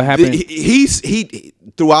remember what happened? He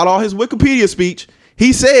throughout all his Wikipedia speech,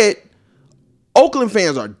 he said Oakland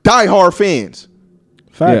fans are diehard fans.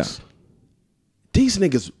 Facts. Yeah. These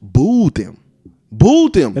niggas booed them.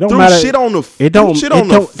 It don't matter. Shit on the it don't. Shit it on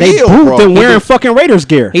don't the they field, booed bro. them wearing fucking Raiders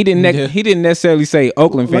gear. He didn't necessarily say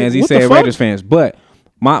Oakland fans. He said Raiders fans. But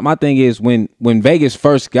my thing is when Vegas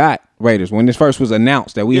first got Raiders, when this first was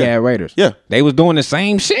announced that we had Raiders, they was doing the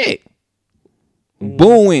same shit.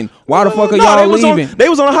 Booing. Why the fuck are y'all leaving? They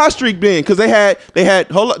was on a hot streak then because they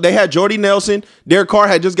had Jordy Nelson. Derek Carr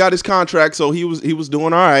had just got his contract, so he was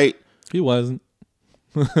doing all right. He wasn't.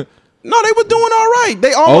 No, they were doing all right.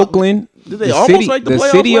 They almost Oakland. Did they almost make the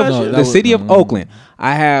playoffs? The city of Oakland.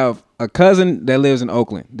 I have a cousin that lives in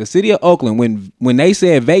Oakland. The city of Oakland. When they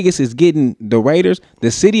said Vegas is getting the Raiders, the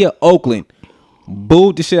city of Oakland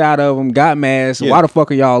booed the shit out of them. Got mad. So why the fuck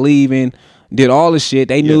are y'all leaving? Did all this shit.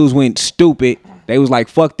 They news went stupid. They was like,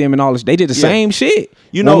 fuck them and all this. They did the same shit.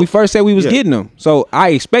 You know, when we first said we was getting them. So I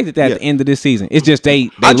expected that at the end of this season. It's just they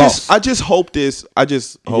lost. I just hope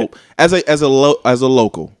as a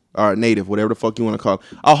local or native, whatever the fuck you want to call it,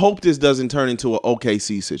 I hope this doesn't turn into an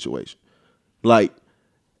OKC situation. Like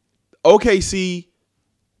OKC,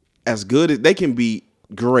 as good as they can be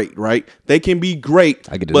great, right? They can be great,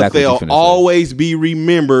 but they'll always be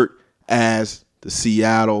remembered as the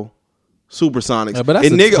Seattle Supersonics.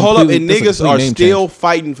 And niggas are still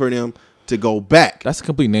fighting for them to go back. That's a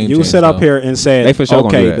complete name change. You sit up here and said,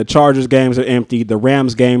 okay, the Chargers games are empty, the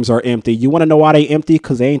Rams games are empty. You want to know why they empty?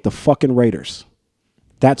 Because they ain't the fucking Raiders.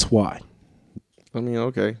 That's why. I mean,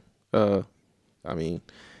 okay. Okay.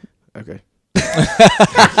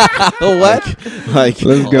 What?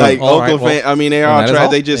 Like Oakland fans. I mean, they are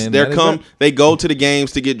trash. They go to the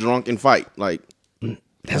games to get drunk and fight. Like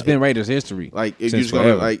that's been Raiders history. Like if you're just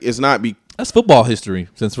gonna it's not be. That's football history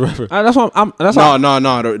since forever. That's what I'm. That's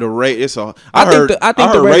no. The Raiders. It's all. I heard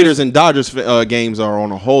the Raiders and Dodgers games are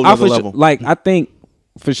on a whole other level. Like I think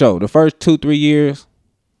for sure the first 2-3 years,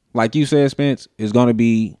 like you said, Spence, is gonna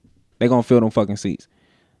be they're gonna fill them fucking seats.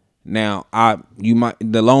 Now,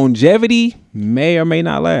 the longevity may or may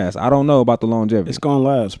not last. I don't know about the longevity. It's gonna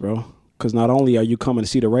last, bro. Because not only are you coming to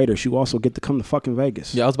see the Raiders, you also get to come to fucking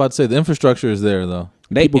Vegas. Yeah, I was about to say the infrastructure is there though.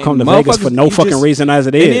 People come to Vegas for no fucking reason as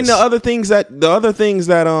it is. And then the other things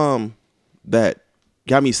that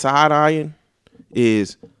got me side eyeing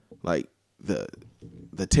is like the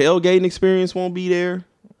tailgating experience won't be there.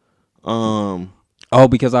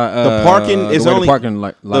 Because the parking is only parking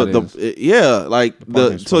lot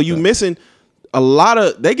so you missing a lot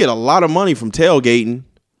of. They get a lot of money from tailgating.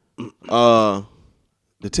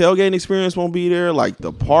 The tailgating experience won't be there. Like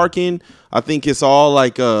the parking, I think it's all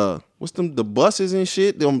like the buses and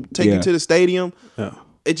shit. They'll take you to the stadium. Yeah,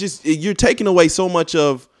 you're taking away so much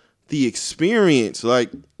of the experience.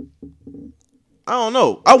 Like I don't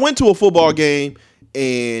know. I went to a football game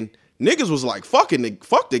and niggas was like, fuck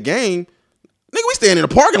the game. Nigga, we stand in the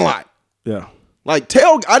parking lot. Yeah. Like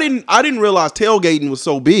I didn't realize tailgating was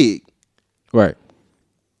so big. Right.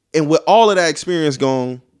 And with all of that experience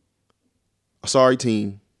gone, sorry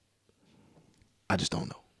team, I just don't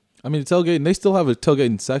know. I mean, tailgating, they still have a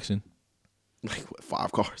tailgating section. Like what,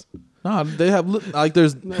 5 cars? No, they have like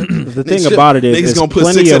there's the thing about it is niggas gonna put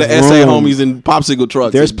 6 of the SA homies in popsicle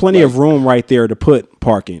trucks. There's plenty of room right there to put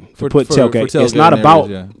parking, to put tailgate. It's not about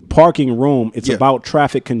parking room. It's about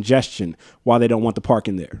traffic congestion. Why they don't want the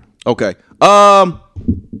parking there. Okay.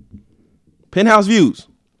 Penthouse views.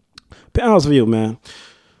 Penthouse view, man.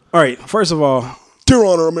 All right. First of all, dear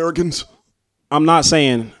honor, Americans. I'm not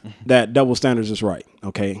saying that double standards is right.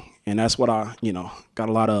 Okay, and that's what I got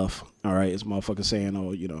a lot of. All right, it's motherfuckers saying,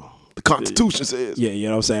 the Constitution says. Yeah, you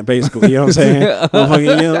know what I'm saying? Basically, you know what I'm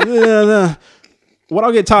saying? What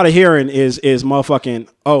I get tired of hearing is motherfucking,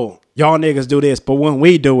 y'all niggas do this, but when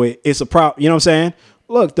we do it, it's a problem. You know what I'm saying?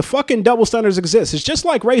 Look, the fucking double standards exist. It's just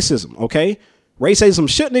like racism, okay? Racism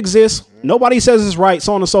shouldn't exist. Nobody says it's right,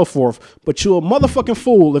 so on and so forth. But you're a motherfucking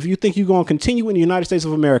fool if you think you're going to continue in the United States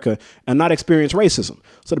of America and not experience racism.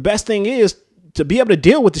 So the best thing is to be able to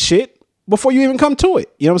deal with the shit before you even come to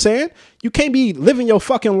it. You know what I'm saying? You can't be living your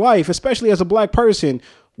fucking life, especially as a black person,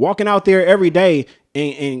 walking out there every day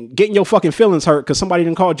and getting your fucking feelings hurt because somebody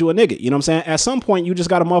didn't call you a nigga. You know what I'm saying? At some point, you just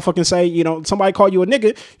got to motherfucking say, you know, somebody called you a nigga,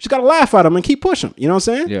 you just got to laugh at them and keep pushing. You know what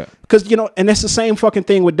I'm saying? Yeah. Because, you know, and that's the same fucking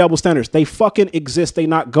thing with double standards. They fucking exist. They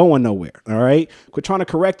not going nowhere. All right? Quit trying to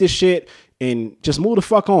correct this shit and just move the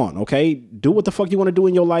fuck on, okay? Do what the fuck you want to do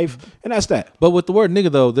in your life, and that's that. But with the word nigga,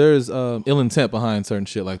 though, there's ill intent behind certain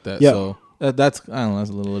shit like that. Yeah. So that's, I don't know, that's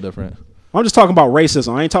a little different. I'm just talking about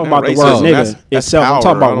racism. I ain't talking about the word nigga that's itself. power. I'm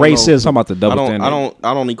talking about racism. I'm talking about the double standard.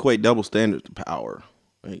 I don't equate double standards to power.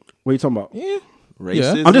 Like, What are you talking about? Yeah.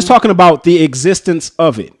 racism. I'm just talking about the existence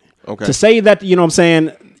of it. Okay. To say that, you know what I'm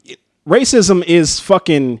saying, racism is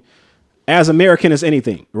fucking as American as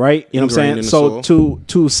anything, right? You know what I'm Ingrained saying? in the So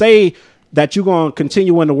to say that you're going to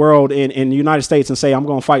continue in the world in the United States and say, I'm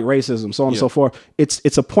going to fight racism, so on and so forth,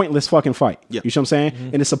 it's a pointless fucking fight. Yeah. You know what I'm saying?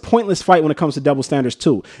 And it's a pointless fight when it comes to double standards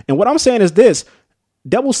too. And what I'm saying is this,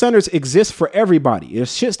 double standards exist for everybody. There's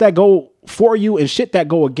shits that go for you and shit that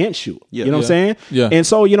go against you. Yeah. You know what I'm saying? Yeah. And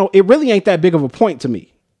so, you know, it really ain't that big of a point to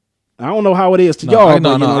me. I don't know how it is to y'all, but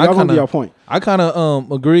you know, y'all gonna be your point. I kind of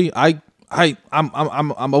agree. I've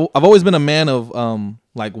always been a man of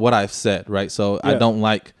like what I've said, right? So I don't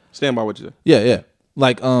like Stand by what you said. yeah.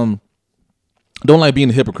 Like don't like being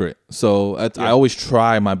a hypocrite. So I always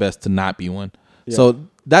try my best to not be one. Yeah. So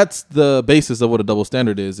that's the basis of what a double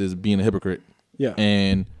standard is being a hypocrite. Yeah.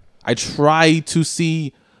 And I try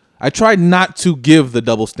not to give the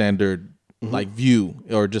double standard like view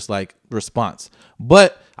or just like response.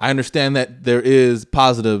 But I understand that there is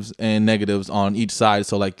positives and negatives on each side.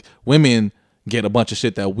 So like women get a bunch of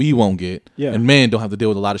shit that we won't get. Yeah. And men don't have to deal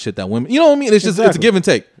with a lot of shit that women, you know what I mean? It's just, it's a Exactly. give and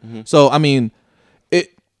take. So, I mean,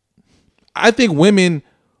 I think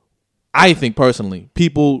personally,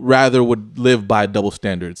 people rather would live by double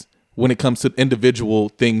standards when it comes to individual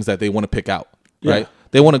things that they want to pick out, right?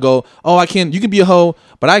 They want to go, oh, you can be a hoe,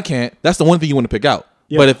 but I can't. That's the one thing you want to pick out.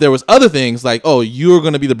 Yeah. But if there was other things like, oh, you're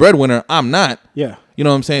going to be the breadwinner, I'm not. Yeah. You know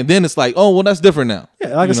what I'm saying? Then it's like, oh, well, that's different now.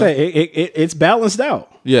 Yeah, like I say, it's balanced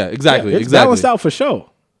out. Yeah, exactly. Yeah, it's exactly. balanced out for sure.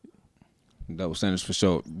 Double standards for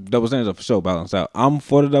sure. Double standards are for sure balanced out. I'm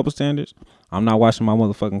for the double standards. I'm not washing my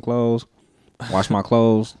motherfucking clothes. Wash my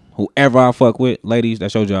clothes. Whoever I fuck with, ladies,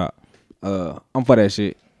 that's your job. I'm for that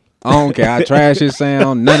shit. I don't care how trash it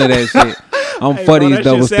sound. None of that shit. I'm for these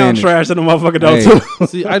double standards. Trash to the motherfucker though too.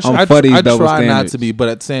 See, I I'm for these double try not standards. to be, but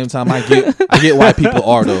at the same time, I get why people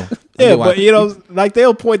are though. Yeah, but you know, like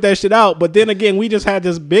they'll point that shit out. But then again, we just had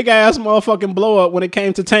this big ass motherfucking blow up when it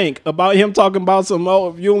came to Tank about him talking about some.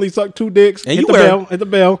 Oh, you only suck 2 dicks. And hit you the wear- bell. Hit the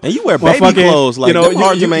bell. and you wear baby Motherfucking, clothes, like, you know, them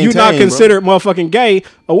hard to you're not maintain, bro. considered motherfucking gay.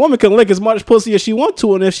 A woman can lick as much pussy as she want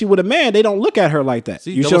to, and if she with a man, they don't look at her like that.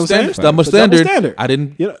 See, You see double what I'm saying? standard. Double It's a double standard. standard. I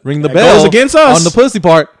didn't You know, ring the that bell goes against us. on the pussy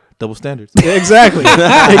part. Double standards. Exactly.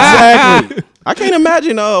 Exactly. I can't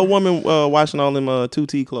imagine a woman washing all them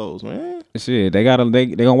 2T clothes, man. Shit, they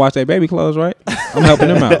gonna wash their baby clothes, right? I'm helping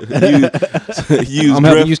them out. Use I'm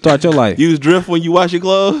helping drift. you start your life. Use drift when you wash your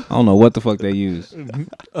clothes. I don't know what the fuck they use.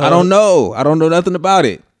 I don't know. I don't know nothing about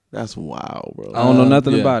it. That's wild, bro. I don't know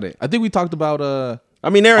nothing Yeah. about it. I think we talked about I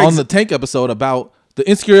mean, they're on the Tank episode about the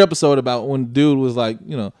insecure episode about when dude was like,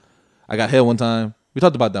 you know, I got head one time. We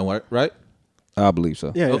talked about that, right? I believe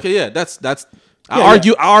so. Yeah. Okay, yeah, that's. I Yeah,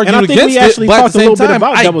 argue And I think against we actually it, but at talked the a same little bit time,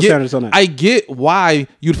 about double standards on that. I get why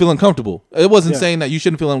you'd feel uncomfortable. It wasn't Yeah. saying that you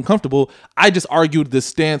shouldn't feel uncomfortable. I just argued the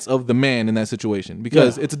stance of the man in that situation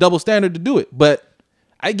because Yeah. it's a double standard to do it. But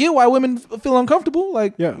I get why women feel uncomfortable.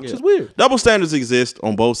 Like, Yeah. it's just weird. double standards exist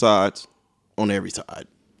on both sides, on every side.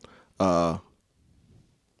 I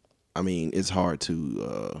mean, it's hard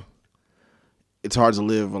to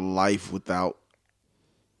live a life without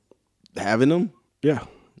having them. Yeah.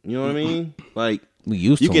 You know what I mean? Like, We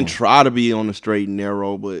used you to can them. try to be on the straight and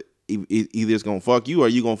narrow, but either it's gonna fuck you or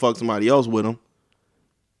you gonna fuck somebody else with them.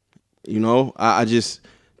 You know, I just,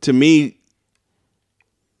 to me,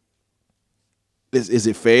 is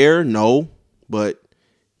it fair? No, but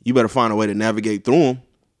you better find a way to navigate through them.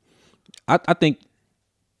 I think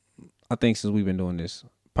since we've been doing this,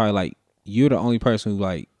 probably like you're the only person who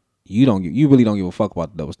like you really don't give a fuck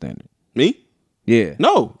about the double standard. Me? Yeah.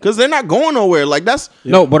 No, because they're not going nowhere. Like that's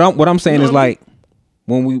No, but what I'm saying You know is what I mean? like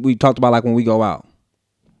when we talked about like when we go out,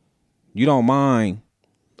 you don't mind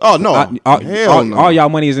Oh no, all y'all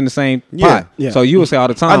money is in the same pot. Yeah. So you would say all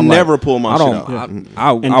the time, I never pull my shit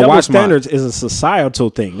out. And double standards is a societal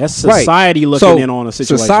thing. That's society looking in on a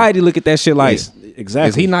situation. Society look at that shit like, exactly.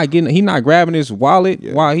 Is he not grabbing his wallet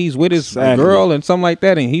while he's with his girl and something like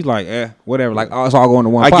that, and he's like, whatever, like it's all going to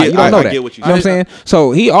one pot. You don't know that. You know what I'm saying?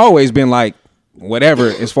 So he always been like, whatever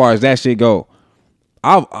as far as that shit go.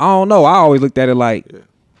 I don't know. I always looked at it like.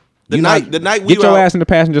 The night we get your ass in the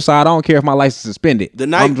passenger side. I don't care if my license is suspended.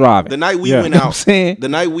 I'm driving. The night we went out. The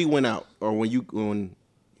night we went out, or when you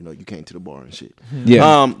came to the bar and shit.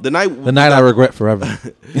 Yeah. The night I regret forever.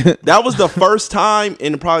 That was the first time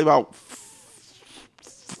in probably about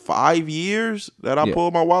 5 years that I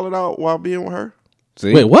pulled my wallet out while being with her.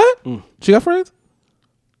 See? Wait, what? She got friends?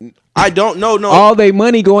 I don't know. No, all they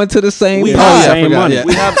money going to the same. We have same money. Yeah.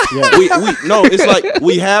 We have. No, it's like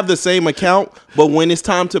we have the same account, but when it's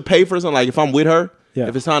time to pay for something, like if I'm with her,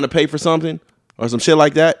 if it's time to pay for something or some shit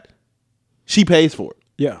like that, she pays for it.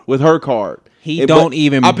 Yeah, with her card. He don't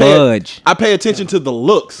even budge. I pay attention to the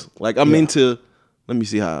looks. Like I'm into. Let me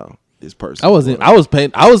see how this person. I was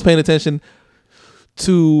paying attention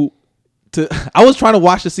to. I was trying to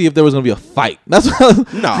watch to see if there was gonna be a fight. That's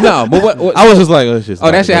no. But what I was just like, oh shit. Oh,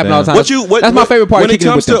 that shit happen all the time. That's my favorite part.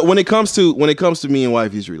 When it comes to me and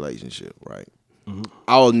wifey's relationship, right?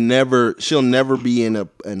 Mm-hmm. She'll never be in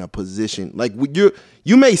a position like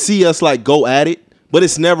you may see us like go at it, but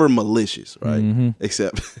it's never malicious, right? Mm-hmm.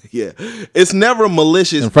 Except it's never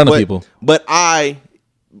malicious in front of people. But that's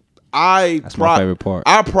my favorite part.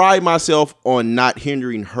 I pride myself on not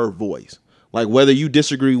hindering her voice. Like whether you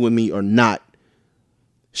disagree with me or not,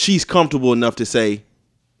 she's comfortable enough to say,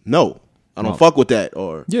 no, I don't fuck with that,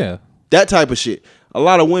 or that type of shit. A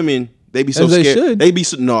lot of women, they be so scared. A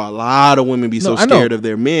lot of women be so scared of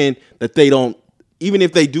their men that they don't. Even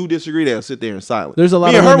if they do disagree, they'll sit there in silence. There's a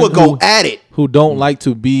lot of her would go at it who don't like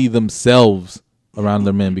to be themselves around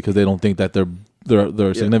their men because they don't think that their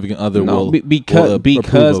significant other will because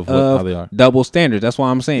of how they are. Double standards. That's why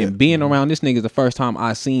I'm saying being around this nigga is the first time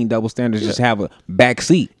I seen double standards just have a back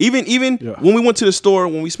seat. Even when we went to the store,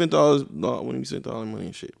 when we spent all the money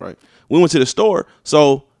and shit, right? We went to the store,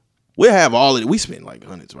 so we have all of it. We spent like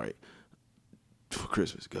hundreds, right? For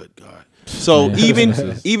Christmas, good God. So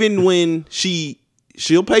even when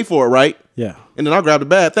she'll pay for it, right? Yeah. And then I'll grab the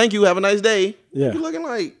bag. Thank you. Have a nice day. Yeah. You're looking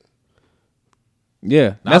like.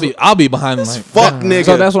 Yeah, I'll be behind him. Like, fuck nigga.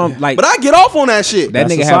 So that's what I'm like. But I get off on that shit. That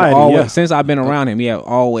nigga have always since I've been around him. He have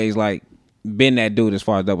always like been that dude as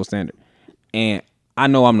far as double standard. And I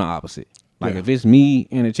know I'm the opposite. Like if it's me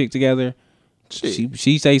and a chick together,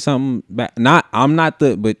 she say something back. I'm not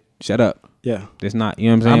but shut up. Yeah, it's not. You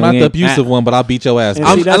know what I'm saying? I'm not the abusive one, but I'll beat your ass.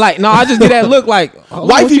 I just get that look like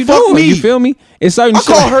wifey fuck me. You feel me? It's certain. I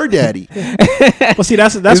call her daddy. Well, see,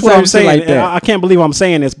 that's what I'm saying. Like I can't believe I'm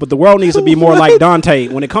saying this, but the world needs to be more like Dante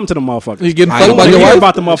when it comes to the motherfuckers. You getting fucked by your wife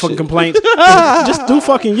about the motherfucking complaints? Just do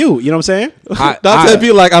fucking you. You know what I'm saying? Dante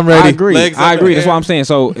be like, I'm ready. I agree. That's what I'm saying.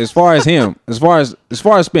 So as far as him, as far as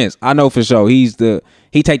Spence, I know for sure he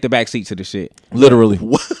take the back seat to the shit. Literally.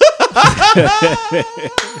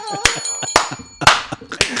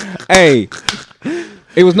 Hey,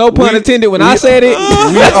 it was no pun intended when I said it.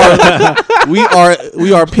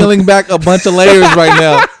 We are peeling back a bunch of layers right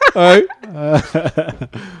now. All right,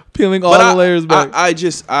 peeling all the layers back.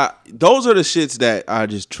 Those are the shits that I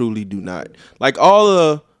just truly do not like.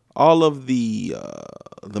 All of the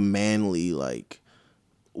manly, like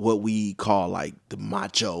what we call like the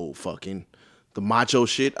macho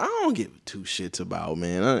shit. I don't give two shits about,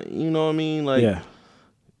 man. You know what I mean? Like,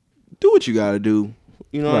 do what you gotta do.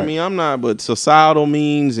 You know what I mean? I'm not, but societal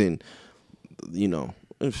means and,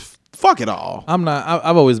 fuck it all. I'm not.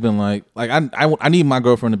 I've always been like I need my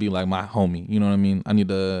girlfriend to be like my homie. You know what I mean?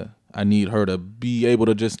 I need her to be able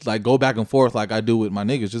to just like go back and forth like I do with my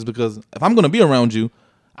niggas. Just because if I'm gonna be around you,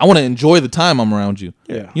 I want to enjoy the time I'm around you.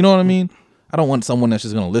 Yeah. You know what I mean? I don't want someone that's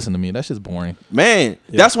just gonna listen to me. That's just boring. Man,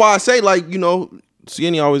 that's why I say like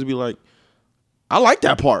Skinny always be like, I like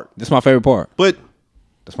that part. That's my favorite part. But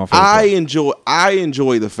that's my favorite part. I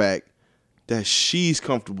enjoy the fact that she's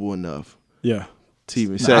comfortable enough. Yeah. To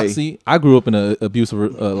even say. See, I grew up in an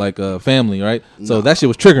abusive family, right? So that shit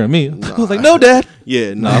was triggering me. I was like, no, Dad.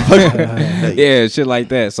 Yeah, no. Yeah, shit like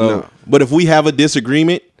that. So, but if we have a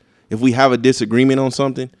disagreement on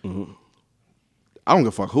something, I don't give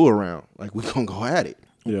a fuck who around. Like we gonna go at it.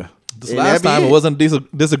 Yeah. This last time it wasn't a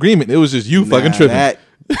disagreement. It was just you fucking tripping.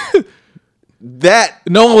 That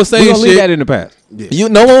no one was saying shit. Leave that in the past. Yeah.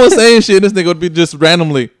 No one was saying shit. This nigga would be just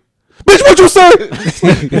randomly, bitch, what you say?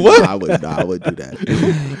 What? I would do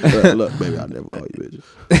that. Look, baby, I'll never call you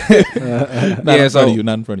bitch. Not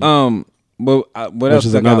in front of you. But what else Which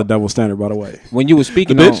is another double standard, by the way. When you were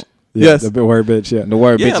speaking The on bitch? Yeah, Yes. the word bitch. Yeah, the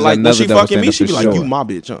word bitch, Yeah, is like when another she double fucking me, she standard be for like, sure. "You my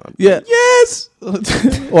bitch, huh?" Yeah. Yes.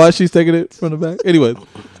 While she's taking it from the back. Anyway.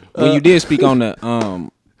 When you did speak on the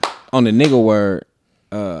nigga word,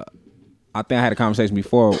 I think I had a conversation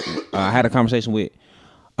before. I had a conversation with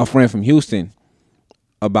a friend from Houston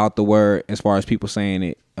about the word as far as people saying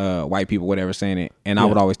it, white people, whatever, saying it. And I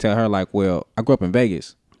would always tell her, like, well, I grew up in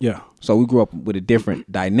Vegas. yeah, So we grew up with a different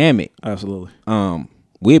dynamic. absolutely.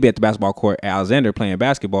 We'd be at the basketball court at Alexander playing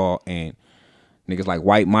basketball, and niggas like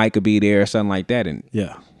White Mike could be there or something like that. And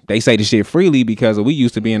Yeah, they say the shit freely because we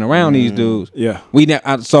used to being around these dudes. Yeah.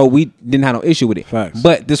 So we didn't have no issue with it. Facts.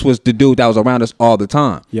 But this was the dude that was around us all the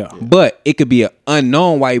time. Yeah. But it could be an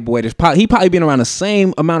unknown white boy. He probably been around the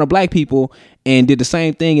same amount of black people and did the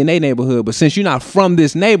same thing in their neighborhood. But since you're not from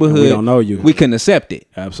this neighborhood, we don't know you. We couldn't accept it.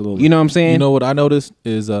 absolutely. You know what I'm saying? You know what I noticed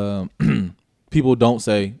is people don't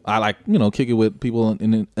say I like kick it with people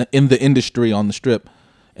in the industry on the strip,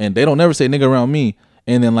 and they don't never say nigga around me.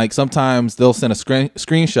 And then like sometimes they'll send a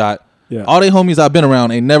screenshot. Yeah. All they homies I've been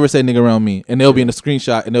around ain't never say nigga around me, and they'll be in the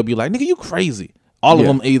screenshot and they'll be like, nigga, you crazy. All of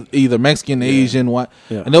them either Mexican, Asian, white,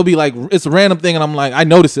 and they'll be like, it's a random thing, and I'm like, I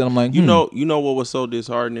notice it. I'm like, You know what was so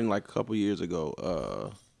disheartening? Like a couple years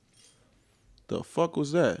ago, the fuck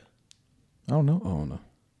was that? I don't know.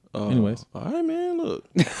 Anyways, All right, man. Look,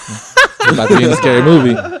 about to be in a scary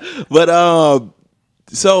movie. but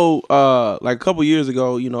so like a couple years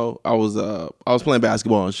ago, I was playing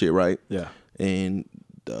basketball and shit, right? Yeah. And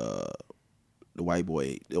the white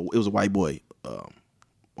boy, it was a white boy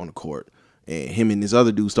on the court, and him and this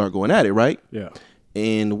other dude start going at it, right? Yeah.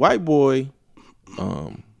 And the white boy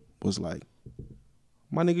was like,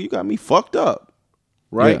 "My nigga, you got me fucked up,"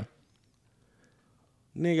 right?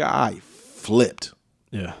 Nigga, I flipped.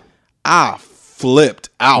 Yeah. I flipped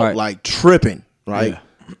out Right. like tripping, right? Yeah.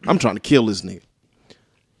 I'm trying to kill this nigga.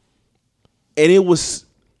 And it was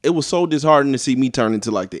so disheartening to see me turn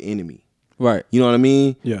into like the enemy. Right. You know what I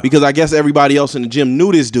mean? Yeah. Because I guess everybody else in the gym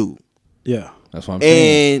knew this dude. Yeah. That's what I'm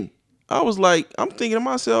saying. And I was like, I'm thinking to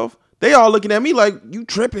myself, they all looking at me like, you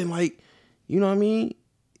tripping, like, you know what I mean?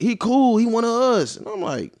 He cool, he one of us. And I'm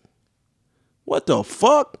like, what the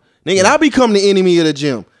fuck? Nigga, and I become the enemy of the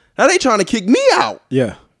gym. Now they trying to kick me out.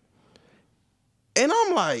 Yeah. And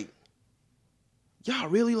I'm like, y'all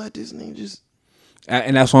really let this nigga just,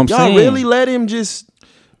 And that's what I'm y'all saying. really let him just.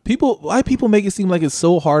 White people make it seem like it's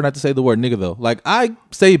so hard not to say the word nigga though. Like I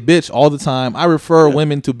say bitch all the time. I refer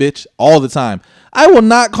women to bitch all the time. I will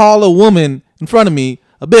not call a woman in front of me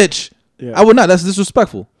a bitch. Yeah. I would not. That's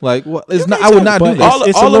disrespectful. Like what? It's not. I would not do But that.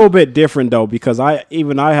 it's a little bit different though, because I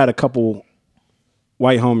had a couple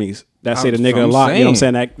white homies that say the nigga a lot. You know what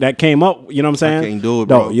I'm saying? That came up. You know what I'm saying? I can't do it,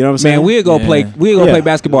 bro. You know what I'm saying? Man, we'd go play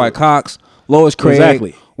basketball at Cox, Lois Craig,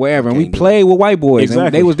 Exactly. wherever, and we played with white boys. Exactly.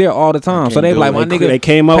 And they was there all the time. So they like, my nigga. They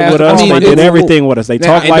came up passed with the us. ball. They did everything with us. They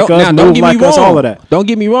talked like us, moved like us, all of that. Don't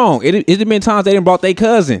get me wrong. It had been times they didn't brought their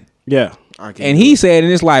cousin. Yeah. And he said,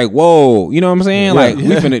 and it's like, whoa, you know what I'm saying? Like, we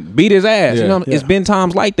finna beat his ass. You know, it's been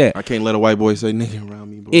times like that. I can't let a white boy say nigga around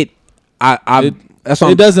me, bro. That's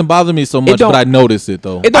what It doesn't bother me so much, but I notice it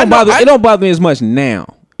though. It don't bother me as much now.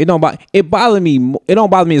 It don't bother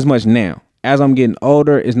me as much now. As I'm getting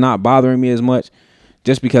older, it's not bothering me as much,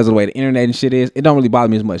 just because of the way the internet and shit is. It don't really bother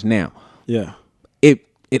me as much now. Yeah.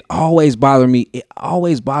 It always bothered me. It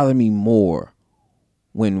always bothered me more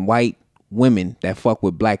when white women that fuck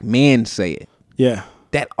with black men say it. Yeah.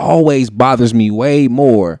 That always bothers me way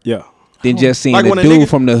more. Yeah. Than just seeing Like a when a dude nigga-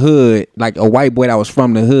 from the hood, like a white boy that was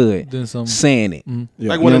from the hood, saying it. Yeah.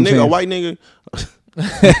 Like when You a know nigga, a what white nigga,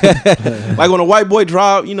 like when a white boy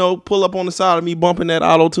drive, pull up on the side of me bumping that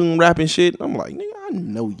auto tune rapping shit. I'm like, nigga, I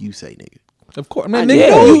know you say nigga. Of course, man. I Nigga,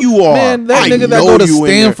 know you are. Man, that I nigga that know go to you in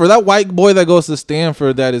there. Stanford, that white boy that goes to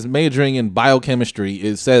Stanford that is majoring in biochemistry,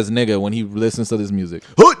 it says nigga when he listens to this music.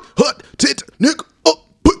 Hut, tit, nigga,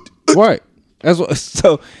 put. Right. That's what.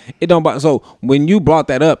 So it don't. So when you brought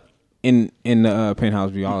that up in the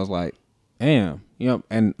penthouse view, I was like, damn,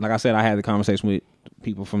 And like I said, I had the conversation with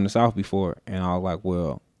people from the South before, and I was like,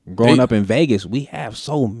 well, growing up in Vegas, we have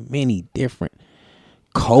so many different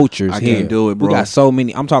cultures here. I can't do it, bro. We got so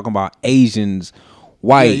many. I'm talking about Asians,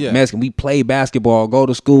 white, Mexican. We play basketball, go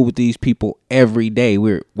to school with these people every day.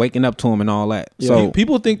 We're waking up to them and all that. Yeah. So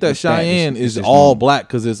People think that Cheyenne it's is just all normal. black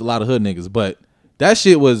because there's a lot of hood niggas, but that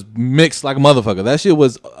shit was mixed like a motherfucker. That shit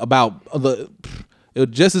was about it was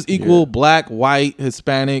just as equal black, white,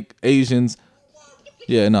 Hispanic, Asians.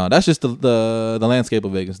 Yeah, no, that's just the landscape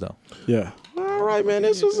of Vegas though. Yeah. All right, man,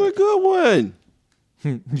 this was a good one.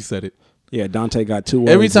 You said it. Yeah, Dante got 2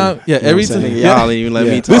 words. Every time, every time. Y'all ain't even let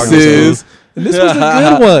me talk. This was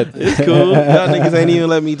a good one. It's cool. Y'all niggas ain't even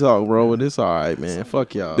let me talk, bro. But it's all right, man.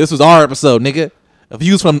 Fuck y'all. This was our episode, nigga.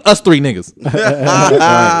 Views from us 3 niggas. Right, you know what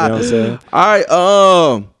I'm saying?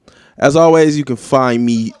 All right. As always, you can find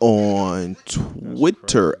me on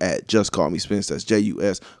Twitter at Just Call Me Spence. That's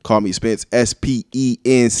JUS. Call Me Spence.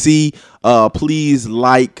 SPENC. Please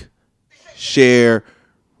like, share,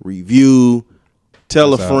 review,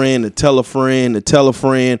 tell a friend, to tell a friend, to tell a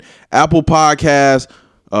friend. Apple Podcasts.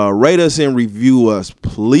 Rate us and review us,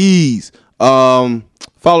 please. Follow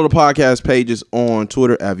the podcast pages on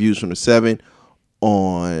Twitter at Views from the 7,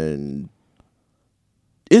 on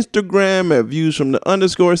Instagram at Views from the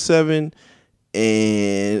 _7,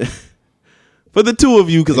 and for the 2 of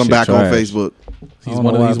you, because I'm back on Facebook. He's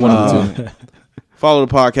one of the 2. Follow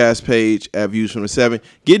the podcast page at Views from the 7.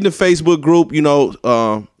 Get in the Facebook group. You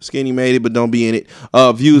know, Skinny made it, but don't be in it.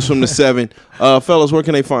 Views from the 7. Fellas, where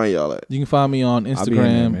can they find y'all at? You can find me on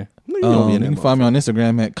Instagram. You can find me on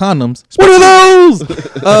Instagram at condoms. What are those?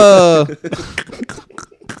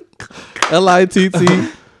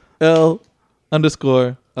 LITTL_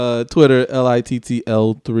 Twitter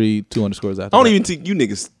LITTL3 2 underscores after. I don't even think you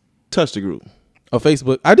niggas touch the group. On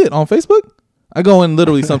Facebook. I did on Facebook. I go in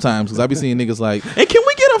literally sometimes because I be seeing niggas like. And can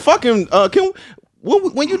we get a fucking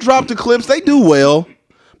when you drop the clips, they do well,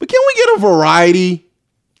 but can we get a variety?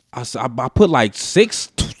 I put like 6,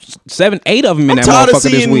 7, 8 of them in that tired motherfucker of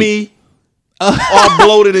seeing this week. me all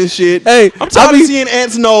bloated and shit. Hey, I'm tired of seeing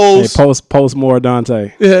Ant's nose. Hey, post more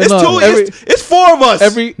Dante. Yeah, It's 4 of us.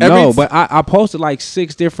 No, but I posted like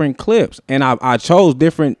 6 different clips, and I chose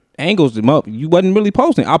different angles. You wasn't really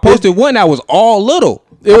posting. I posted one that was all little.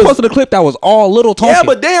 I posted a clip that was all little talking. Yeah,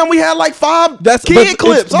 but damn, we had like 5 kid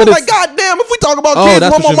clips. I was like, God damn, if we talk about kids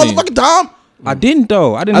one more motherfucking time. I didn't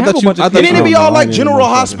though. I didn't have a bunch of Didn't it be all like General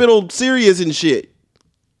Hospital serious and shit?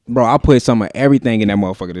 Bro, I put some of everything in that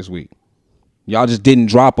motherfucker this week. Y'all just didn't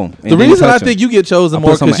drop them. The reason I think you get chosen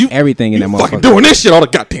more because you everything in that motherfucker. Fucking doing this shit all the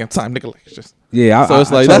goddamn time, nigga. Like, just, yeah, so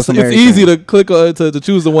it's like it's easy to click to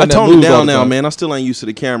choose the one. I toned it down now, man. I still ain't used to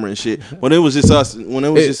the camera and shit. When it was just us, when I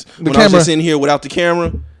was just in here without the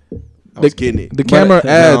camera, I was getting it. The camera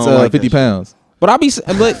adds 50 pounds. But I be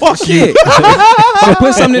fuck shit. I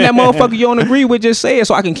put something in that motherfucker you don't agree with, just say it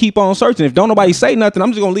so I can keep on searching. If don't nobody say nothing,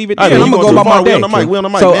 I'm just gonna leave it there. I'm gonna go about my day. We on the mic, man. We on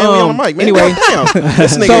the mic, man. Anyway,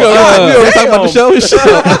 this nigga. We already talking about the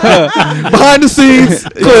show. Behind the scenes.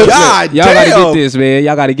 God, y'all gotta get this, man.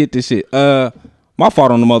 Y'all gotta get this shit. My fault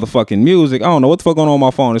on the motherfucking music. I don't know what the fuck going on my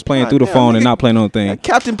phone. It's playing through the phone and not playing on the thing.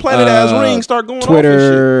 Captain Planet ass ring start going Twitter,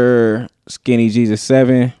 off and shit. Skinny Jesus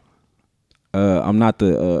 7. I'm not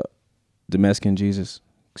the Mexican Jesus.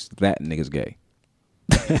 That nigga's gay.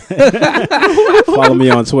 Follow me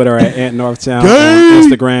on Twitter at Ant Northtown. On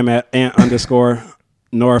Instagram at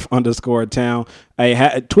Ant_North_town.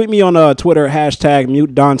 Hey, tweet me on Twitter hashtag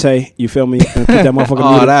mute Dante. You feel me? And put that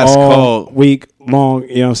motherfucker muted that's all week long.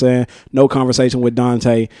 You know what I'm saying? No conversation with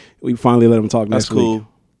Dante. We finally let him talk next week.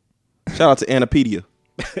 Shout out to Anapedia.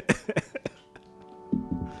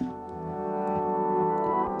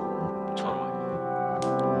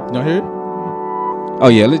 Y'all hear it? Oh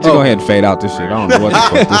yeah, let's just go ahead and fade out this shit. I don't know what the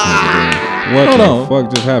fuck this nigga doing. What the fuck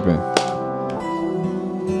just happened?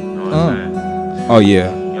 Oh yeah.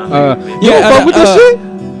 You don't fuck with this shit?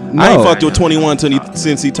 No. I ain't fucked with 21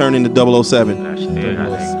 since he turned into 007.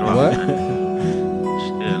 What?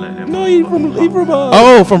 No, he from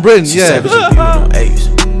from Britain, yeah.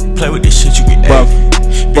 Play with this shit, you get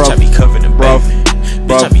bitch, I be covered in baby.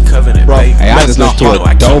 Bitch, I be covered in baby. Hey, I just listened to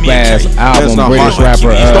a dope ass album, British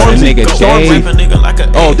rapper, nigga Dave.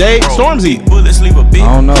 Oh, Dave? Stormzy. I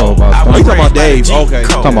don't know about Stormzy. You talking about Dave? Okay.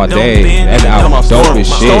 Talking about Dave. That album dope as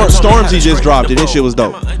shit. Stormzy just dropped it. This shit was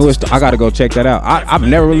dope. I gotta go check that out. I've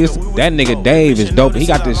never really listened. That nigga Dave is dope. He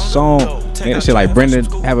got this song. Shit like Brenda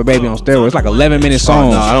Have a Baby on steroids. It's like 11-minute song.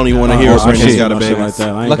 No, I don't even want to hear Brenda's Got a Baby like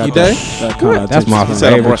that. Lucky Day. That's my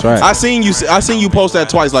favorite track. I seen you post that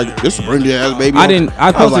twice. Like this Brenda Has a Baby.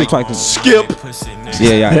 I posted it twice. Skip.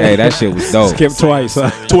 Yeah. Hey, that shit was dope. Skip twice.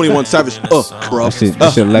 21 Savage. Bro.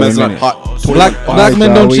 That shit 11 minutes. Black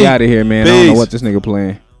men don't cheat. We out of here, man. I don't know what this nigga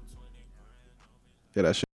playing. Yeah,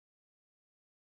 that shit.